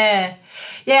 Yeah.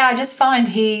 I just find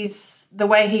the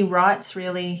way he writes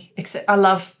really. I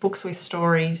love books with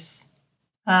stories.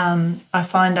 I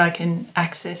find I can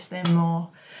access them more.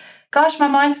 Gosh, my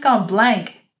mind's gone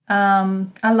blank.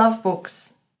 I love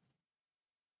books.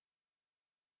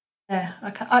 Yeah,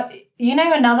 you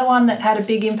know, another one that had a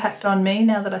big impact on me,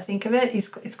 now that I think of it,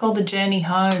 it's called The Journey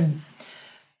Home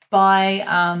by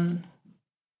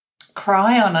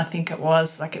Cryon, I think it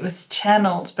was. Like, it was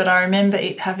channeled, but I remember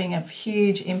it having a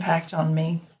huge impact on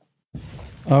me.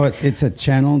 Oh, it's a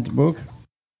channeled book?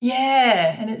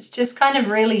 Yeah, and it's just kind of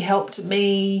really helped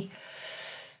me.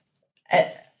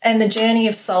 And The Journey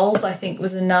of Souls, I think,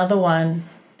 was another one.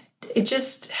 It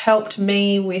just helped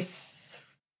me with,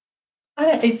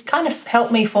 it kind of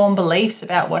helped me form beliefs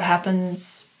about what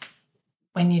happens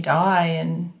when you die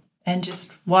and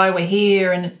just why we're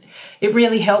here. And it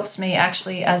really helps me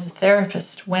actually as a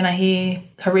therapist when I hear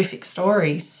horrific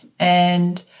stories,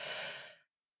 and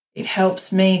it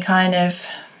helps me kind of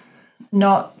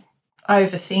not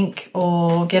overthink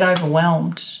or get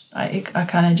overwhelmed. I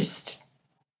kind of just,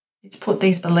 it's put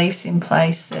these beliefs in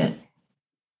place that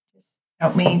just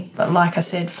help me, but like I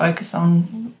said, focus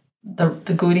on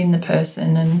the good in the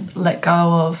person and let go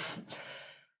of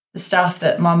the stuff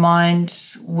that my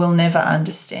mind will never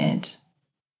understand.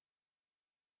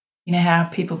 You know, how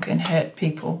people can hurt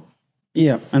people.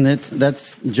 Yeah, and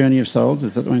that's Journey of Souls.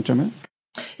 Is that what you're talking about?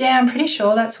 Yeah, I'm pretty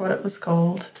sure that's what it was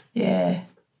called. Yeah.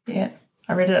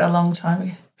 I read it a long time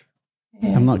ago.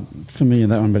 Yeah. I'm not familiar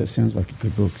with that one, but it sounds like a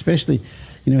good book, especially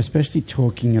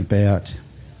talking about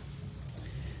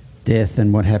death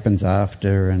and what happens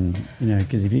after, and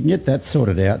because if you can get that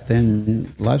sorted out,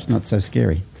 then life's not so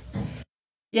scary.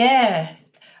 Yeah,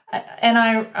 and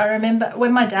I remember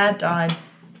when my dad died.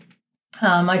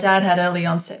 My dad had early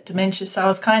onset dementia, so I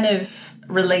was kind of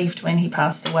relieved when he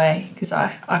passed away because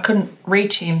I couldn't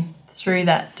reach him through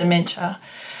that dementia.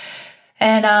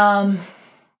 And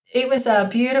it was a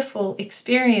beautiful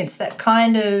experience that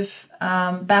kind of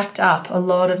backed up a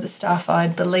lot of the stuff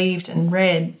I'd believed and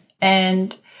read.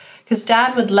 And because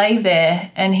Dad would lay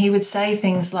there and he would say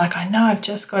things like, I know I've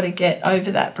just got to get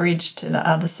over that bridge to the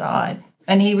other side.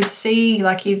 And he would see,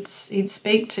 like he'd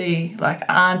speak to like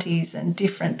aunties and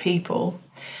different people.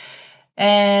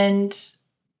 And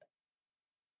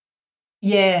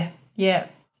yeah.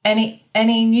 And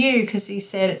he knew, because he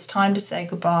said it's time to say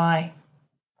goodbye.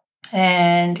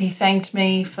 And he thanked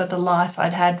me for the life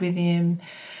I'd had with him.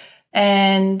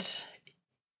 And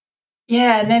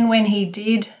yeah, and then when he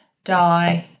did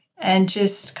die, and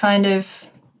just kind of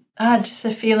just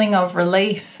a feeling of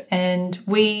relief. And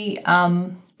we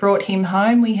brought him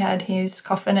home. We had his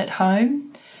coffin at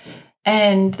home,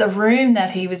 and the room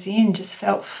that he was in just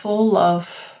felt full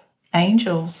of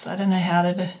angels. I don't know how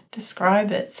to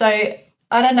describe it. So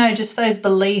I don't know, just those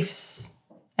beliefs,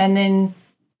 and then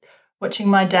watching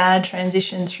my dad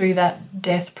transition through that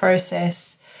death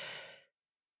process,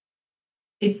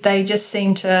 it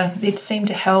seemed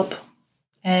to help.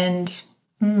 And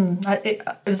it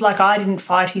was like I didn't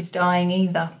fight his dying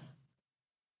either.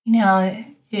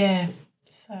 Yeah.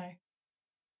 So,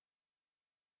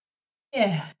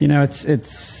 yeah.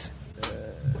 It's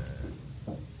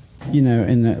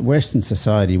in the Western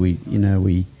society, we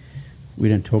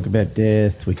don't talk about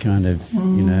death. We kind of,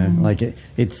 like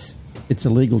it's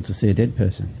illegal to see a dead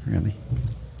person, really.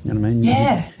 You know what I mean?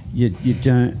 Yeah. You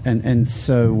don't, and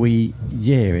so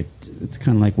it's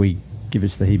kind of like we give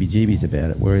us the heebie-jeebies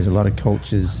about it. Whereas a lot of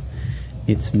cultures,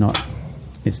 it's not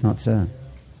so,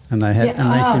 and they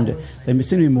seem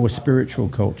to be more spiritual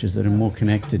cultures that are more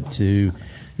connected to,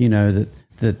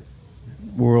 that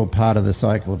we're all part of the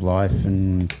cycle of life.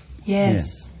 And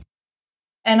yes,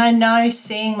 and I know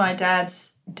seeing my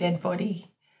dad's dead body.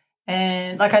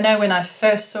 And, like, I know when I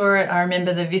first saw it, I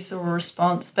remember the visceral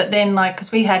response. But then, like,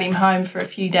 because we had him home for a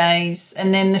few days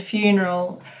and then the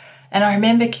funeral, and I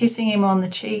remember kissing him on the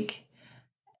cheek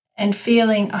and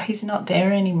feeling, he's not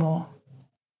there anymore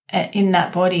in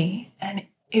that body. And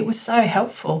it was so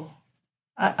helpful.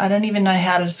 I don't even know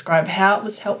how to describe how it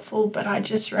was helpful, but I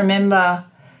just remember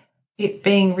it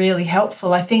being really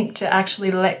helpful, I think, to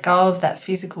actually let go of that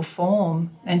physical form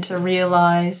and to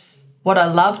realise what I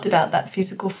loved about that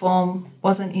physical form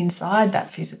wasn't inside that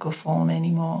physical form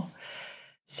anymore.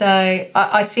 So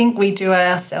I think we do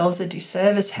ourselves a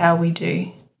disservice how we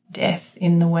do death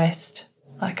in the West.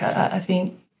 Like I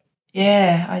think,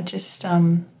 I just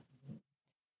I'm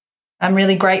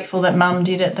really grateful that Mum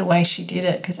did it the way she did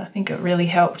it, because I think it really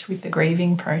helped with the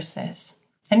grieving process.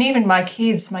 And even my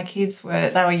kids they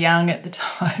were young at the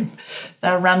time. They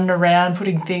were running around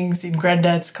putting things in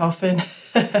Granddad's coffin.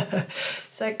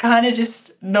 So kind of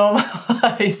just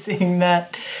normalising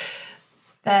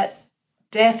that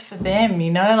death for them,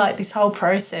 like this whole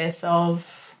process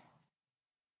of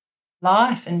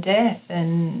life and death.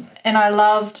 And I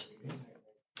loved,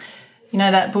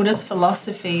 that Buddhist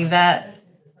philosophy that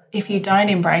if you don't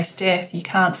embrace death, you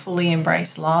can't fully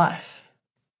embrace life,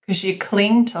 because you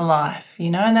cling to life,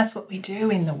 and that's what we do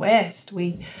in the West.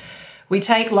 We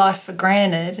take life for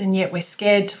granted, and yet we're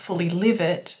scared to fully live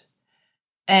it.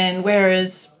 And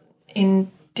whereas in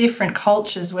different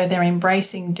cultures where they're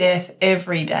embracing death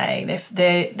every day,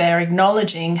 they're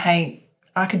acknowledging, hey,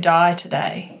 I could die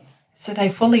today. So they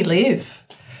fully live.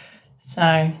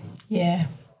 So, yeah.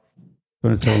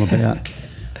 What it's all about.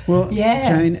 Well,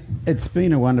 Jane, it's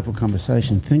been a wonderful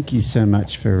conversation. Thank you so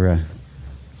much for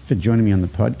joining me on the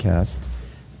podcast.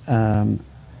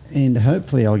 And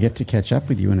hopefully I'll get to catch up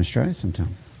with you in Australia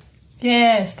sometime.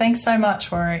 Yes, thanks so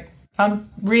much, Warwick. I'm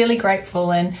really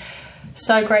grateful, and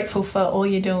so grateful for all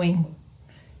you're doing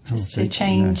just to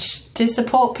change, to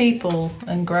support people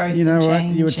and growth. You know and change.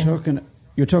 What?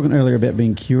 You were talking earlier about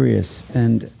being curious,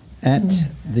 and at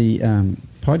the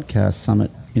podcast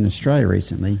summit in Australia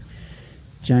recently,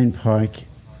 Jane Pike,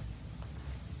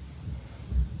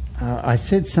 I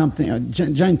said something.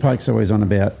 Jane Pike's always on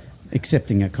about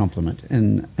accepting a compliment.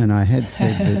 And I had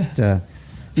said that,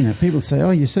 people say,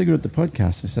 "Oh, you're so good at the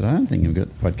podcast." I said, "I don't think I'm good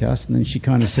at the podcast." And then she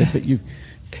kind of said, "But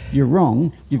you're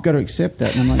wrong. You've got to accept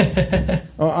that." And I'm like,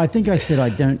 I think I said I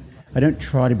don't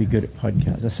try to be good at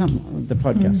podcasts or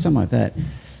something like that.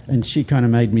 And she kind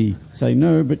of made me say,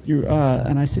 "No, but you are."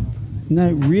 And I said,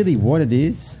 "No, really, what it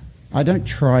is, I don't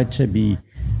try to be,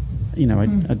 I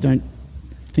don't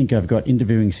think I've got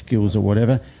interviewing skills or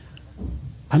whatever.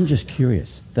 I'm just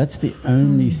curious. That's the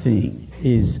only thing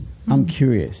is I'm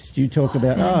curious. You talk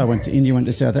about, I went to India, went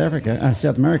to South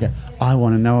America. I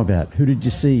want to know about who did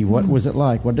you see? What was it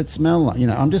like? What did it smell like?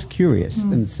 I'm just curious."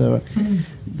 And so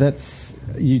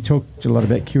you talked a lot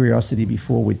about curiosity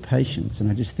before with patience, and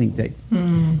I just think that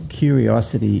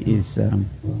curiosity is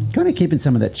kind of keeping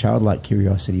some of that childlike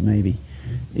curiosity maybe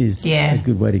is a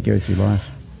good way to go through life.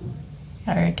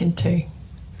 I reckon too.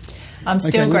 I'm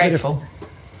still grateful.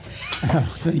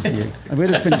 Thank you. We're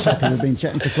going to finish up here. We've been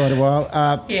chatting for quite a while.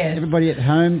 Yes. Everybody at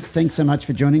home, thanks so much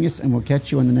for joining us, and we'll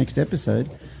catch you on the next episode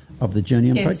of the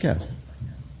Journey On podcast.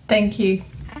 Thank you.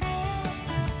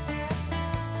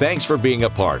 Thanks for being a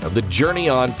part of the Journey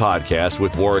On podcast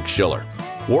with Warwick Schiller.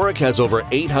 Warwick has over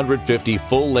 850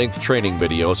 full-length training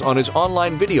videos on his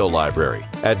online video library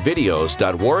at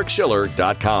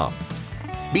videos.warwickschiller.com.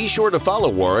 Be sure to follow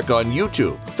Warwick on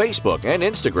YouTube, Facebook, and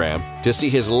Instagram to see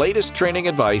his latest training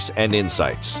advice and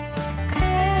insights.